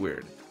would it be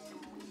weird?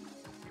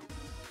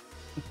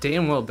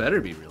 Damn well better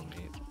be real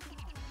meat.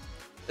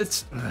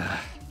 It's.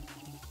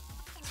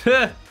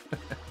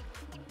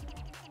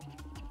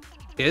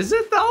 Is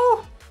it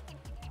though?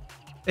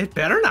 It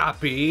better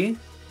not be.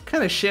 What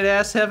kind of shit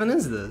ass heaven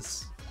is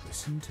this?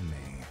 Listen to me.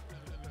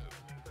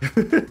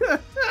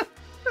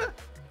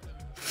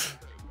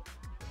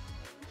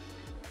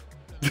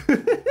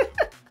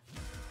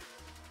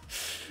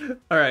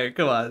 All right,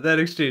 come on. That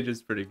exchange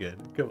is pretty good.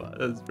 Come on,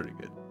 that's pretty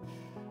good.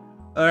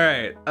 All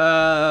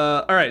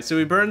right. So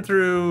we burned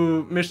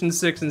through mission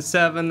 6 and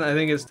 7. I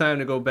think it's time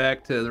to go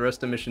back to the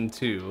rest of mission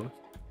 2.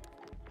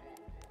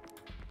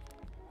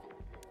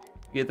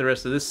 Get the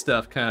rest of this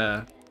stuff kind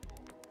of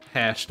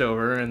hashed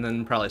over, and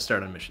then probably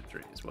start on mission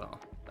 3 as well.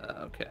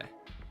 Okay.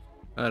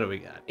 What do we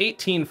got?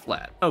 18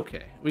 flat.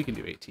 Okay, we can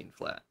do 18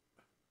 flat.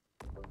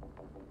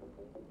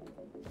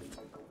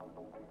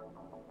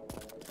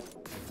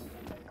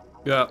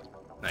 Yep.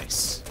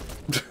 Nice.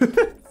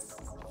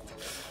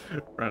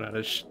 Run out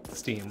of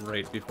steam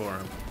right before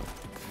him.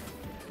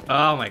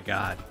 Oh my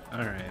god.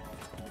 Alright.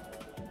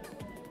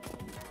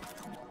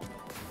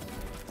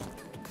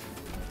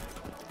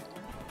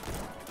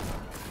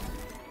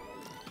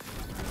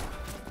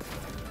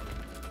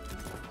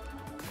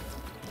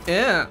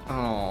 Yeah.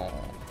 Oh.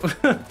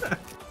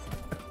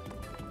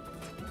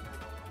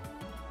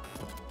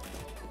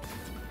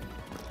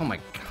 Oh my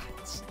god.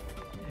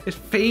 It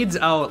fades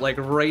out like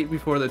right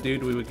before the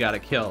dude we gotta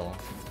kill.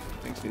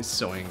 Makes me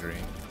so angry.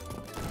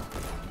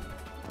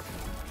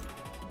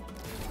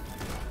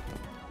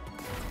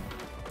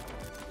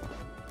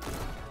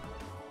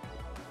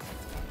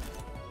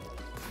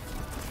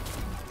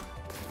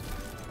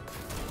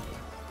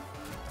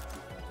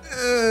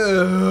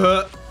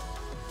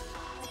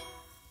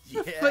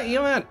 But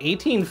you want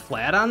 18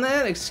 flat on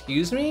that?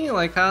 Excuse me?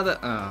 Like how the...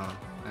 Oh.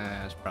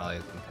 There's probably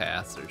some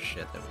paths or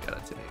shit that we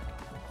gotta take.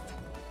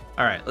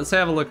 Alright, let's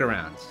have a look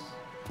around.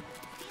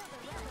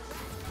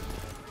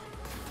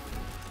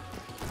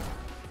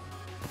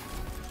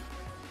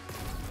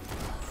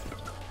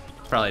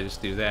 Probably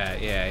just do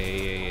that. Yeah.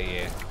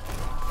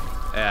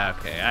 Yeah,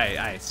 okay,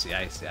 I see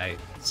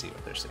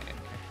what they're saying here.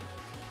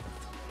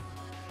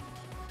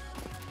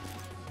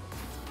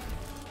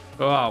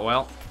 Oh,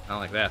 well, not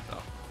like that, though.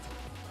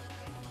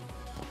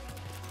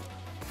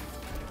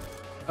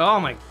 Oh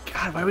my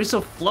god, why are we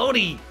so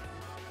floaty?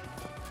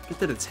 Get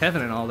that it's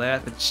heaven and all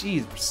that, but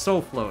jeez, we're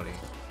so floaty.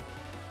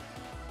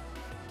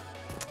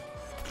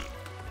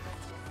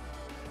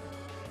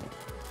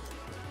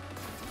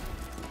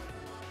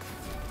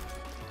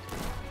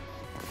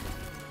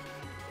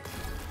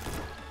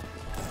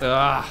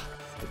 Ah,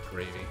 good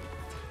gravy.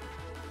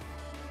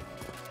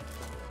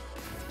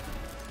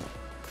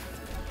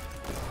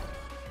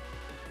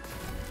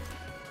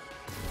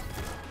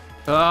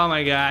 Oh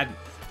my god.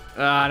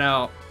 Oh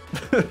no.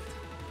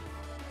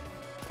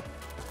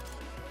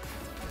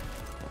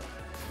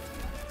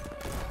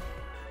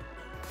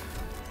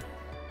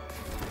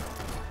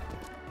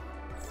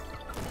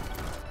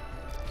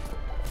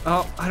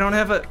 Oh, I don't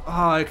have a...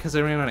 Oh, because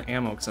I ran out of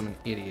ammo because I'm an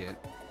idiot.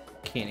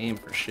 Can't aim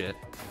for shit.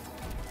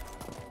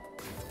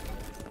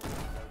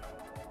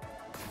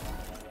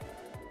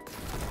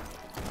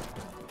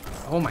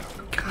 Oh my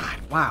god,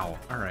 wow.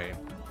 Alright.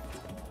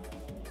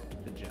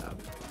 Good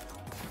job.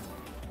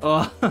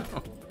 Oh.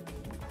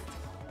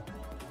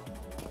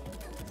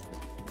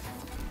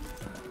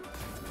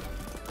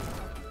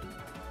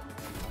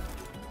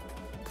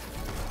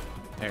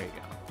 There you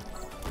go.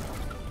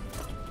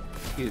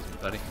 Excuse me,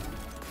 buddy.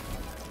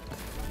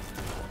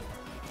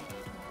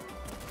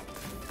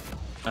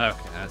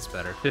 Okay, that's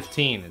better.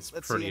 15 is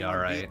pretty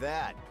alright.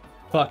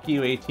 Fuck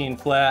you, 18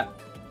 flat.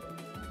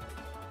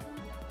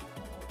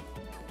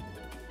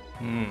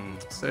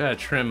 So I gotta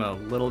trim a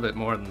little bit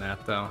more than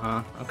that though,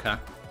 huh? Okay.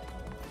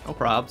 No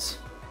probs.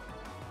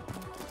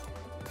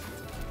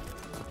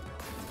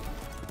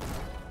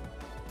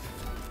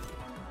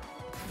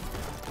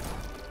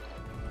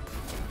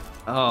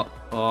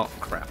 Oh,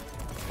 crap.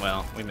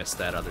 Well, we missed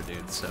that other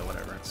dude, so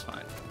whatever, it's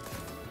fine.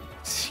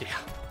 Yeah.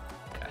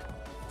 Okay.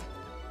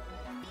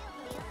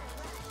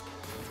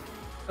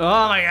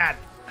 Oh my god!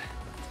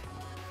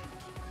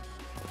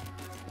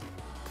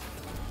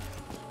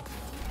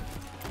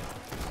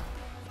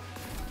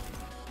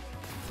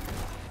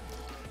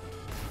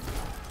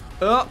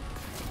 Oh!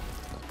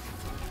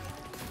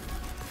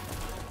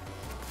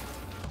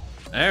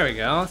 There we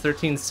go,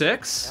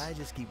 13-6. I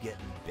just keep getting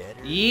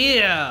better.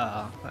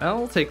 Yeah!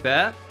 I'll take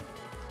that.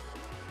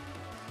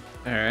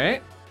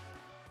 Alright.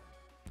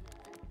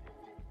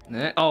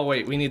 Oh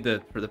wait, we need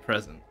for the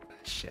present.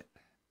 Shit.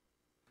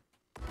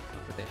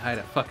 But they hide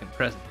a fucking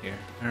present here.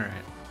 Alright.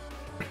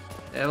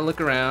 Have a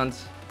look around.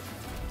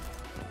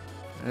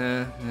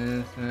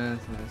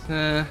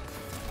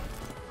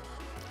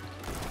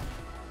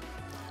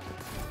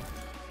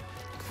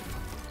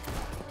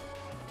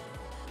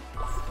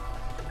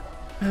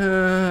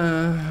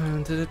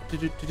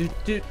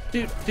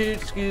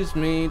 Excuse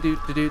me,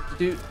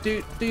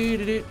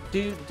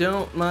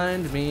 don't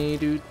mind me,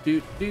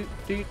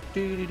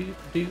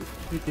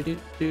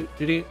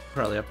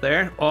 probably up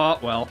there. Oh,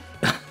 well.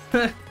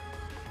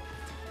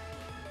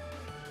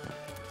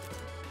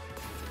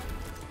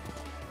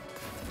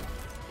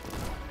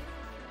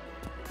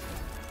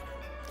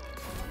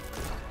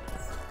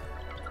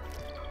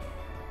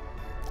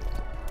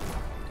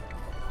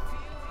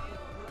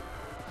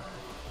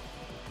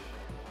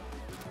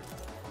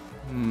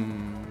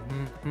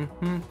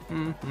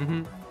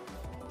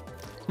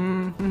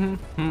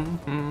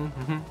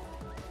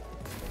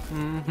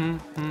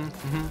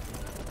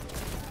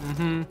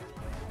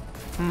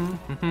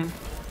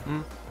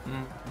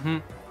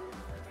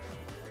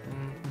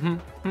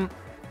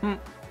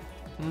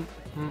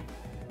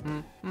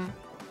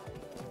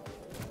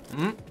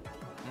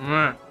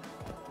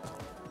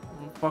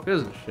 fuck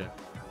is this shit?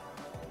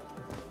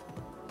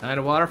 Kind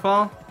of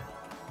waterfall?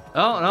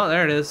 Oh, no,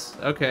 there it is.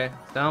 Okay,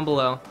 it's down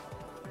below.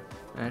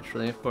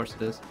 Naturally, of course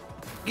it is.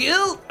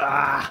 Gil!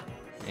 Ah!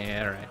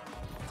 Yeah, right.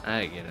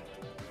 I get it.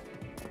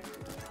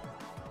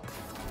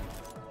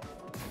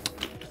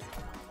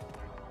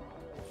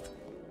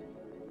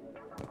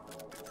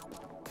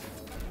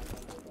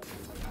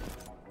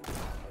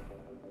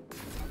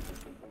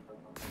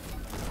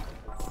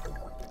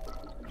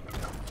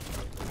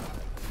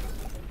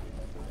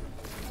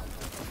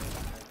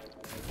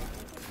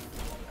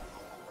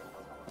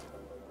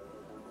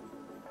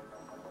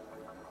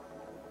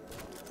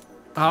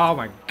 Oh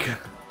my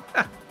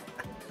god.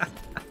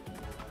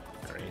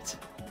 Great.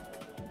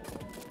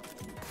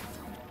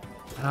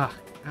 Ah,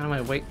 how am I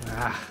waiting?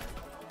 Ah.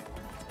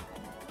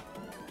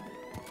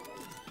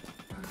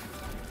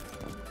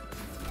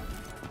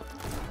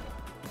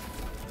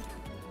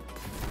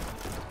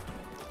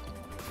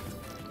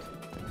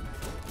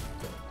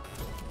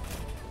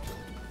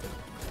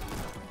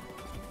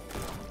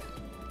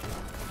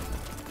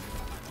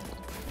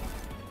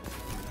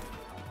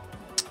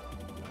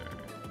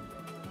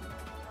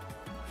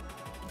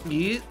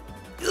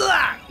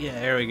 Yeah,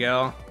 there we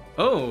go.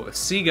 Oh,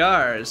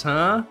 cigars,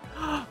 huh?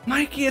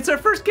 Mikey, it's our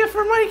first gift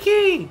for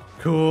Mikey!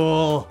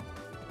 Cool.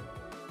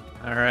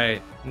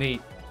 Alright,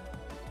 neat.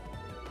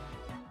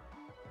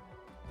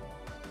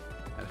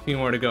 Got a few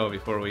more to go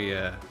before we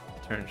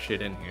turn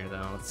shit in here,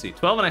 though. Let's see,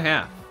 12 and a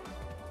half.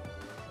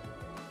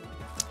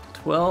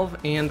 12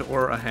 and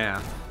or a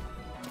half.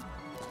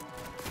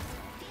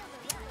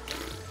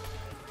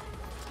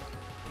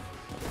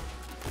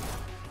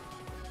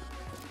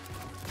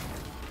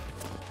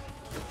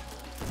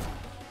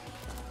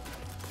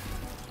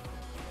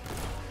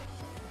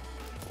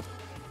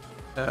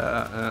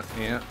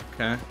 Yeah,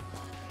 okay.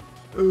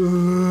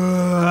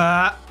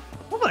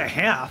 What about a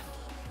half?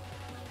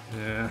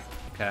 Yeah,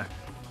 okay.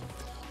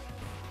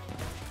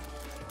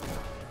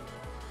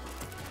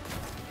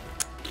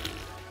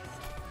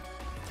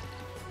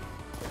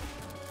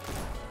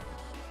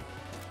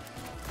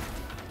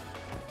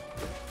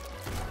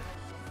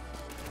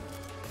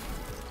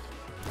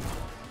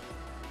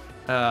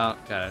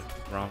 Got it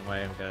wrong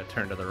way. I'm gonna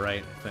turn to the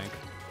right, I think.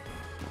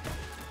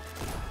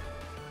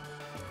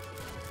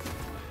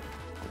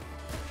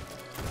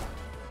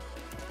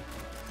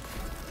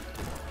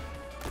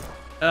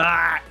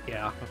 Ah,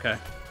 yeah, okay.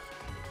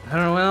 I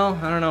don't know, well,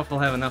 I don't know if we'll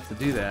have enough to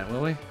do that,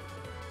 will we?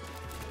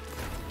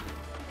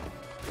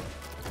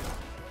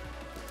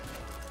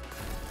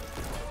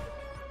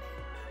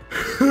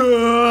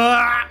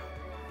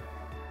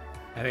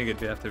 I think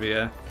it'd have to be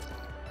a...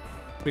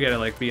 We gotta,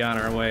 like, be on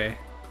our way.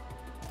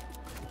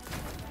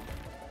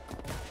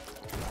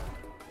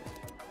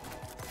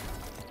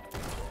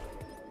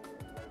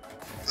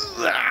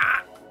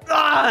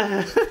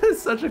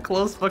 Such a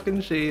close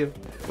fucking shave.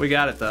 We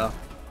got it, though.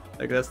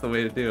 Like, that's the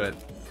way to do it.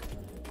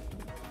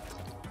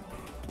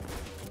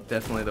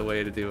 Definitely the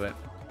way to do it.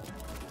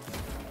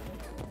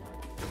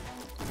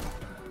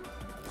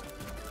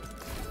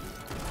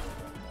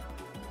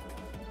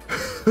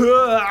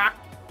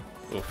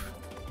 Oof.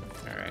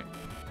 Alright.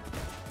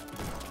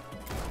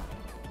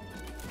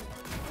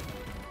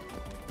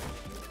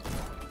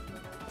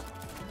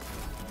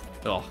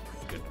 Oh,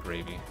 good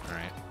gravy.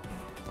 Alright.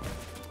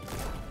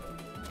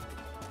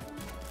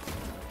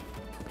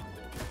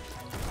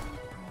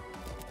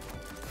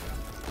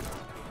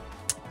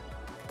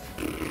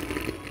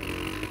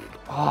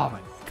 Oh my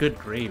good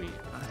gravy.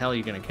 How the hell are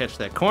you gonna catch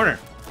that corner?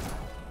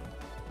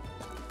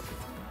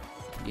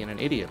 Being an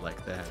idiot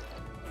like that.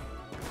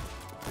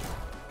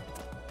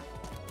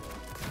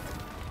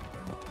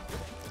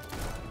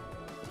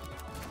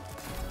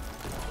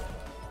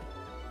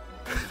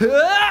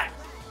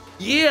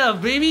 Yeah,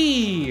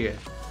 baby!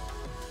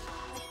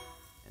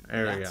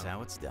 There we go. That's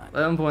how it's done.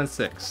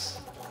 11.6.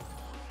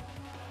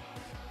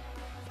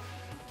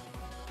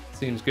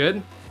 Seems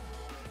good.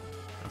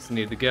 Also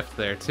need the gift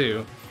there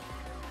too.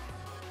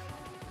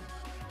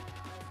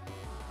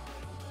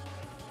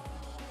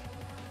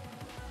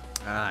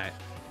 Alright.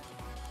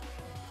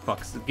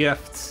 Fuck's the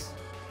gifts.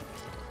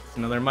 It's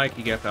another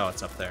Mikey gift. Oh,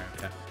 it's up there.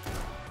 Okay.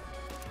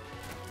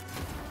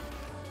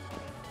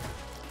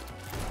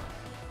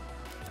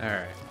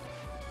 Alright.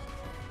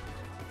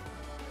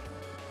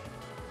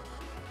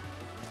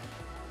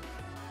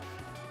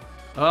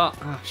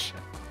 Oh, shit.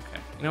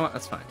 Okay. You know what?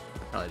 That's fine. I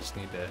probably just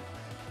need to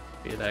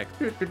be like,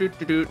 let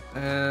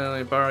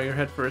me borrow your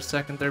head for a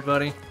second there,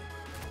 buddy.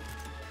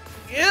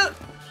 Yeah.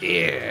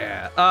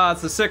 Yeah. Ah,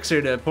 it's a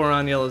 6er to pour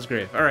on Yellow's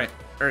grave. All right.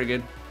 Very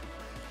good.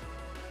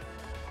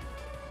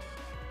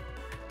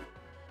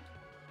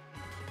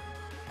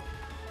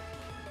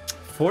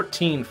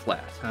 $14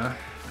 flat, huh?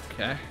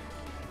 Okay.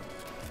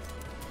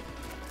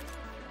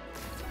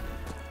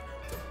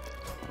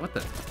 What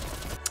the?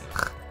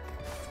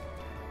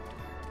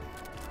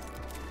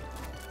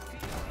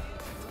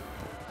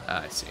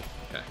 I see.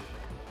 Okay.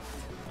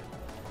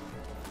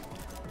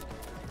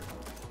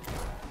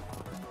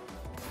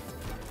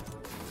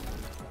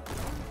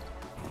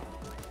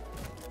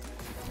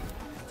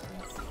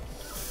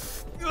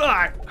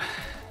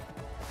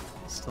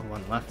 Still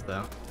one left,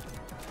 though.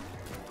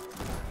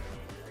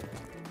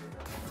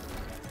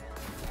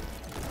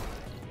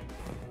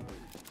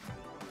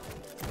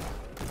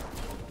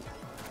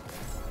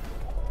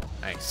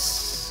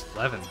 Nice.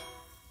 11.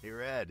 Hey,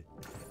 Red.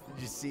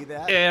 Did you see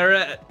that? Yeah,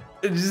 Red.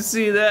 Did you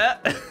see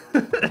that?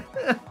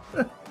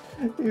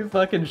 You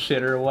fucking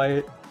shitter,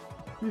 White.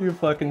 You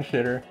fucking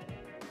shitter.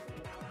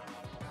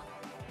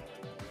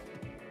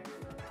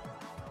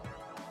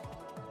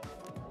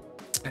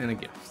 And a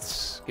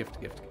gift.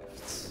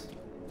 Gifts.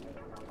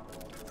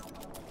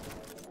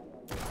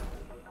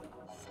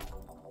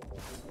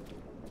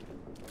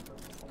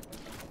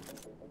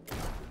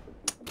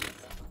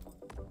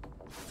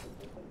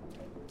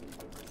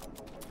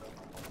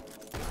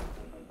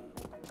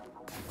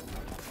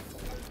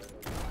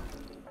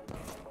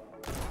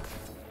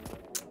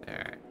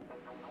 Alright.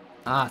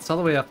 Ah, it's all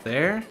the way up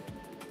there?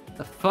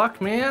 The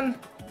fuck, man?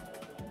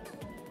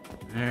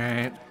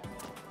 Alright.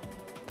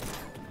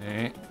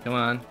 Alright, come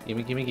on.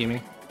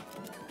 Gimme.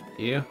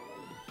 You?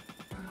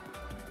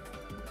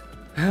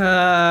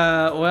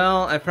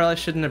 Well, I probably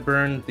shouldn't have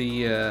burned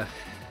the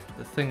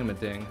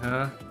thingamading,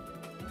 huh?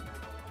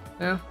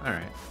 No?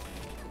 Alright.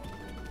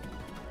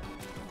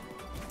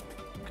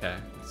 Okay,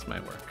 this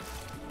might work.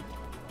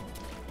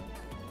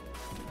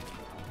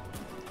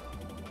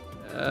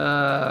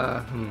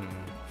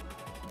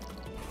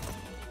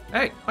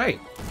 Hey, wait!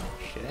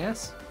 Shit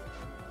ass.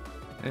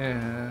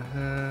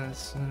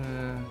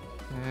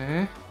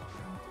 Okay.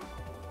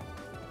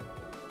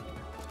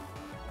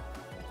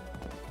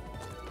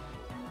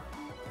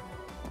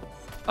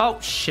 Oh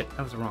shit,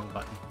 that was the wrong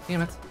button.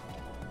 Damn it.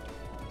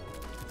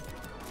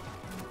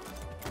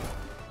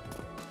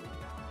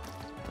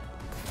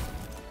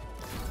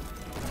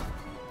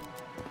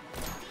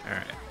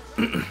 Alright.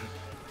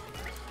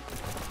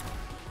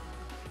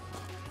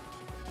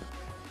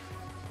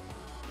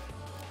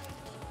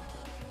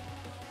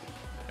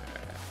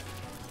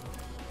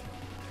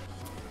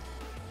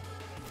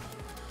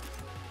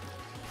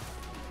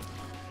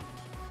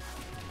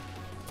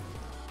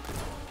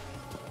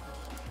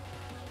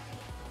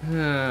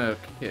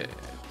 Okay,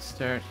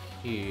 start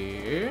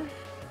here.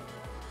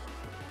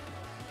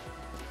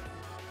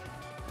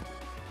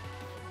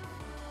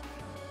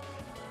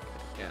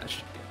 Yeah, that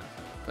should be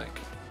enough, I think.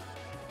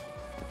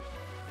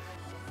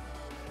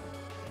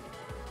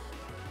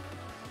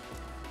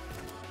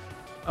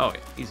 Oh,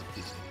 yeah, easy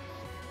peasy.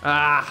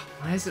 Ah,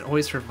 why is it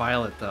always for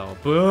Violet, though?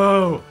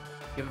 Boo!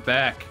 Give it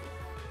back.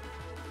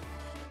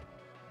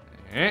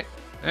 Alright,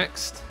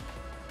 next.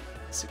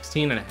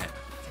 16 and a half.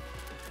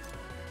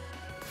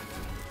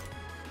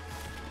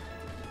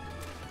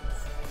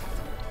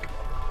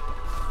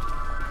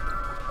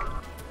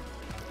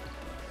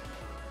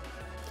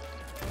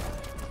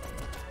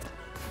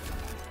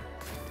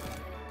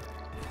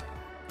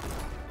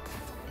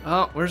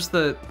 Oh, where's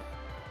the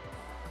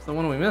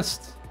one we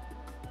missed?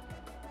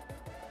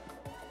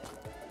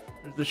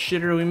 Where's the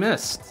shitter we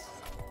missed?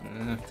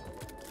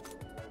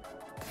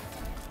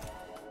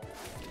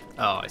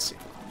 Oh, I see.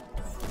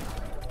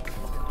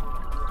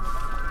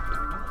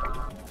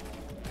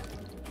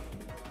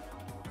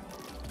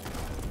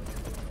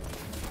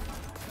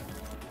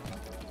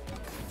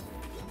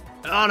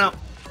 Oh no!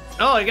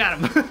 Oh, I got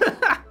him!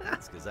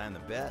 That's because I'm the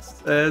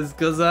best. That's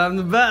because I'm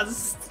the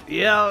best.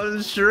 Yeah,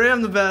 sure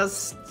am the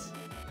best.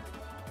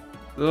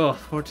 Ugh,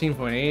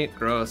 14.8,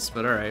 gross,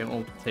 but alright,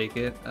 we'll take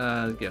it.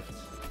 Gift.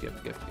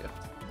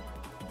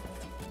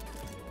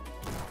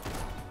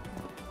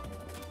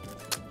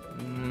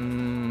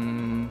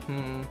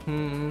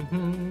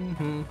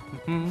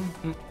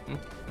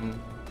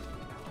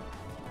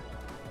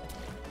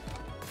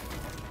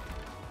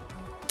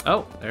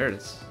 Oh, there it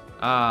is.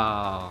 Oh,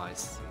 I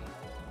see.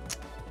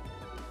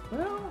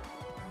 Well.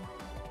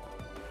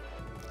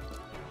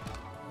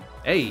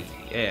 Hey,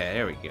 yeah,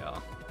 there we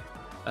go.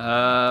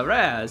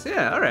 Raz,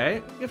 yeah,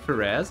 alright. Gift for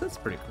Raz, that's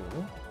pretty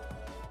cool.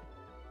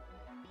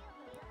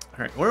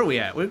 Alright, where are we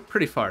at? We're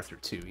pretty far through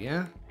 2,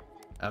 yeah?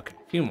 Okay,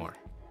 a few more.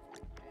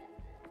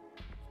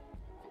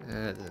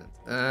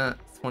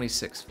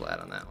 26 flat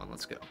on that one.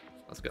 Let's go.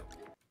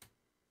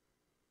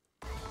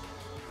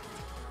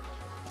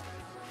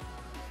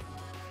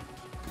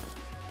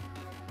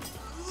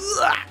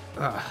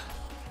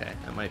 Okay,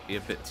 that might be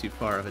a bit too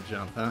far of a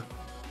jump, huh?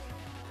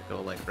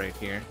 Go like right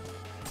here.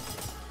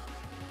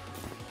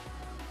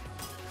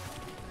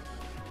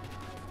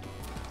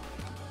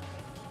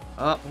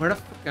 Oh, where the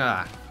fuck?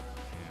 Ah.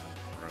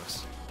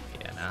 Gross.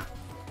 Yeah, nah.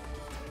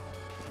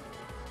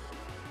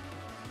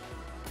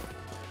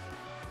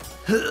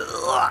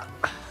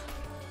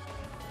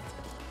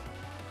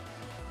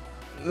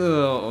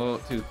 Oh,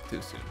 too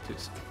soon.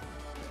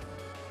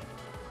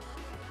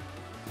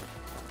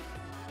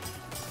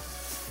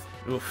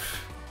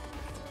 Oof.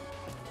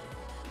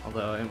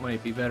 Although it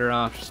might be better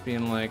off just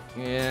being like,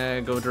 yeah,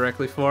 go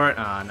directly for it.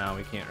 Ah, no,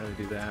 we can't really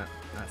do that.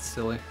 That's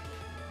silly.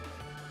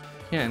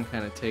 Can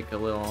kind of take a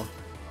little.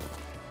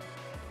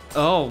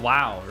 Oh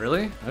wow,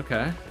 really?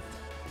 Okay.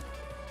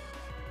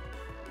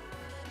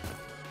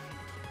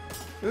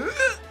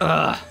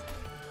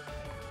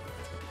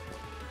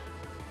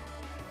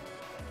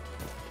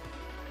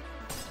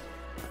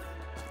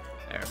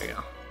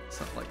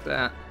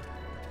 that.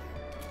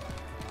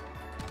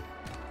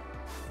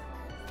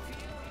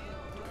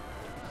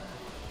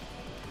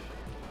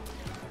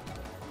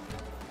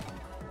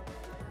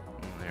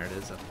 There it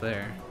is up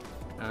there.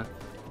 Huh?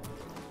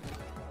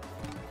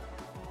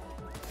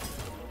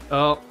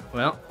 Oh,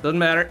 well, doesn't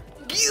matter.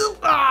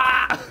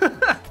 Ah!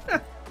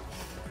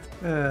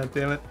 Ah,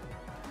 damn it.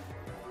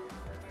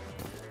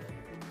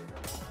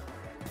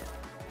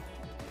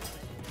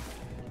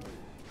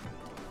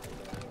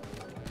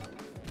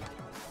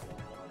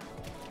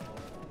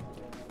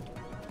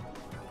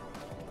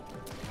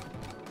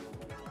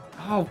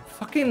 Oh,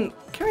 fucking...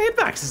 How many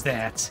hitbox is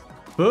that?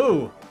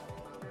 Boo!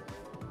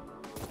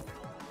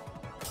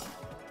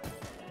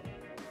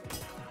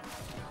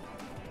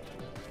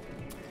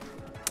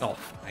 Oh,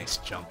 nice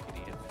jump,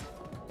 idiot.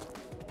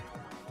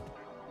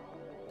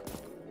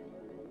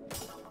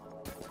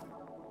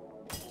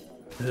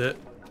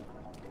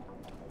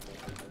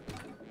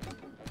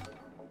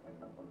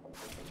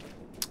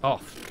 Oh.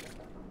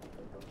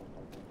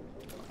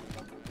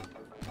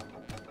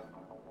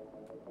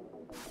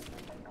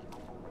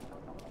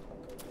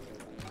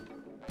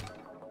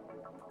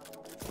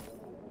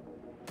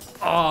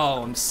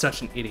 Oh, I'm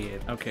such an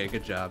idiot. Okay,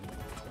 good job.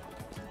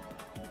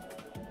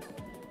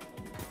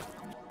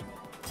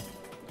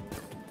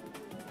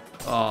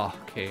 Oh,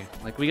 okay.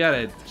 Like, we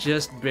gotta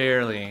just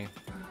barely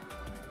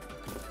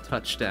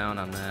touch down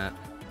on that.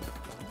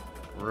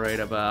 Right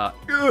about...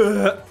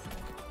 Ugh.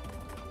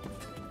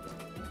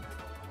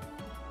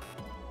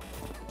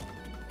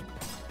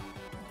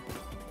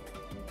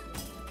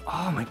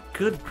 Oh, my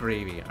good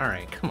gravy.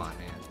 Alright, come on,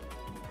 man.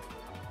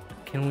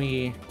 Can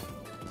we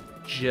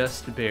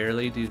just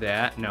barely do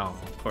that? No,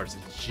 of course,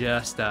 it's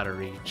just out of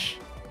reach.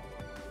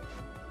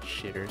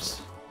 Shitters.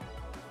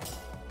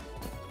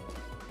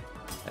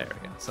 There we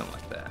go, something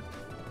like that.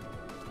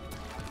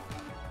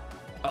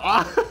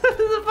 Oh,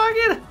 the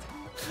fucking...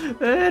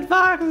 The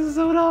hitbox is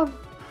so dumb.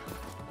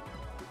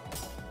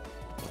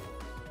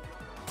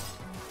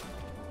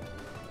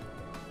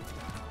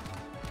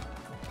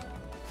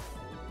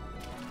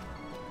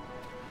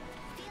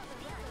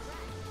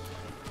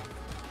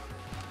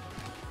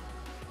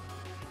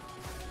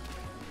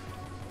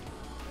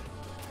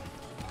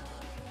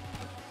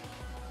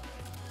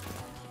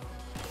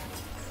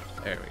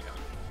 There we go.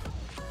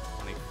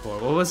 24.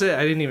 What was it?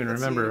 I didn't even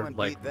remember.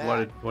 Like,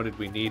 what did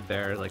we need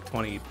there? Like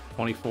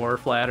 24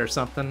 flat or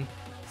something?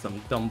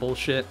 Some dumb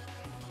bullshit.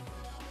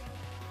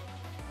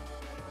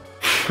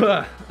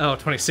 Oh,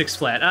 26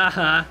 flat.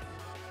 Aha!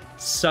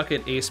 Suck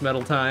it, Ace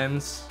Metal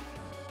Times.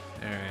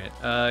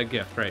 Alright,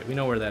 gift, right. We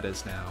know where that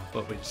is now,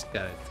 but we just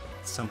gotta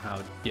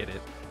somehow get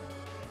it.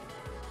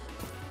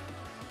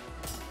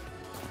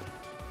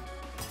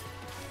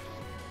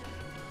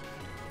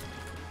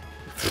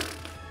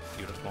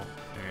 Beautiful.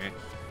 Alright.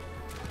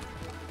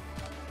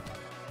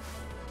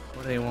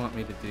 What do they want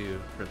me to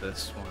do for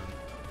this one?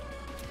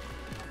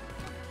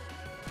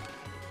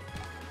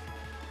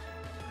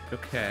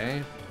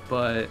 Okay,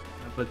 but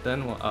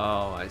then we'll...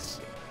 Oh, I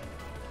see.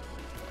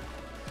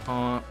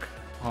 Honk,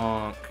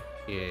 honk,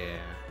 yeah.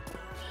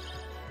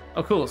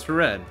 Oh, cool, it's for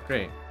red.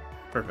 Great.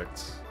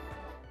 Perfect.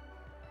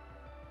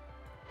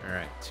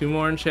 Alright, 2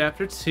 more in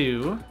Chapter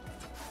 2.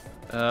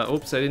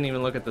 Oops, I didn't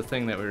even look at the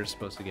thing that we were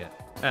supposed to get.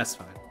 That's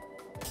fine.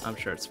 I'm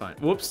sure it's fine.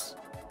 Whoops.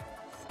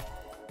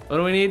 What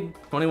do we need?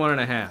 21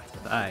 and a half.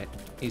 Alright,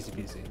 easy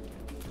peasy.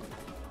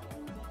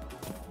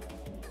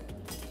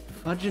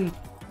 Fudging...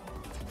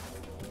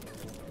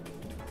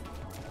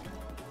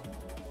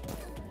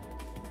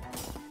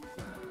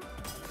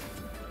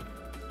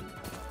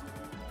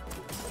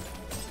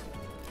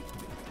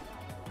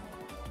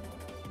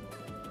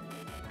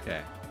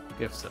 Okay,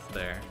 gifts up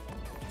there.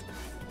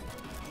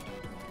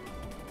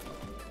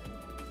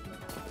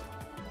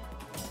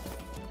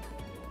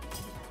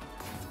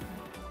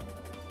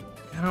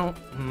 I don't...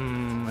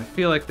 I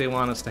feel like they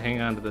want us to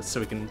hang on to this so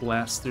we can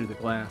blast through the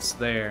glass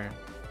there.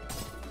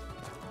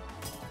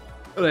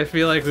 But I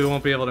feel like we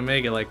won't be able to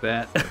make it like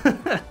that.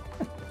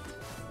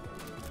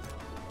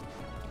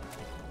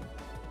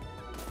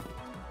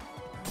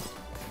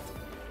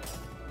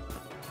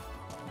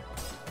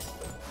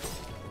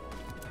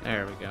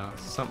 There we go.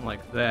 Something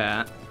like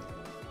that.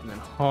 And then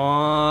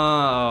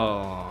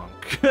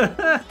honk.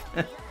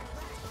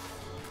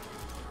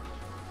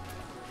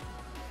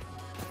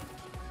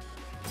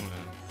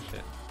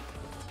 Shit.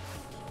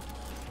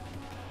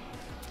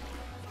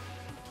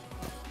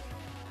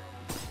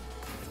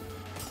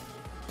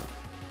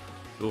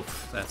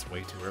 Oof, that's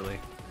way too early.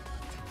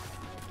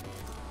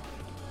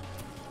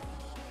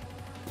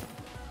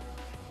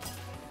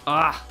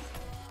 Ah!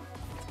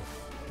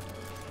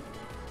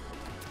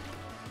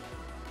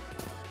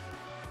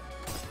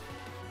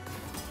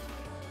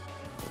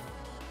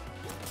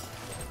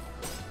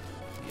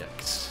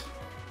 Yikes.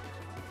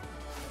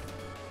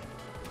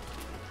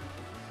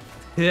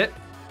 Hit.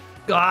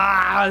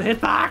 Ah,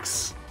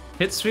 hitbox!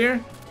 Hit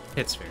sphere?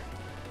 Hit sphere.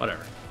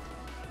 Whatever.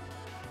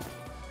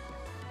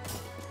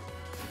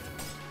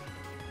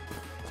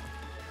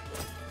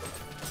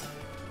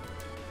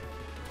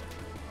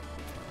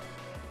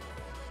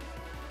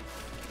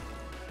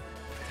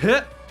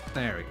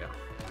 There we go.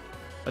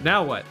 But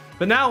now what?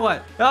 But now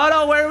what? Oh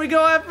no, where do we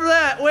go after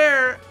that?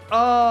 Where?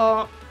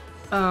 Oh,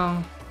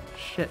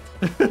 shit.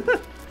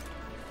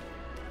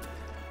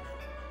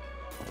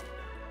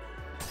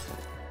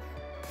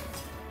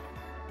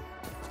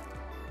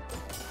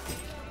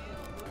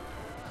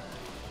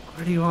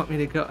 Where do you want me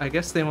to go? I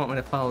guess they want me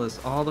to follow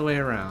this all the way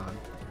around.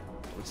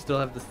 We still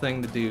have the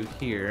thing to do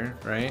here,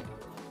 right?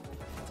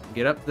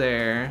 Get up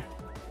there.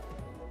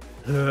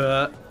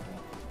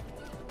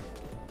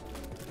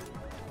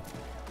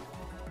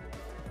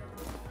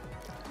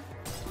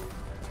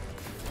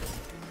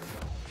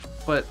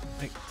 But,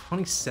 like,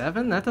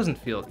 27? That doesn't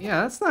feel...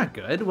 Yeah, that's not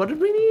good. What did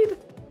we need?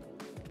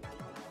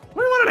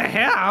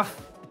 21.5?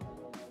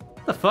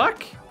 What the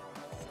fuck?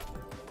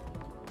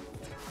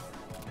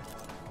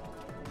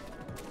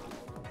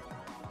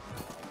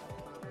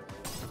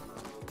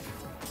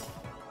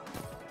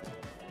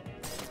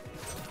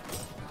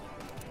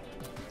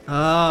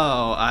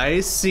 Oh, I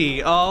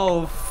see.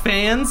 Oh,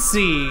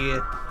 fancy.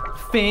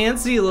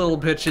 Fancy little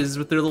bitches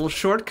with their little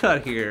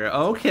shortcut here.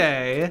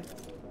 Okay.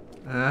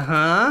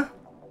 Uh-huh.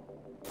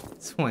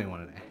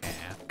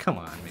 21.5. Come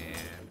on,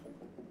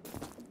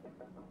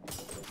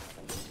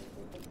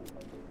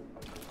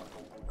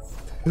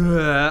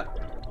 man.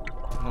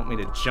 Want me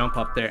to jump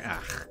up there?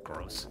 Ah,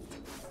 gross.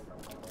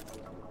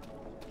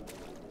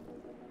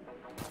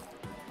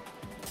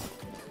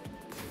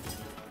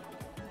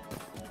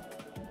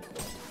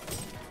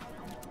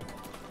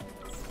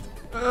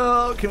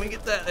 Oh, can we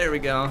get that? There we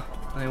go.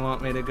 They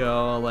want me to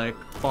go like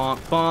bonk,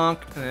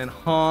 bonk, and then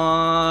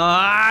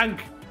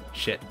honk.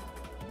 Shit.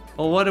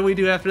 Well, what do we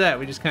do after that?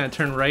 We just kind of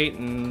turn right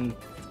and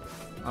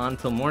on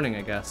till morning,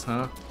 I guess,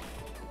 huh?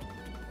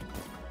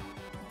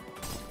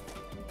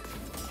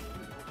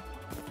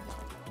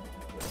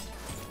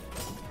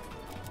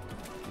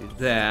 Do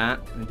that,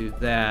 and do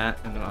that,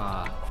 and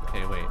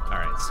okay, wait. All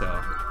right,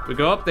 so we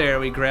go up there,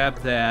 we grab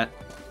that.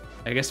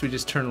 I guess we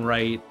just turn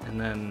right, and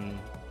then...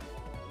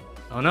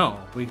 Oh no,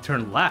 we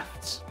turn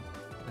left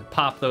and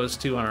pop those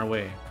two on our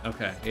way.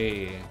 Okay,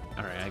 hey,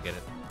 all right, I get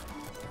it.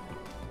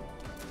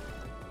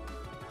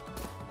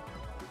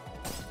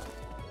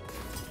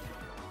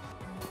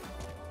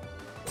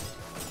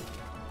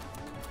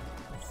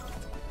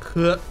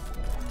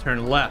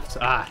 Turn left.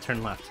 Ah,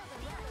 turn left.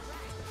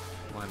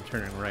 Well, I'm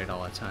turning right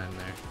all the time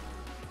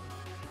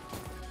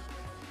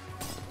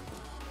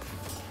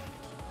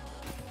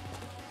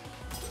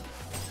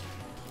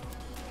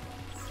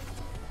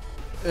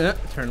there.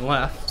 Turn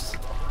left.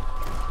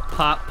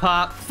 Pop,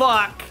 pop,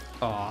 fuck!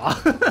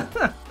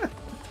 Aw.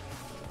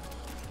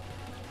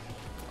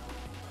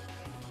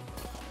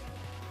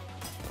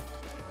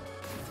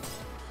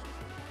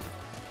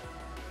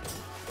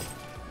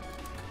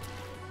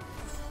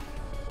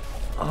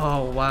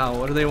 Oh, wow,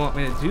 what do they want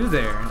me to do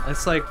there?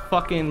 It's like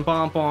fucking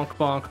bonk, bonk,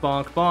 bonk,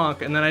 bonk,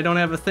 bonk, and then I don't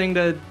have a thing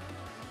to...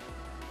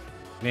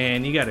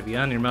 Man, you gotta be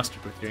on your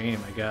mustard with your aim,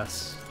 I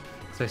guess.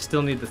 So I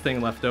still need the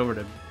thing left over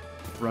to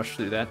rush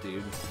through that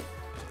dude.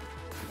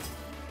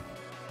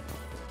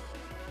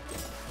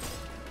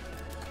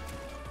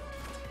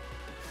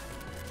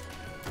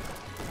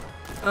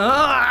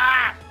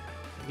 Ah!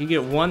 You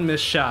get one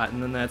missed shot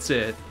and then that's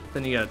it.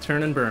 Then you gotta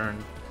turn and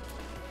burn.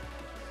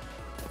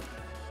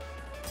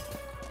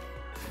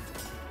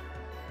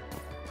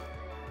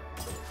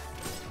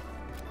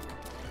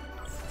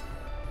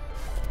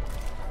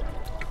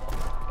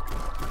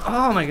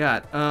 Oh my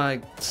god.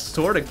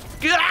 Sorta.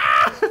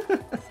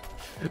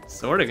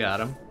 Sorta got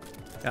him.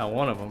 Got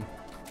one of them.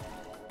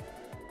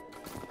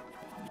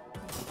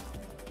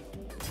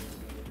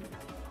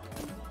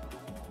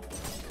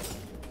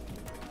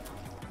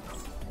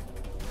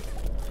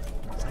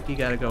 It's like you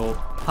gotta go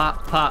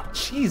pop, pop.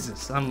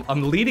 Jesus, I'm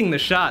leading the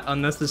shot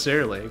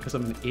unnecessarily because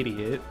I'm an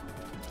idiot.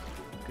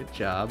 Good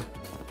job.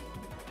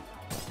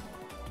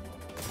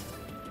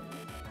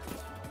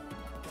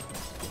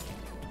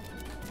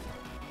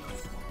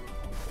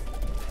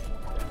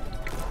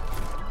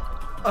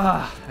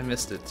 Ah, I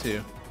missed it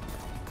too.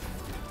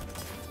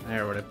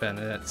 There would have been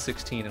at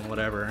 16 and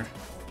whatever.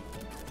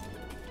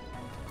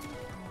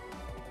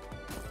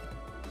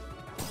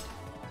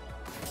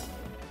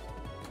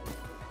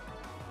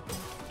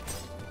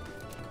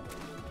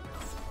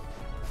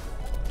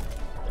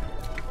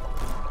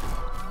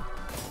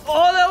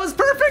 Oh, that was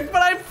perfect,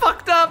 but I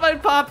fucked up. I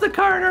popped the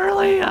card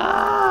early.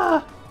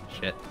 Ah,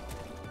 shit.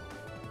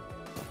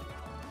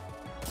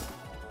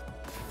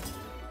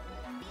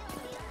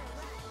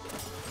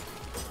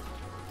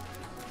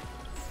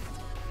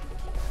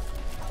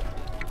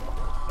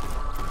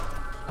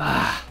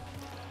 Ah,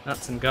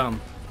 nuts and gum.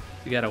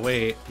 You gotta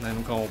wait and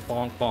then go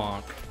bonk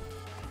bonk.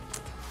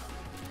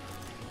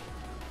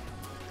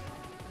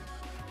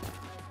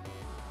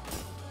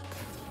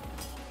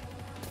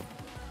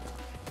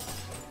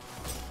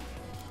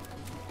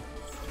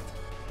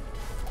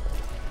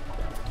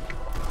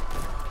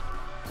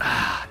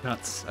 Ah,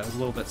 nuts. I was a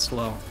little bit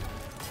slow.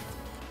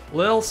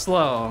 Little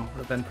slow. Would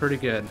have been pretty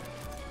good.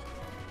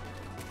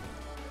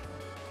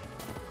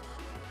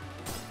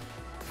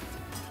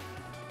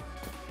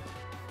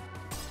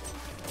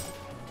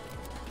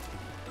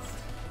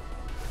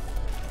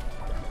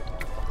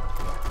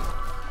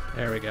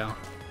 There we go.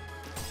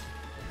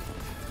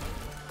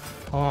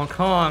 Honk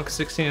honk,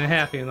 16 and a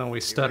half, even though we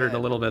stuttered a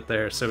little bit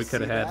there, so we could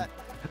have had...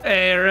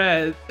 Hey,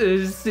 Red,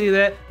 see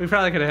that? We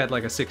probably could have had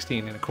like a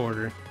 16 and a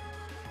quarter.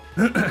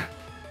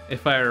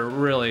 If I were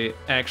really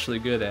actually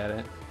good at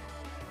it.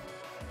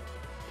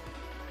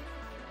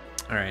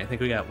 Alright, I think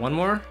we got one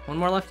more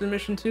left in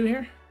mission 2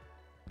 here.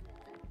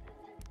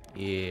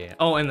 Yeah.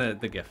 Oh, and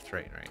the gift,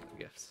 right, the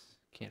gifts.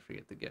 Can't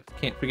forget the gift.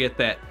 Can't forget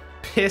that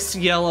piss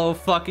yellow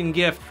fucking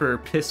gift for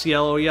piss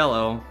yellow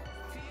yellow.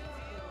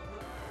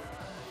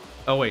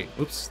 Oh wait,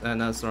 oops,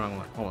 that's the wrong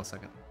one. Hold on a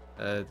second.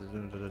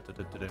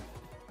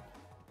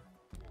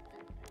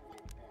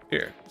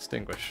 Here,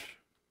 extinguish.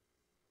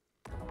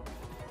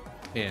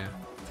 Yeah.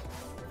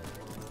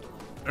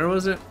 Where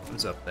was it? It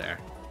was up there.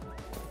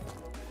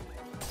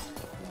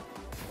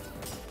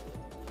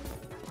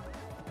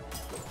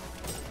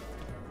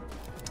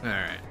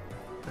 Alright.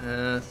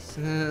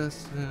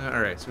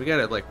 Alright, so we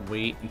gotta like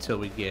wait until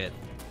we get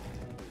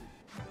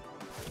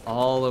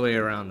all the way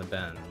around the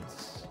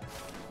bends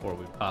before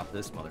we pop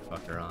this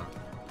motherfucker on.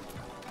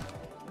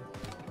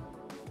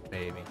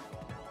 Maybe.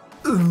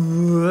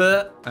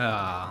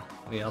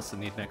 We also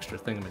need an extra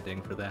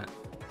thingamading for that.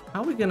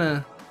 How are we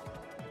gonna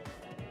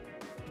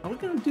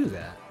do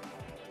that?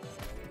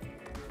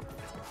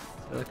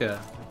 Is there like a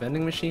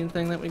vending machine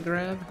thing that we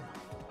grab?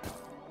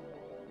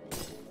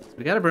 So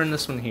we gotta burn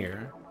this one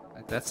here.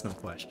 Like, that's no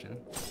question.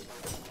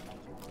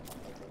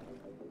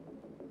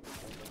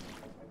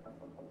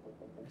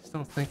 I just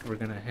don't think we're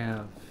gonna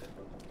have...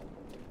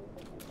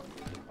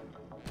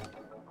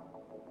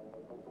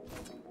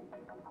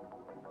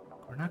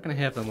 We're not gonna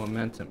have the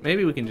momentum.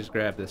 Maybe we can just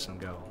grab this and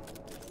go.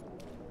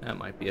 That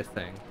might be a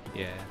thing.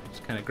 Yeah,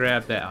 just kind of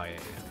grab that. Oh, yeah,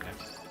 okay.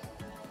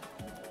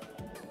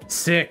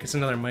 Sick! It's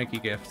another Mikey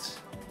gift.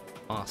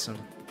 Awesome.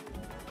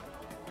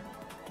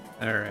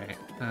 Alright.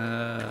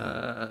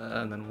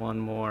 And then one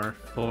more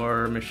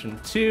for mission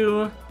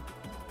 2.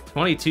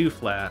 22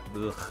 flat.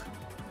 Ugh.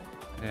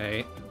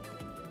 Hey.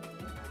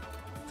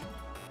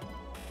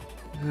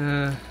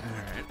 Alright.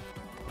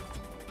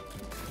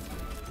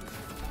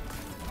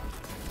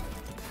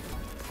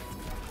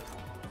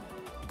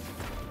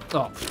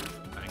 Oh,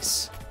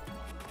 nice.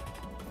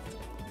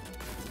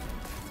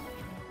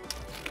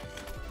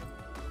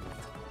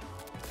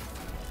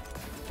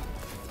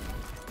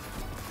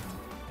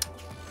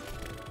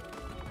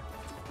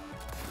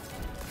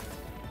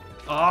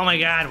 Oh my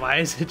god, why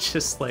is it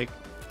just like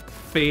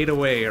fade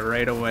away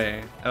right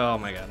away? Oh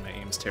my god, my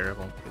aim's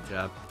terrible. Good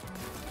job.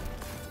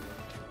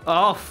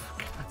 Oh,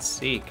 for God's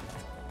sake.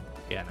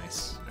 Yeah,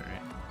 nice.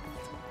 Alright.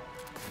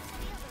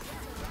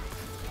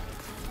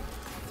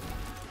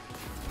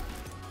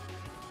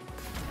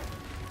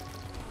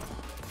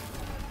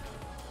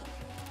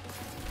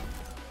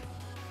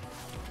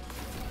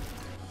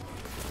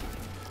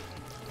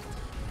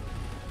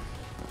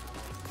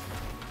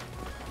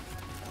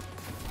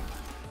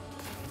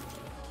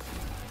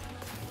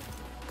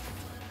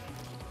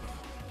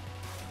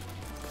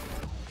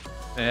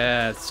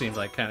 Yeah, it seemed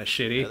like kind of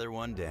shitty. Another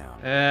one down.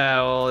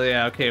 Yeah, well,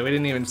 yeah, okay. We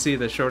didn't even see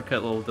the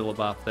shortcut little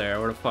diddle-bop there.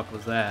 Where the fuck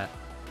was that?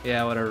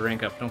 Yeah, whatever.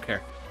 Rank up. Don't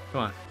care.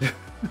 Come on.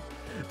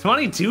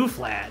 22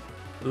 flat.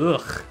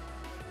 Ugh.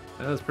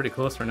 That was pretty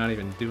close for not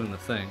even doing the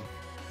thing.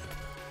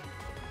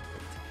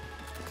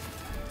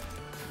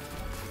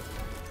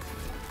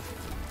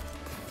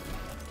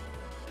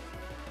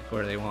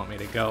 Where they want me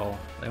to go.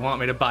 They want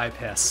me to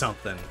bypass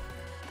something.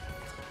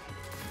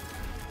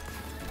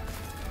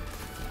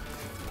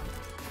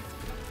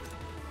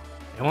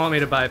 They want me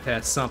to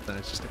bypass something.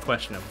 It's just a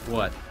question of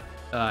what.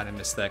 I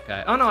missed that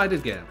guy. Oh no, I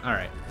did get him.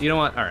 Alright. You know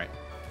what? Alright.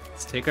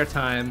 Let's take our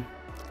time.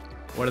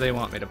 What do they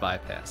want me to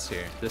bypass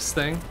here? This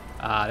thing?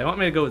 They want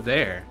me to go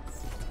there.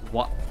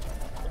 What?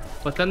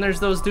 But then there's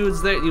those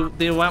dudes that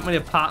they want me to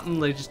pop them.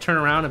 They just turn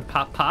around and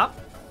pop.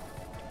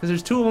 Because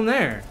there's two of them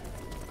there.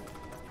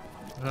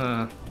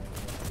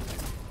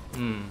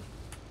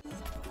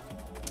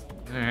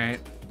 Alright.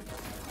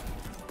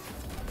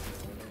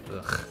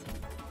 Ugh.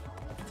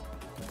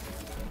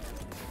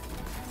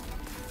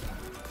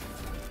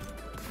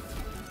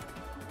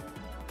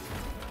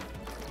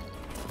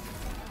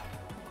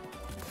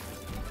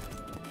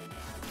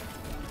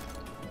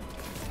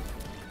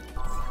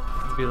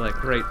 Be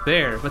like right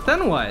there, but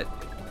then what?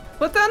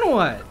 But then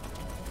what?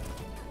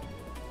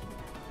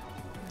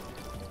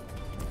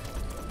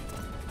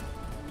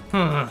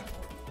 Huh.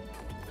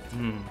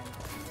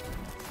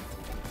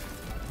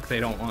 They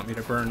don't want me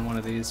to burn one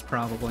of these,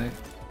 probably.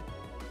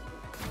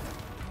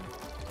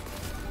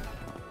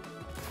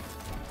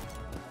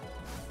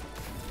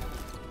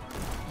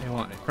 They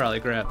want me to probably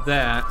grab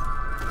that.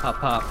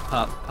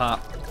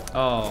 Pop.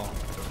 Oh.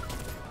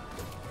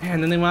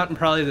 And then they want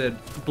probably to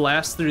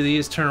blast through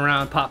these, turn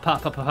around, pop,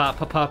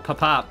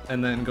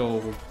 and then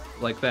go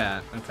like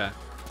that. Okay.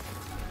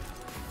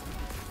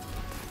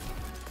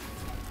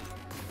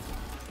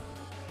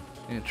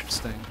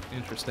 Interesting.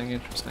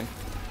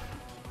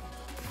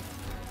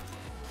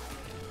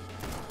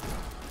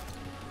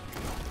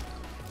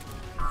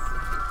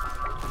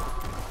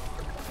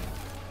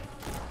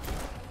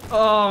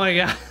 Oh my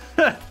god.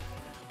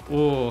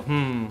 Oh,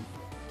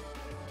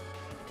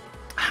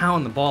 How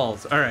in the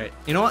balls? Alright,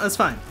 you know what? That's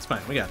fine. That's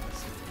fine. We got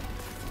this.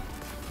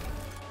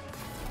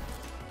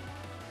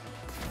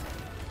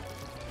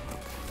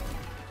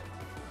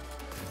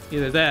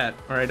 Either that,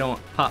 or I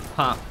don't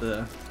pop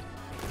the...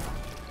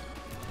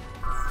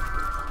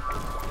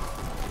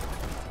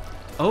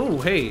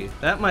 Oh, hey,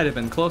 that might have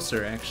been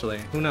closer, actually.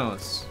 Who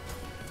knows?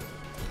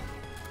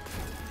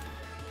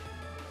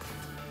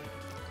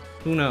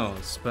 Who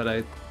knows? But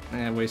I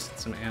wasted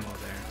some ammo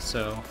there.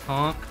 So,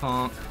 honk,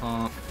 honk,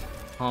 honk,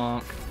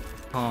 honk,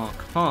 honk,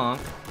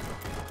 honk.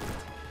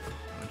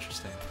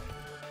 Interesting.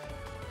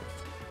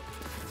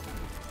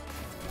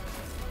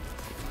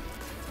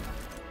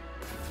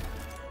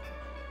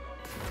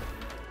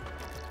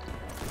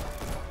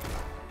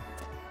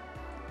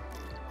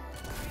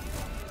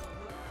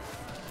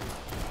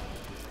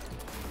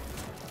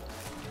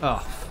 Oh,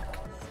 for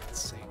God's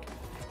sake.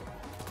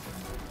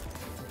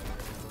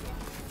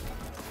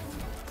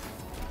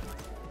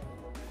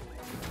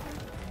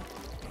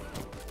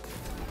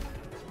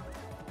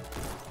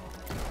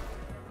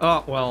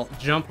 Oh, well,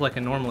 jump like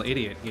a normal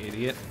idiot, you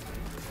idiot.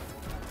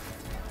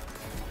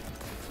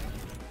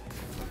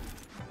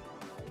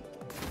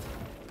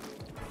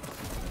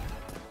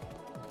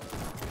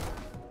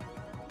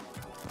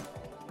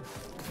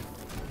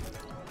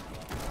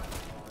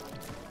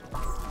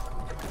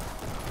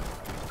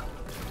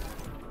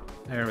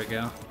 There we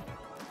go.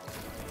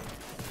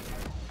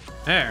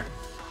 There.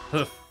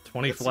 Ugh,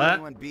 20 Let's see flat.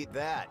 anyone beat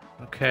that.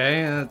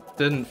 Okay, that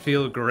didn't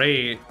feel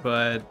great,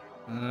 but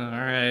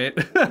alright.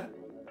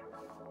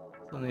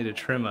 Still need to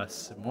trim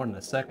us more than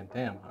a second.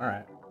 Damn,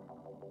 alright.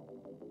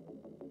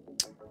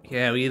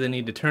 Yeah, we either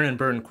need to turn and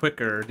burn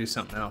quicker or do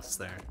something else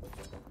there.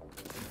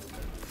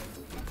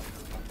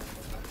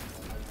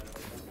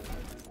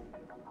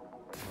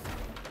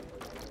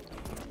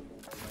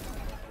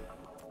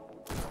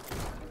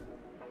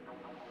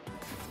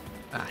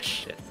 Ah,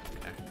 shit.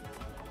 Okay.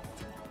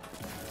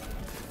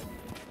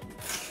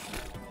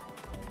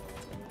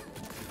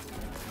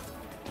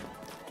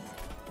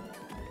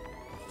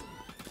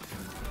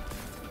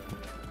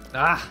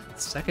 Ah, the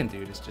second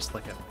dude is just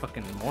like a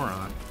fucking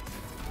moron.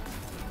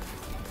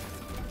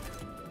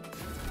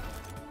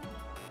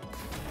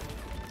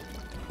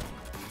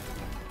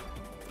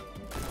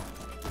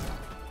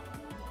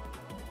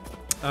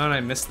 Oh, and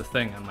I missed the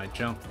thing on my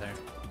jump there.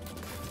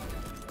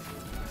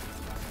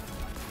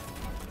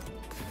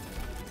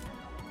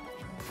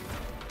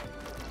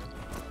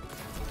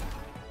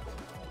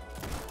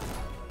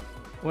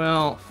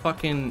 Well,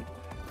 fucking...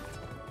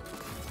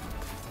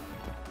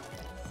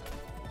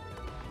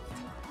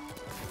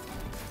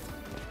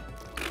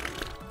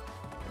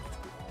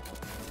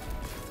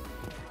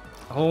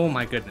 Oh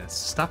my goodness.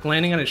 Stop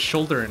landing on his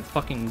shoulder and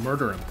fucking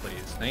murder him, please.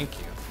 Thank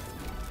you.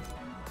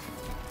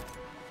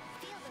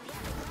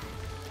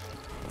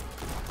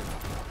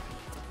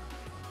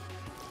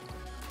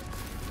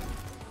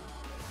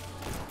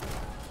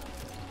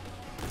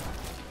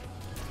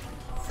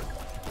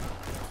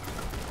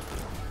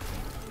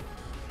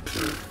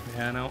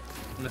 Yeah, no.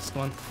 Missed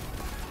one. Wouldn't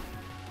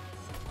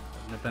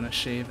have been a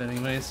shave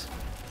anyways.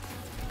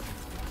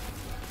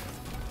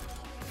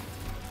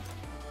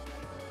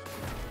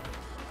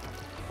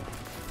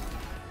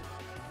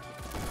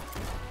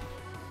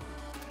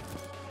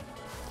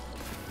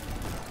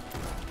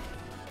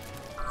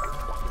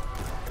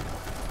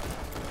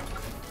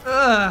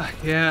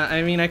 Yeah,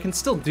 I mean, I can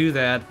still do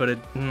that, but it...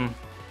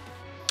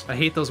 I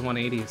hate those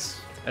 180s.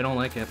 I don't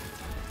like it.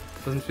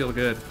 Doesn't feel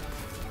good.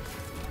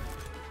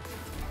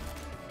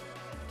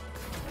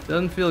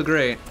 Doesn't feel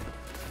great.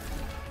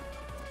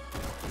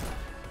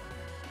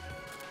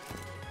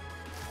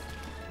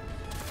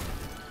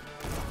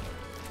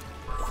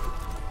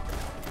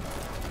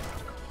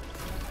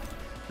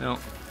 No.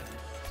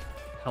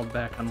 Held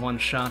back on one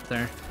shot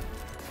there.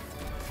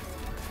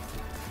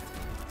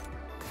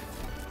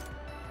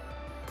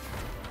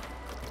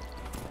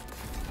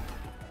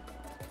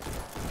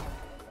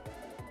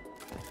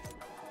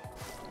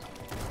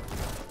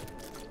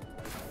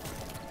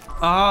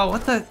 Oh,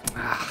 what the...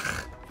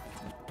 Ugh.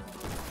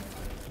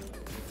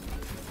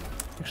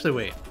 Actually,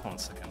 wait. Hold on a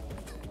second.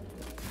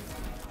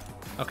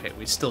 Okay,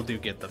 we still do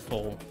get the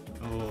full...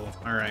 Oh,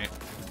 alright.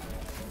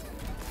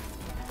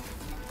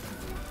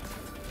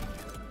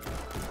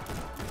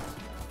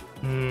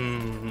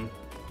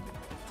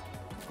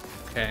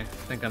 Okay, I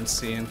think I'm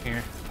seeing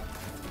here.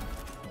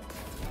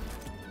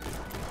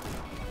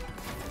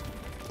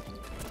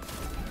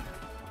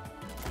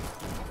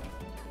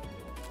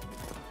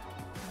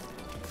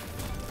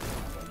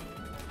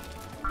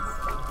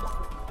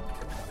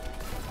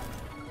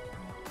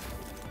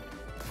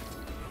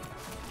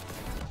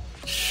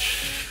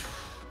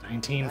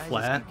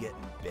 Flat. Getting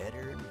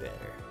better and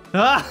better.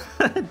 Ah,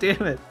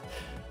 damn it.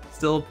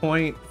 Still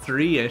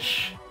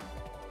 0.3-ish.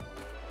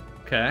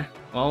 Okay.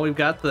 Well, we've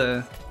got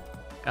the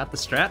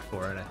strat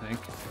for it, I think.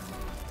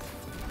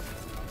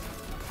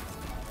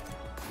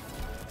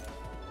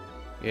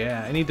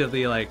 Yeah, I need to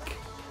be like,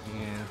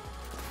 yeah.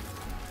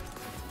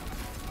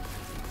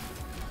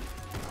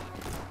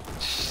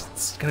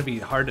 gonna be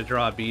hard to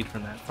draw a bead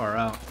from that far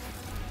out.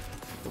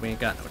 But we ain't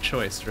got no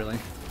choice, really.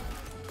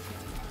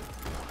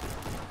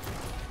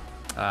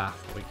 Ah,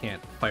 we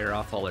can't fire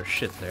off all our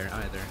shit there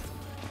either.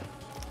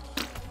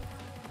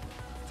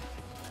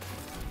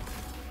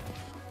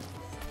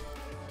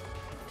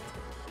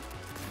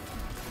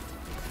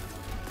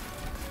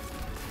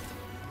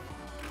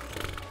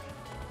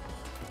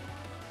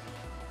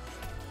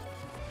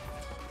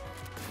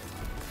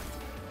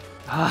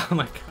 Oh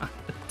my god,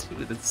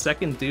 dude, the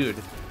second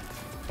dude.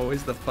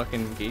 Always the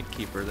fucking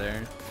gatekeeper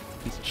there.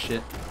 Piece of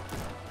shit.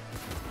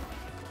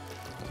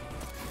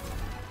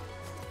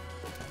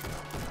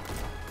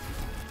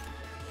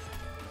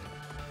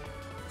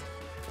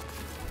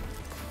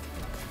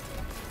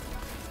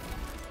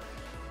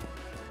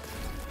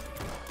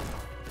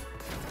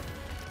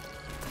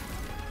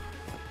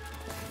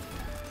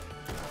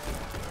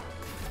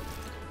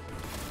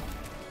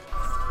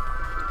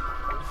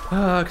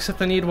 Oh,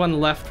 except I need one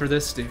left for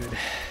this dude.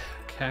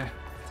 Okay.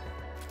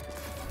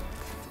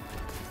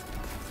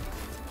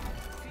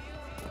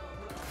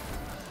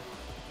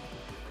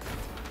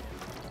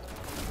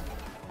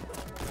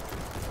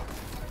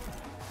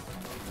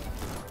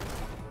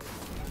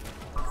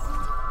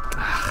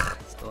 Ah,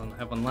 still don't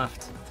have one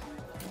left.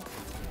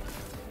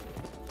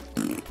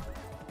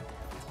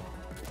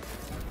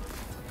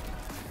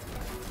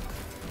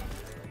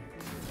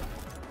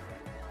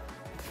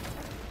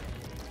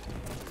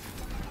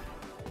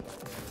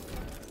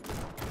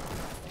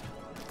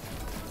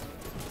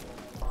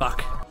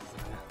 Fuck.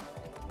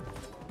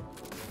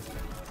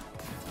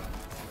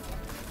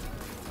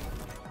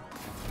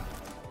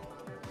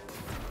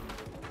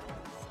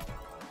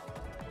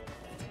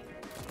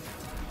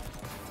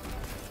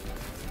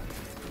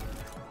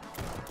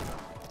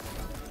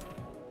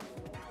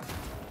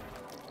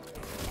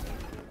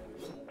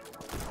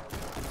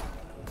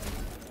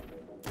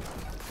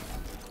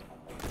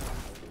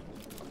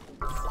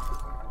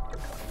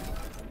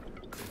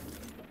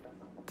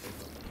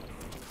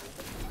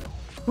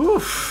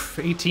 Oof,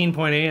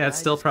 18.8, that's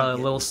still probably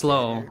a little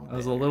slow. That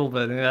was a little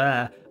bit,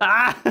 ah,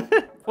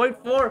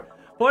 0.4,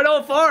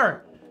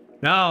 0.04!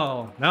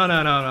 No, no,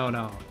 no, no, no,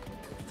 no.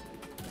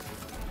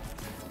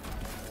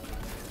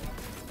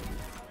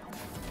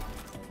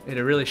 It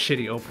a really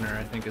shitty opener,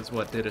 I think, is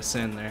what did us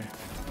in there.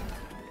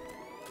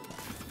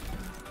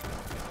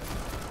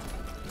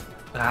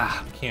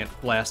 Ah, can't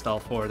blast all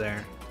four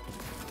there.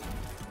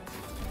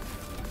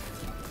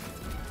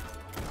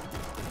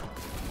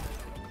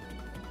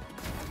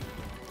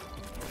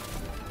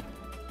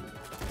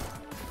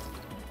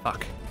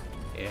 Fuck.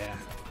 Yeah.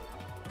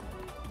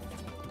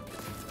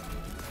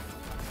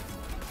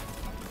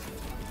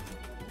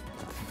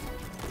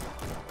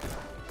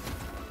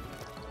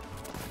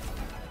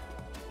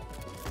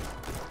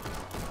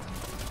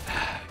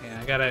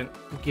 Yeah, I gotta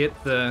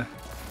get the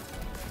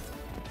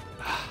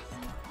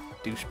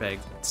douchebag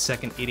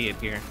second idiot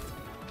here.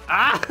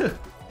 Ah!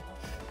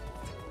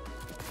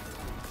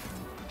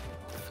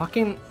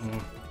 Fucking.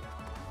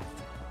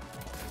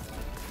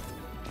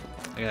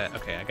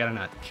 Okay, I gotta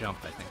not jump,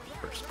 I think,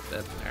 first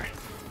bit there.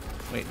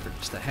 Wait for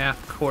just a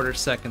quarter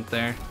second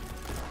there.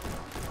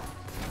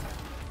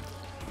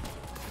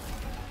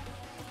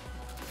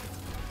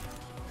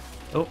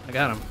 Oh, I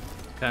got him.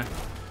 Okay.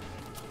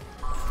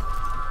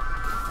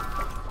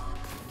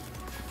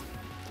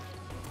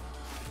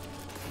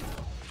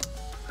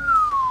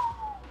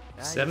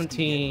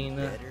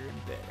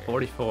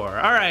 $17.44. All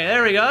right,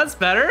 there we go. That's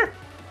better.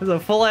 There's a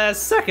full ass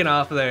second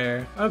off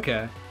there.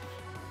 Okay.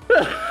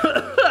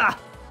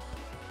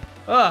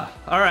 Oh,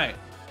 all right,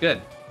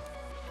 good.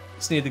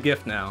 Just need the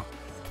gift now.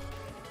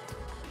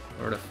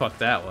 Where the fuck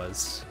that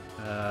was?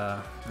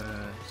 Ah,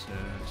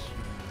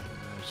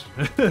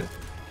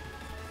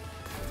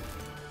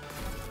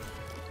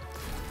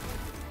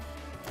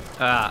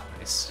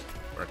 nice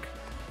work.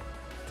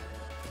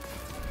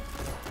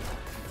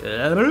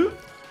 Yeah,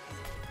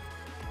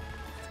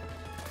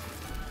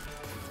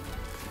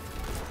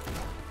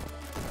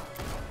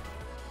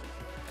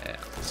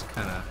 let's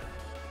kind of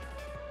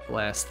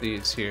blast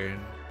these here.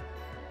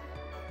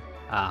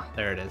 Ah,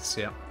 there it is,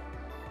 yep.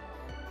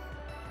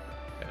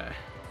 Okay.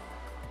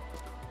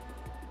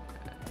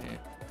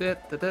 Da,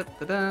 da, da,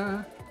 da,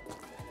 da.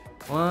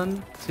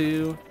 1,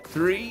 2,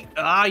 3.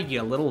 Ah,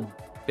 you little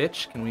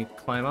bitch. Can we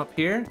climb up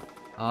here?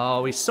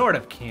 Oh, we sort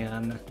of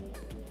can.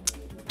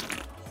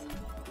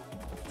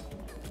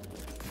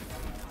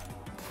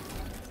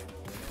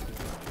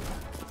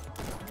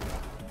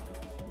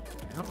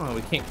 I don't know,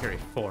 we can't carry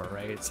 4,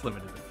 right? It's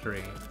limited to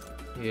 3.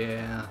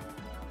 Yeah.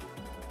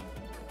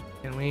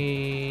 Can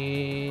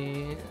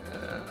we...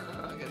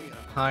 I gotta get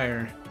up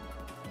higher.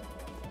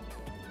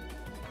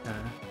 Okay.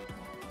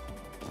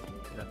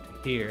 Get up to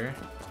here.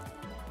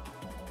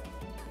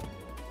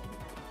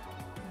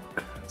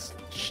 Let's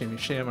shimmy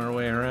sham our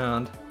way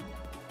around.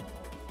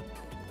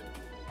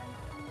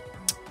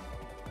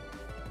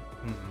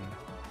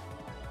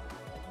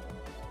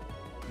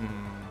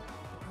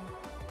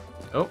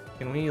 Oh,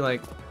 can we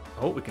like...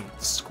 Oh, we can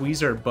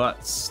squeeze our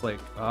butts. Like,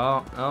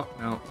 oh,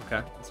 no,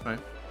 okay, that's fine.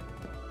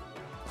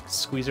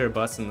 squeeze our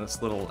butts in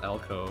this little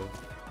alcove.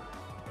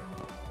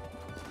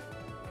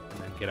 And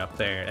then get up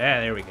there. Ah,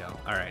 there we go.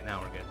 Alright,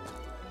 now we're good.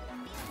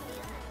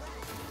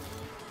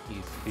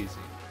 Easy peasy.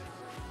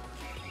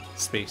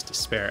 Space to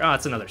spare. Oh,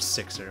 it's another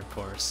sixer, of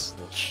course.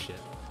 Little shit.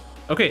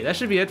 Okay, that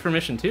should be it for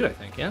mission 2, I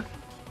think, yeah?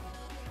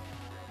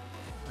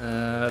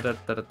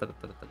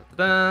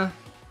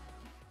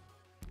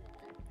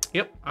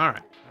 Yep,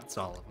 alright. That's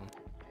all of them.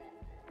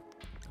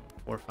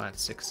 4, 5,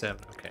 6,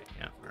 7. Okay,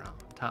 yeah, we're on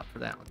top for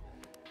that one.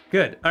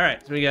 Good.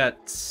 Alright, so we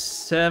got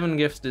 7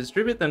 gifts to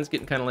distribute. Then it's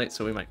getting kind of late,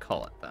 so we might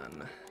call it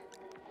then.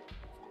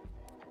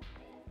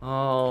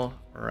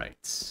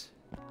 Alright.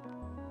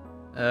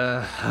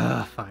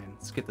 Fine.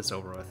 Let's get this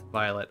over with.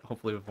 Violet,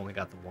 hopefully we've only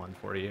got the one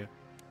for you.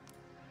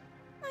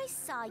 I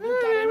saw you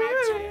getting all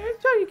chummy. I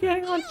saw you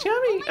getting all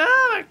chummy.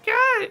 Oh my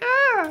god.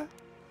 Ah.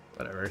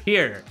 Whatever.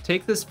 Here,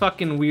 take this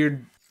fucking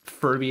weird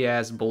Furby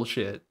ass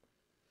bullshit.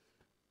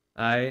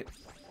 Alright.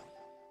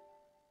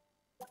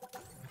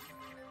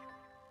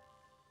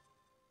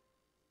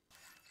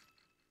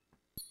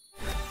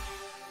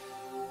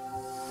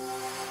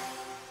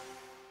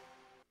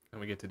 And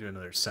we get to do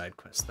another side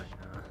quest thing,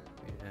 huh?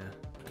 Yeah.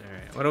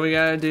 Alright. What do we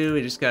gotta do?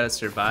 We just gotta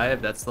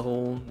survive. That's the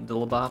whole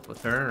dillabop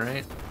with her,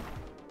 right?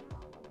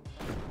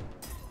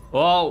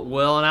 Oh,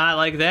 well, not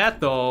like that,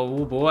 though.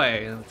 Oh,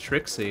 boy.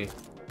 Trixie.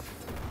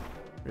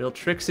 Real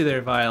Trixie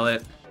there,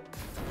 Violet.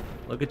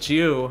 Look at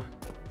you.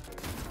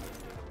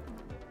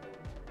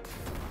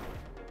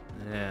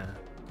 Yeah.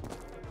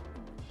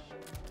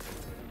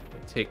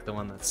 Take the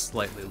one that's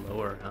slightly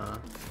lower, huh?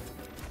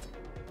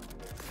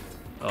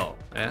 Oh,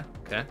 yeah,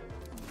 okay.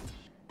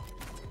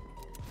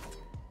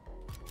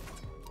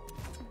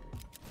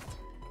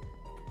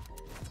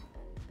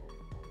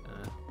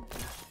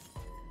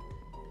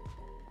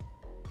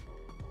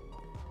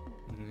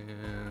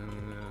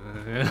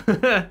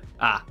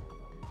 Ah.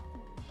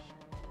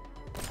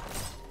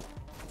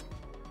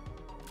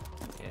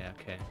 Yeah,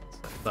 okay. That's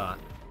what I thought.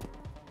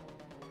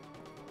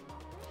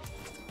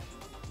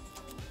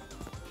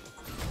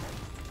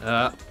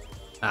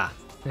 Ah.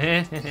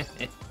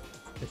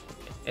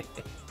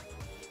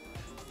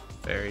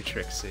 Very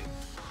tricksy.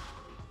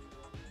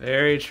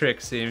 Very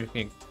tricksy. You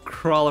can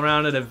crawl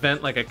around at a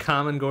vent like a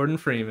common Gordon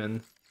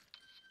Freeman.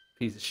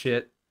 Piece of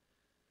shit.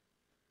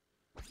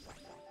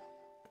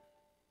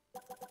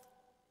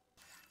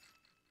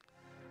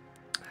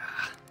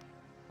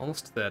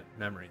 Almost to that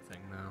memory thing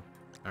now.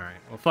 Alright,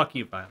 well fuck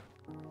you, Violet.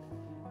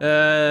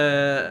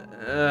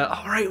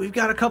 Alright, we've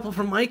got a couple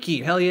from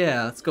Mikey. Hell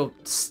yeah, let's go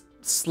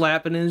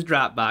slap it in his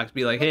Dropbox.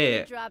 Be like,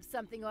 hey. Drop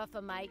something off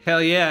of Mike. Hell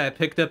yeah, I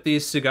picked up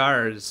these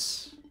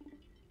cigars.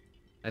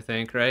 I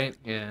think, right?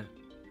 Yeah.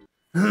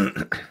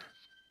 Here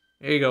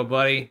you go,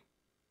 buddy.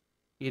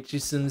 Get you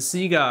some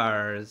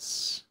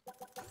cigars.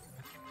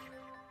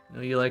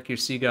 Know you like your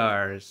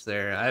cigars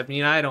there. I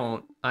mean, I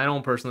don't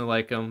personally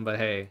like them, but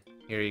hey.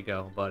 Here you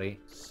go, buddy.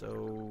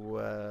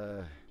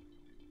 So,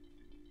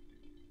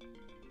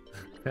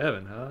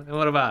 Heaven, huh? And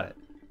what about it?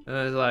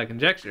 There's a lot of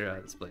conjecture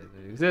how this place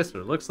exists, what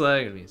it looks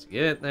like, it means to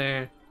get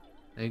there.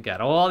 They got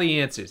all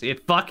the answers.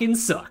 It fucking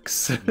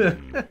sucks. Hear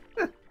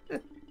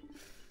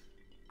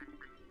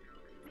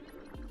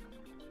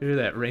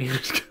that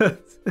range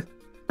cuts.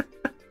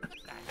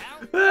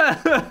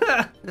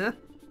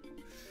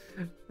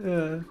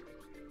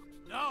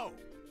 No!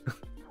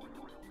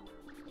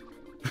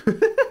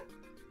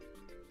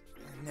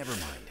 never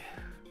mind.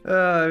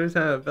 Every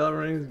time a bell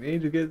rings, an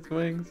angel gets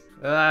wings.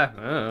 I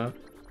don't know.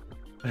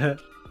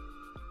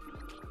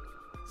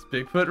 Is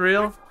Bigfoot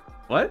real?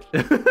 What?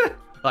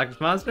 Loch Ness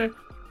Monster?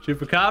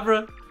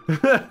 Chupacabra?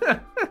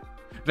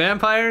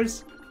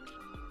 Vampires?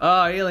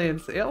 Oh,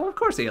 aliens. Yeah, well, of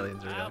course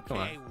aliens are real. Come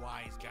on. Okay,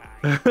 wise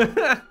guy.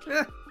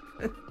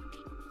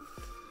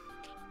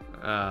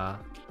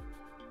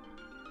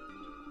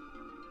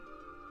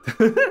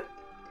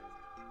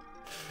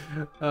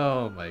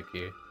 Oh,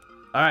 Mikey.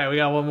 Alright, we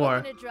got one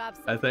more.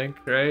 I think,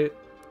 right?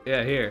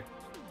 Yeah, here.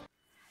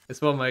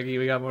 Guess what, Mikey?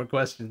 We got more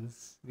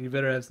questions. You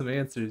better have some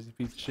answers, you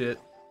piece of shit.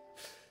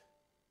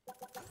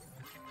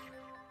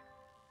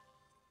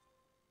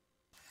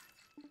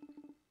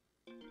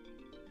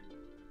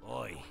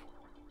 Oi.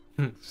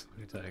 Let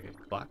me tell you,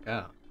 clock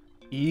out.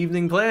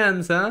 Evening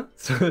plans, huh?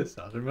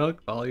 Southern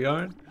milk, ball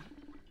yarn.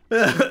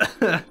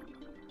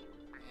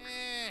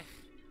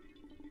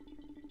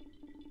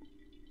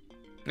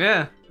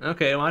 Yeah,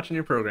 okay, watching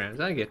your programs.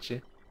 I get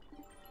you.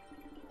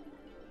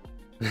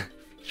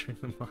 Featuring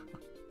the mom.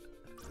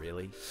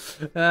 Really?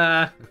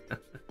 Oh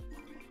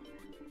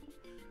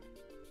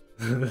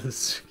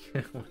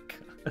my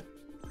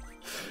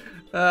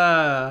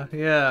god.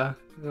 Yeah.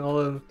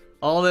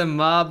 All them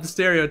mob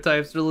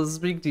stereotypes really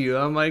speak to you,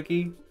 huh,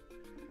 Mikey?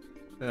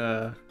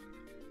 Why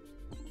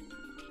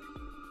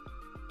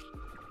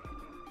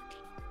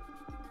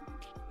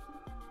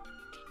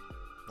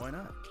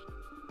not?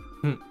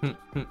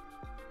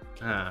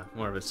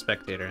 More of a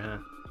spectator, huh?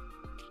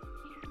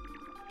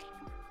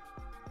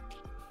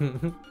 Yeah?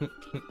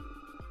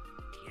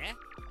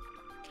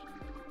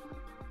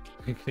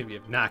 You're gonna be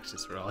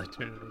obnoxious for all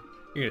eternity.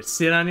 You're gonna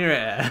sit on your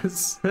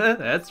ass.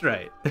 That's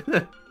right.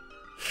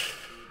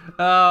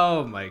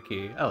 Oh,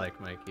 Mikey. I like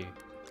Mikey.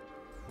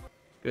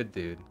 Good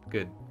dude.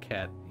 Good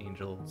cat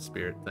angel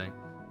spirit thing.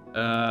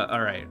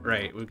 Alright,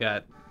 right. We've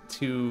got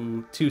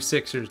two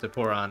sixers to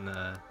pour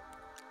on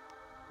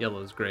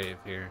Yellow's grave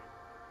here.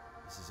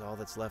 This is all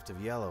that's left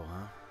of Yellow,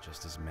 huh?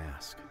 Just his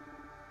mask.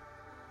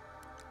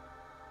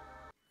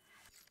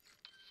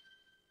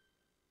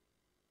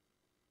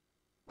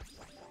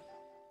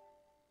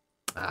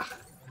 Ah.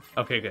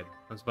 Okay, good.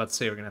 I was about to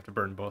say we're gonna have to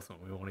burn both of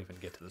them. We won't even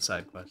get to the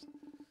side quest.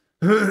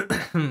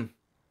 Bruh.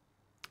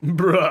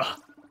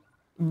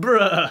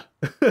 Bruh.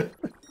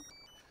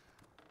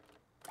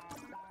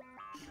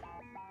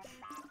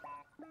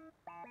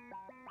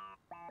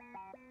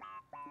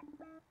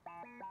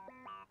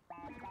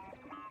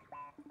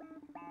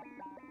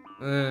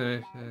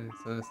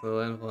 So it's the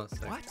landfall.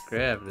 I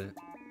grabbed it.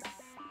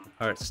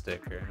 Heart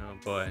sticker. Oh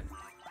boy.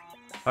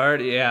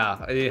 Heart,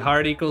 yeah.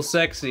 Heart equals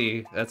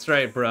sexy. That's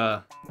right,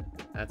 bruh.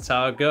 That's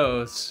how it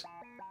goes.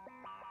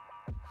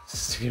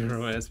 Steven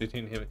romance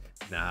between him.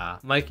 Nah,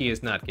 Mikey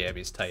is not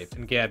Gabby's type,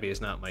 and Gabby is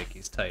not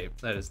Mikey's type.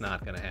 That is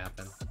not gonna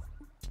happen.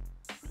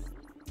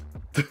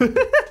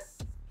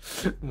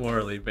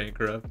 Morally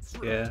bankrupt,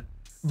 yeah.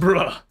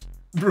 Bruh.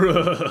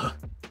 Bruh.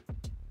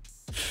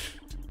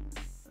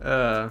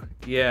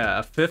 Yeah,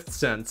 a fifth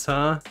sense,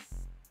 huh?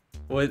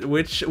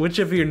 Which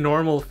of your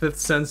normal fifth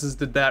senses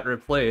did that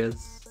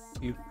replace?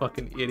 You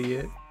fucking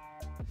idiot.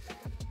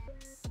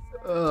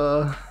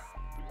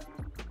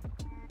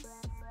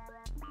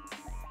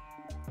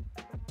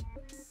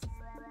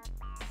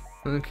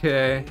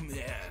 Okay. Oh,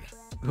 man.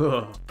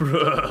 Oh,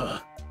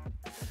 bruh.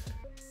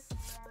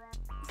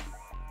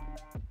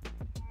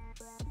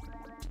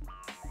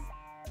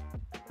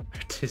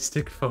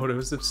 Artistic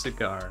photos of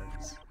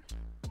cigars.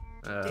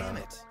 Damn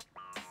it.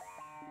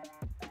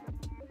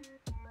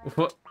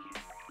 What?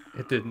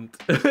 It didn't.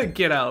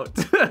 Get out.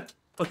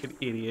 Fucking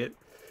idiot.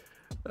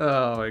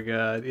 Oh my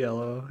god,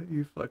 Yellow.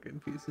 You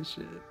fucking piece of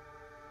shit.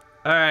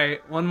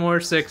 Alright, one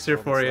more sixer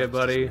for you,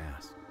 buddy.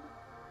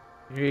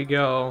 Here you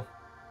go.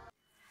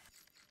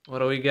 What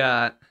do we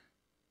got?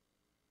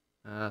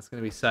 It's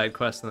gonna be side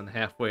quest and then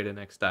halfway to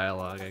next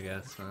dialogue, I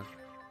guess, huh?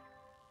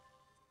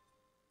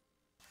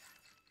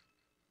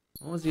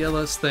 What was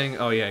Yellow's thing?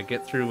 Oh yeah,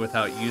 get through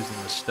without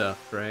using the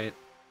stuff, right?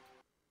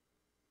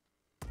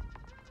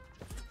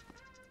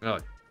 Oh,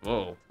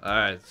 whoa.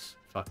 Alright,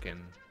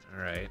 fucking...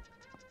 Alright.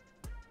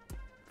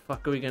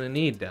 Fuck are we gonna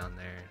need down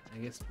there? I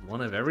guess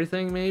one of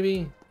everything,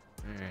 maybe?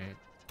 Alright.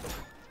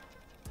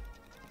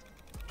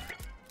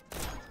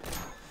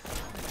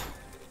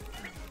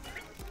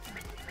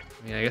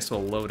 I mean, I guess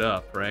we'll load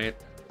up, right?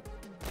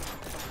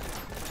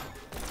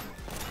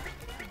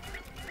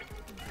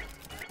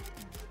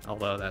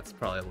 Although that's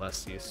probably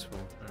less useful.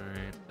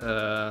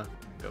 Alright,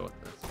 go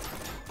with this.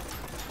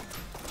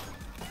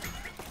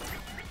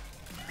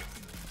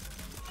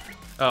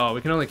 Oh,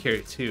 we can only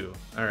carry 2.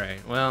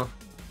 Alright, well,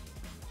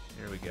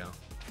 here we go.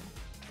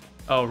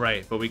 Oh,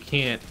 right, but we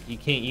can't, you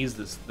can't use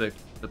this, the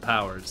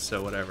powers,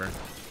 so whatever.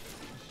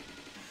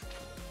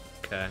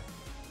 Okay.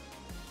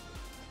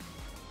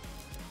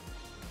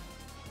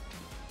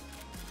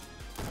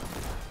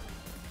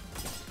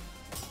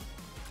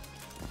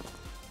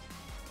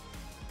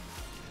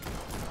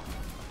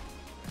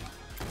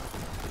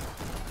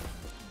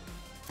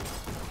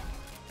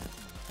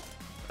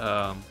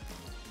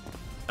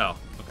 Oh,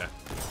 okay.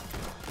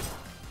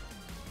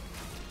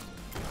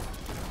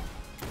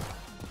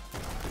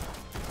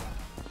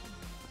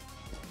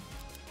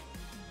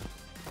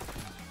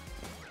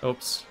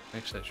 Oops.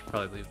 Actually, I should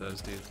probably leave those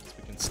dudes.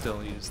 We can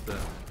still use the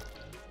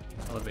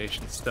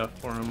elevation stuff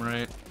for them,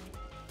 right?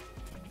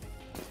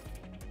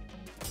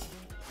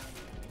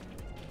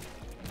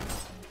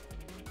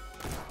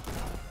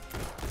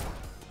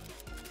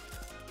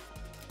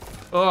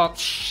 Oh,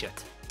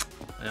 shit.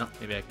 Well,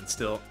 maybe I can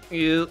still...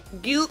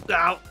 Get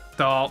out!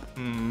 Oh,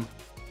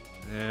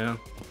 yeah.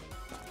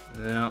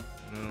 Yeah.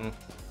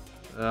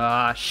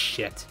 Ah,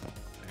 shit.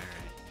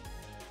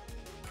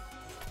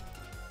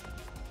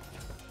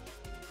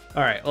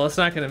 Alright, well, it's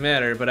not gonna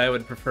matter, but I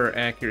would prefer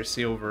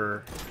accuracy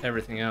over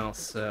everything else,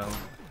 so...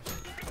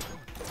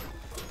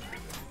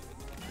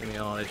 Give me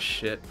all this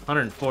shit.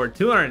 104,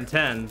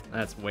 210!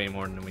 That's way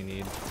more than we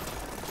need.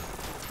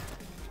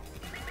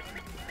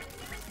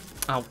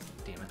 Oh,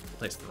 damn it.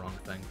 Placed the wrong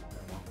thing.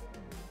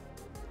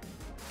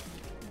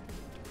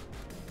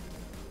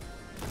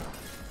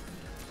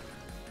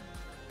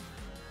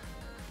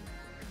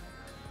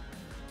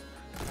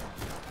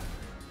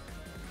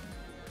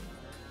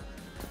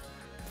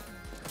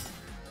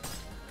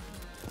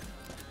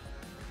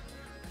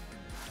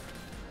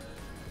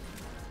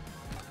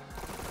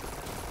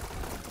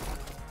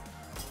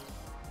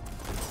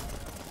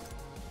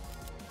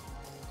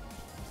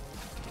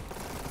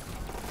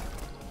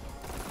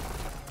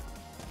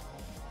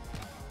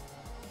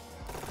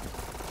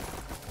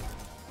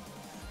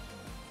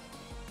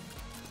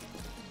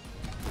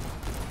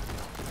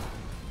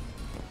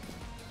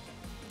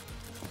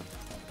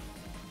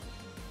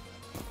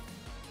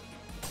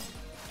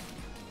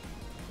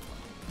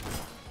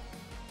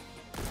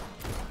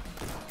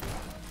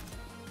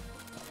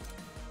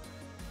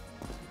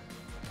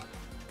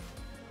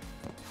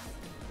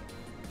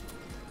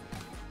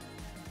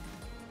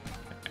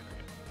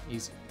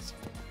 Easy.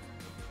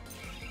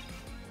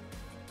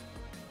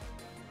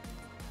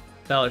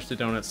 Dollars to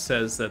Donuts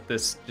says that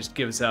this just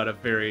gives out a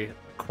very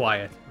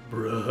quiet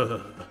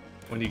bruh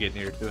when you get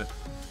near to it.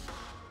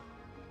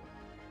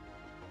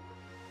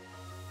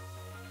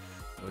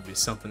 That would be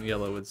something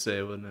Yellow would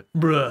say, wouldn't it?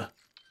 Bruh.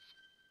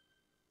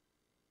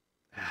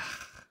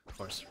 Of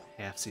course,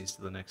 halfsies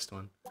to the next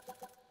one.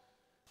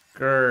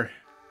 Grr.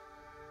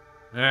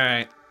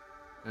 Alright.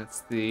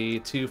 That's the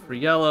 2 for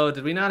Yellow.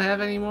 Did we not have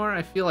any more?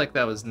 I feel like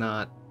that was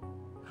not...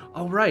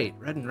 Oh, right.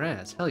 Red and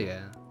Raz. Hell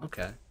yeah.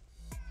 Okay.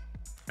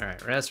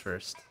 Alright, Raz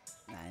first.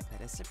 I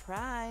put a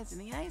surprise in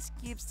the ice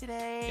cubes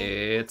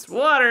today. It's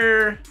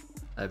water!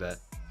 I bet.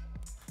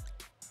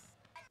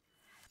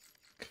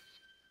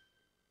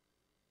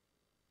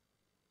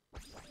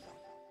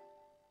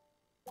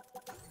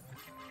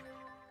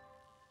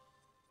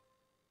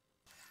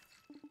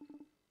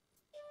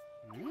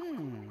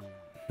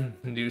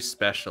 New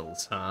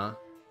specials, huh?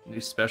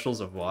 New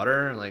specials of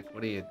water? Like,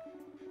 what do you...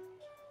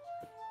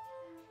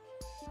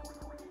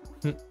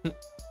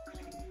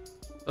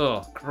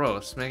 Oh,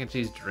 gross. Mac and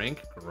cheese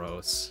drink?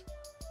 Gross.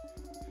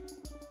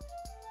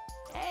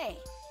 Hey.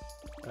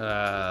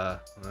 I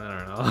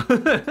don't know.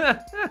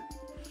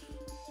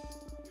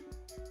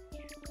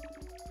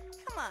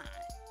 Come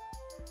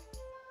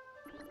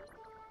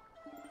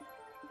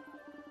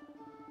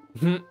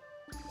on.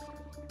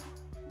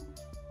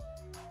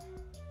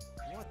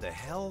 What the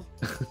hell?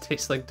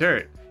 Tastes like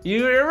dirt.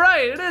 You're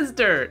right, it is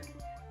dirt.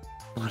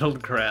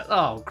 Muddled grass.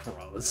 Oh,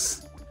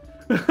 gross.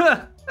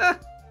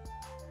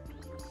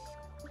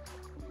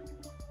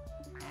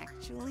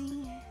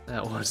 Actually,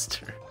 That was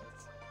dirt.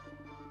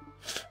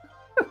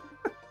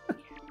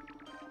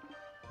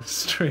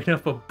 Straight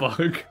up a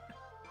bug.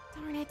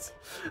 darn it.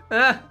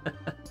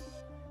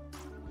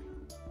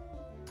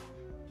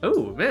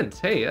 Oh, mint.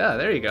 Hey, yeah,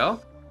 there you go.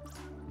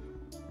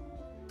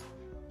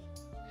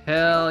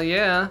 Hell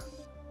yeah.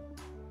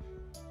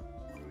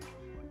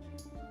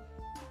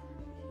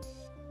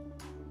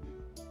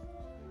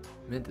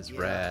 Mint is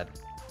rad.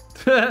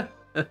 Don't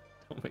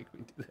make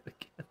me do that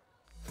again.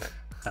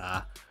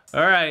 Ah.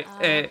 All right.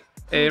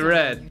 Hey,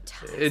 Red.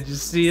 Did you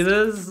see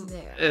this?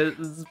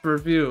 It's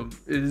perfume.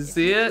 Did you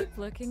see it? Keep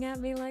looking at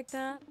me like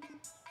that?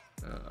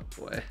 Oh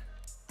boy.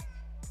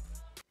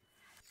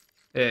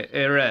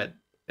 Hey, Red.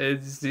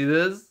 Did you see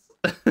this?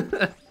 Oh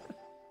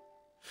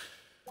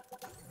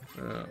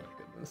my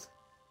goodness.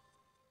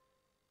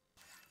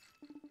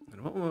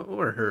 And what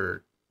were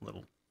her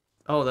little?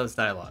 Oh, that was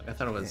dialogue. I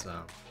thought it was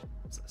a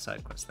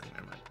side quest thing.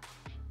 Never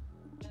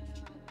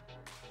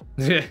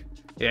mind.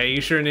 Yeah,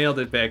 you sure nailed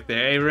it back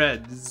there. Hey,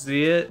 Red. Did you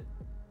see it?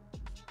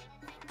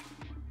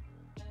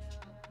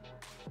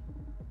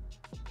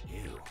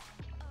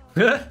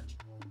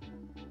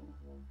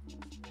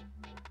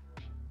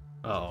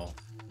 Oh.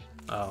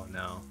 Oh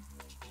no.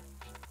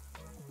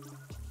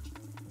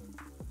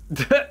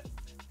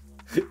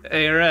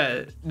 Hey,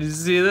 Red, did you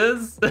see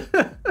this?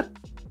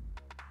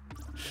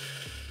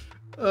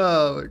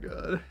 Oh my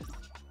god.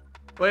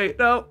 Wait,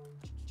 no.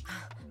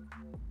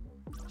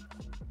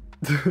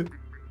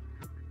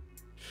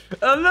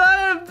 I'm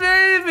not a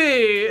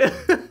baby!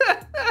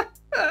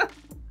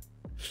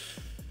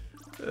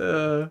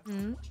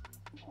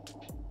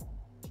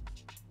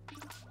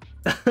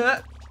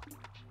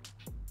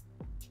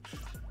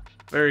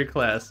 Very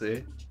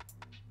classy.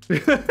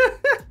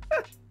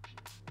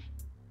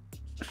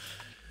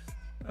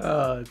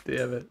 Oh,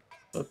 damn it.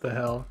 What the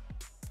hell?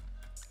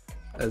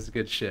 That's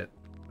good shit.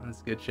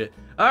 That's good shit.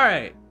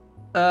 Alright.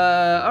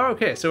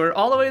 Okay, so we're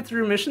all the way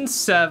through mission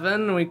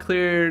 7. We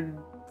cleared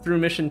through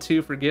mission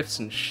 2 for gifts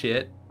and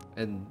shit.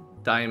 And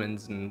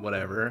diamonds and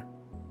whatever.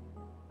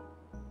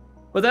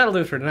 Well, that'll do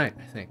it for tonight,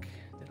 I think.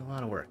 Did a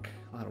lot of work.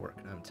 A lot of work,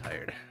 and I'm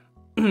tired.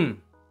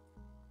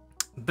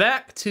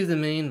 Back to the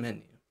main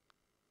menu.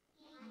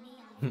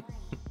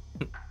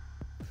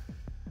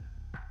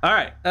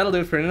 Alright, that'll do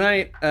it for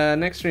tonight.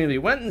 Next stream will be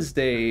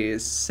Wednesday,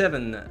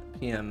 7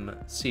 p.m.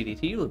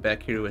 CDT. We'll be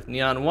back here with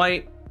Neon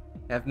White.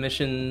 Have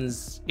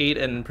missions 8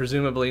 and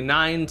presumably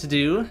 9 to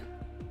do.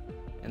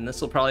 And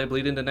this will probably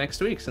bleed into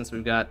next week since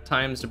we've got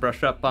times to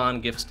brush up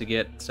on, gifts to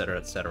get, etc.,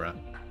 etc.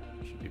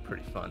 Should be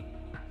pretty fun.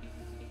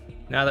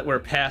 Now that we're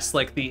past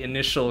like the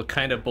initial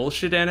kind of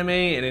bullshit anime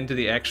and into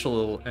the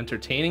actual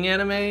entertaining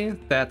anime,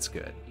 that's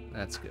good.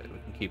 That's good. We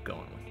can keep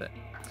going with it.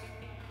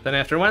 Then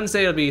after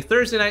Wednesday, it'll be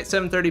Thursday night,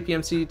 7:30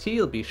 p.m. CDT.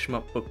 It'll be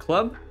Shmup Book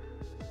Club.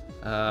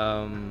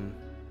 What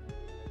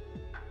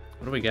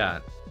do we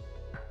got?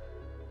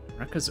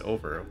 Rekka's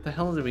over. What the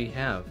hell did we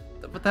have?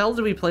 What the hell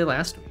did we play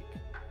last week?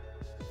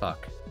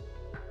 Fuck.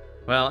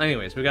 Well,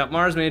 anyways, we got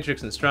Mars,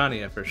 Matrix, and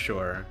Strania for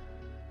sure.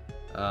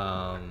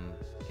 Yeah,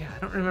 I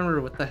don't remember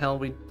what the hell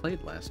we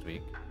played last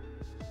week.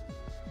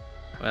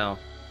 Well,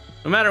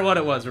 no matter what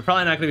it was, we're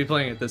probably not going to be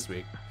playing it this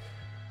week.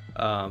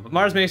 But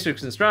Mars,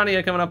 Matrix, and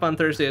Strania coming up on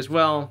Thursday as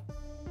well.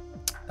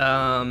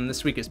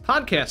 This week is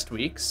podcast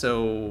week,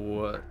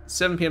 so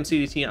 7 p.m.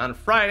 CDT on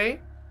Friday.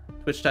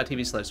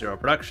 Twitch.tv/Zero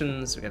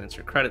Productions. We got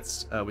insert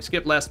credits. We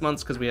skipped last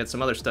month's because we had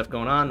some other stuff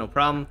going on, no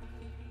problem.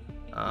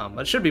 But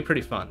it should be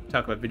pretty fun.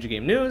 Talk about video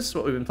game news,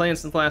 what we've been playing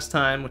since last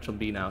time, which will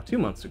be now 2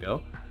 months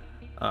ago.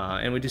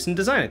 And we do some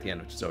design at the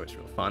end, which is always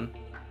real fun.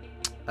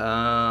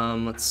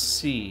 Let's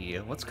see.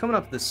 What's coming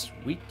up this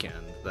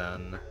weekend,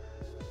 then?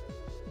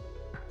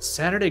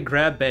 Saturday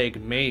grab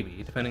bag,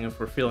 maybe, depending if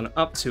we're feeling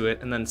up to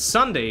it. And then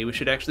Sunday, we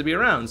should actually be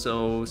around.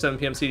 So 7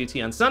 p.m.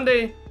 CDT on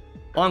Sunday,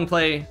 long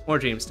play, or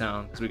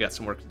Jamestown, because we got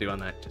some work to do on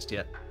that just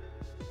yet.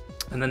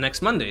 And then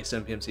next Monday,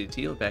 7 p.m.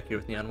 CDT, we'll be back here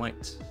with Neon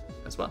White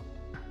as well.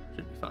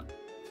 Should be fun.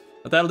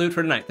 But that'll do it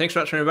for tonight. Thanks for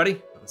watching,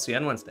 everybody. I'll see you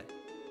on Wednesday.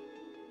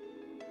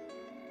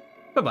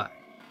 Bye-bye.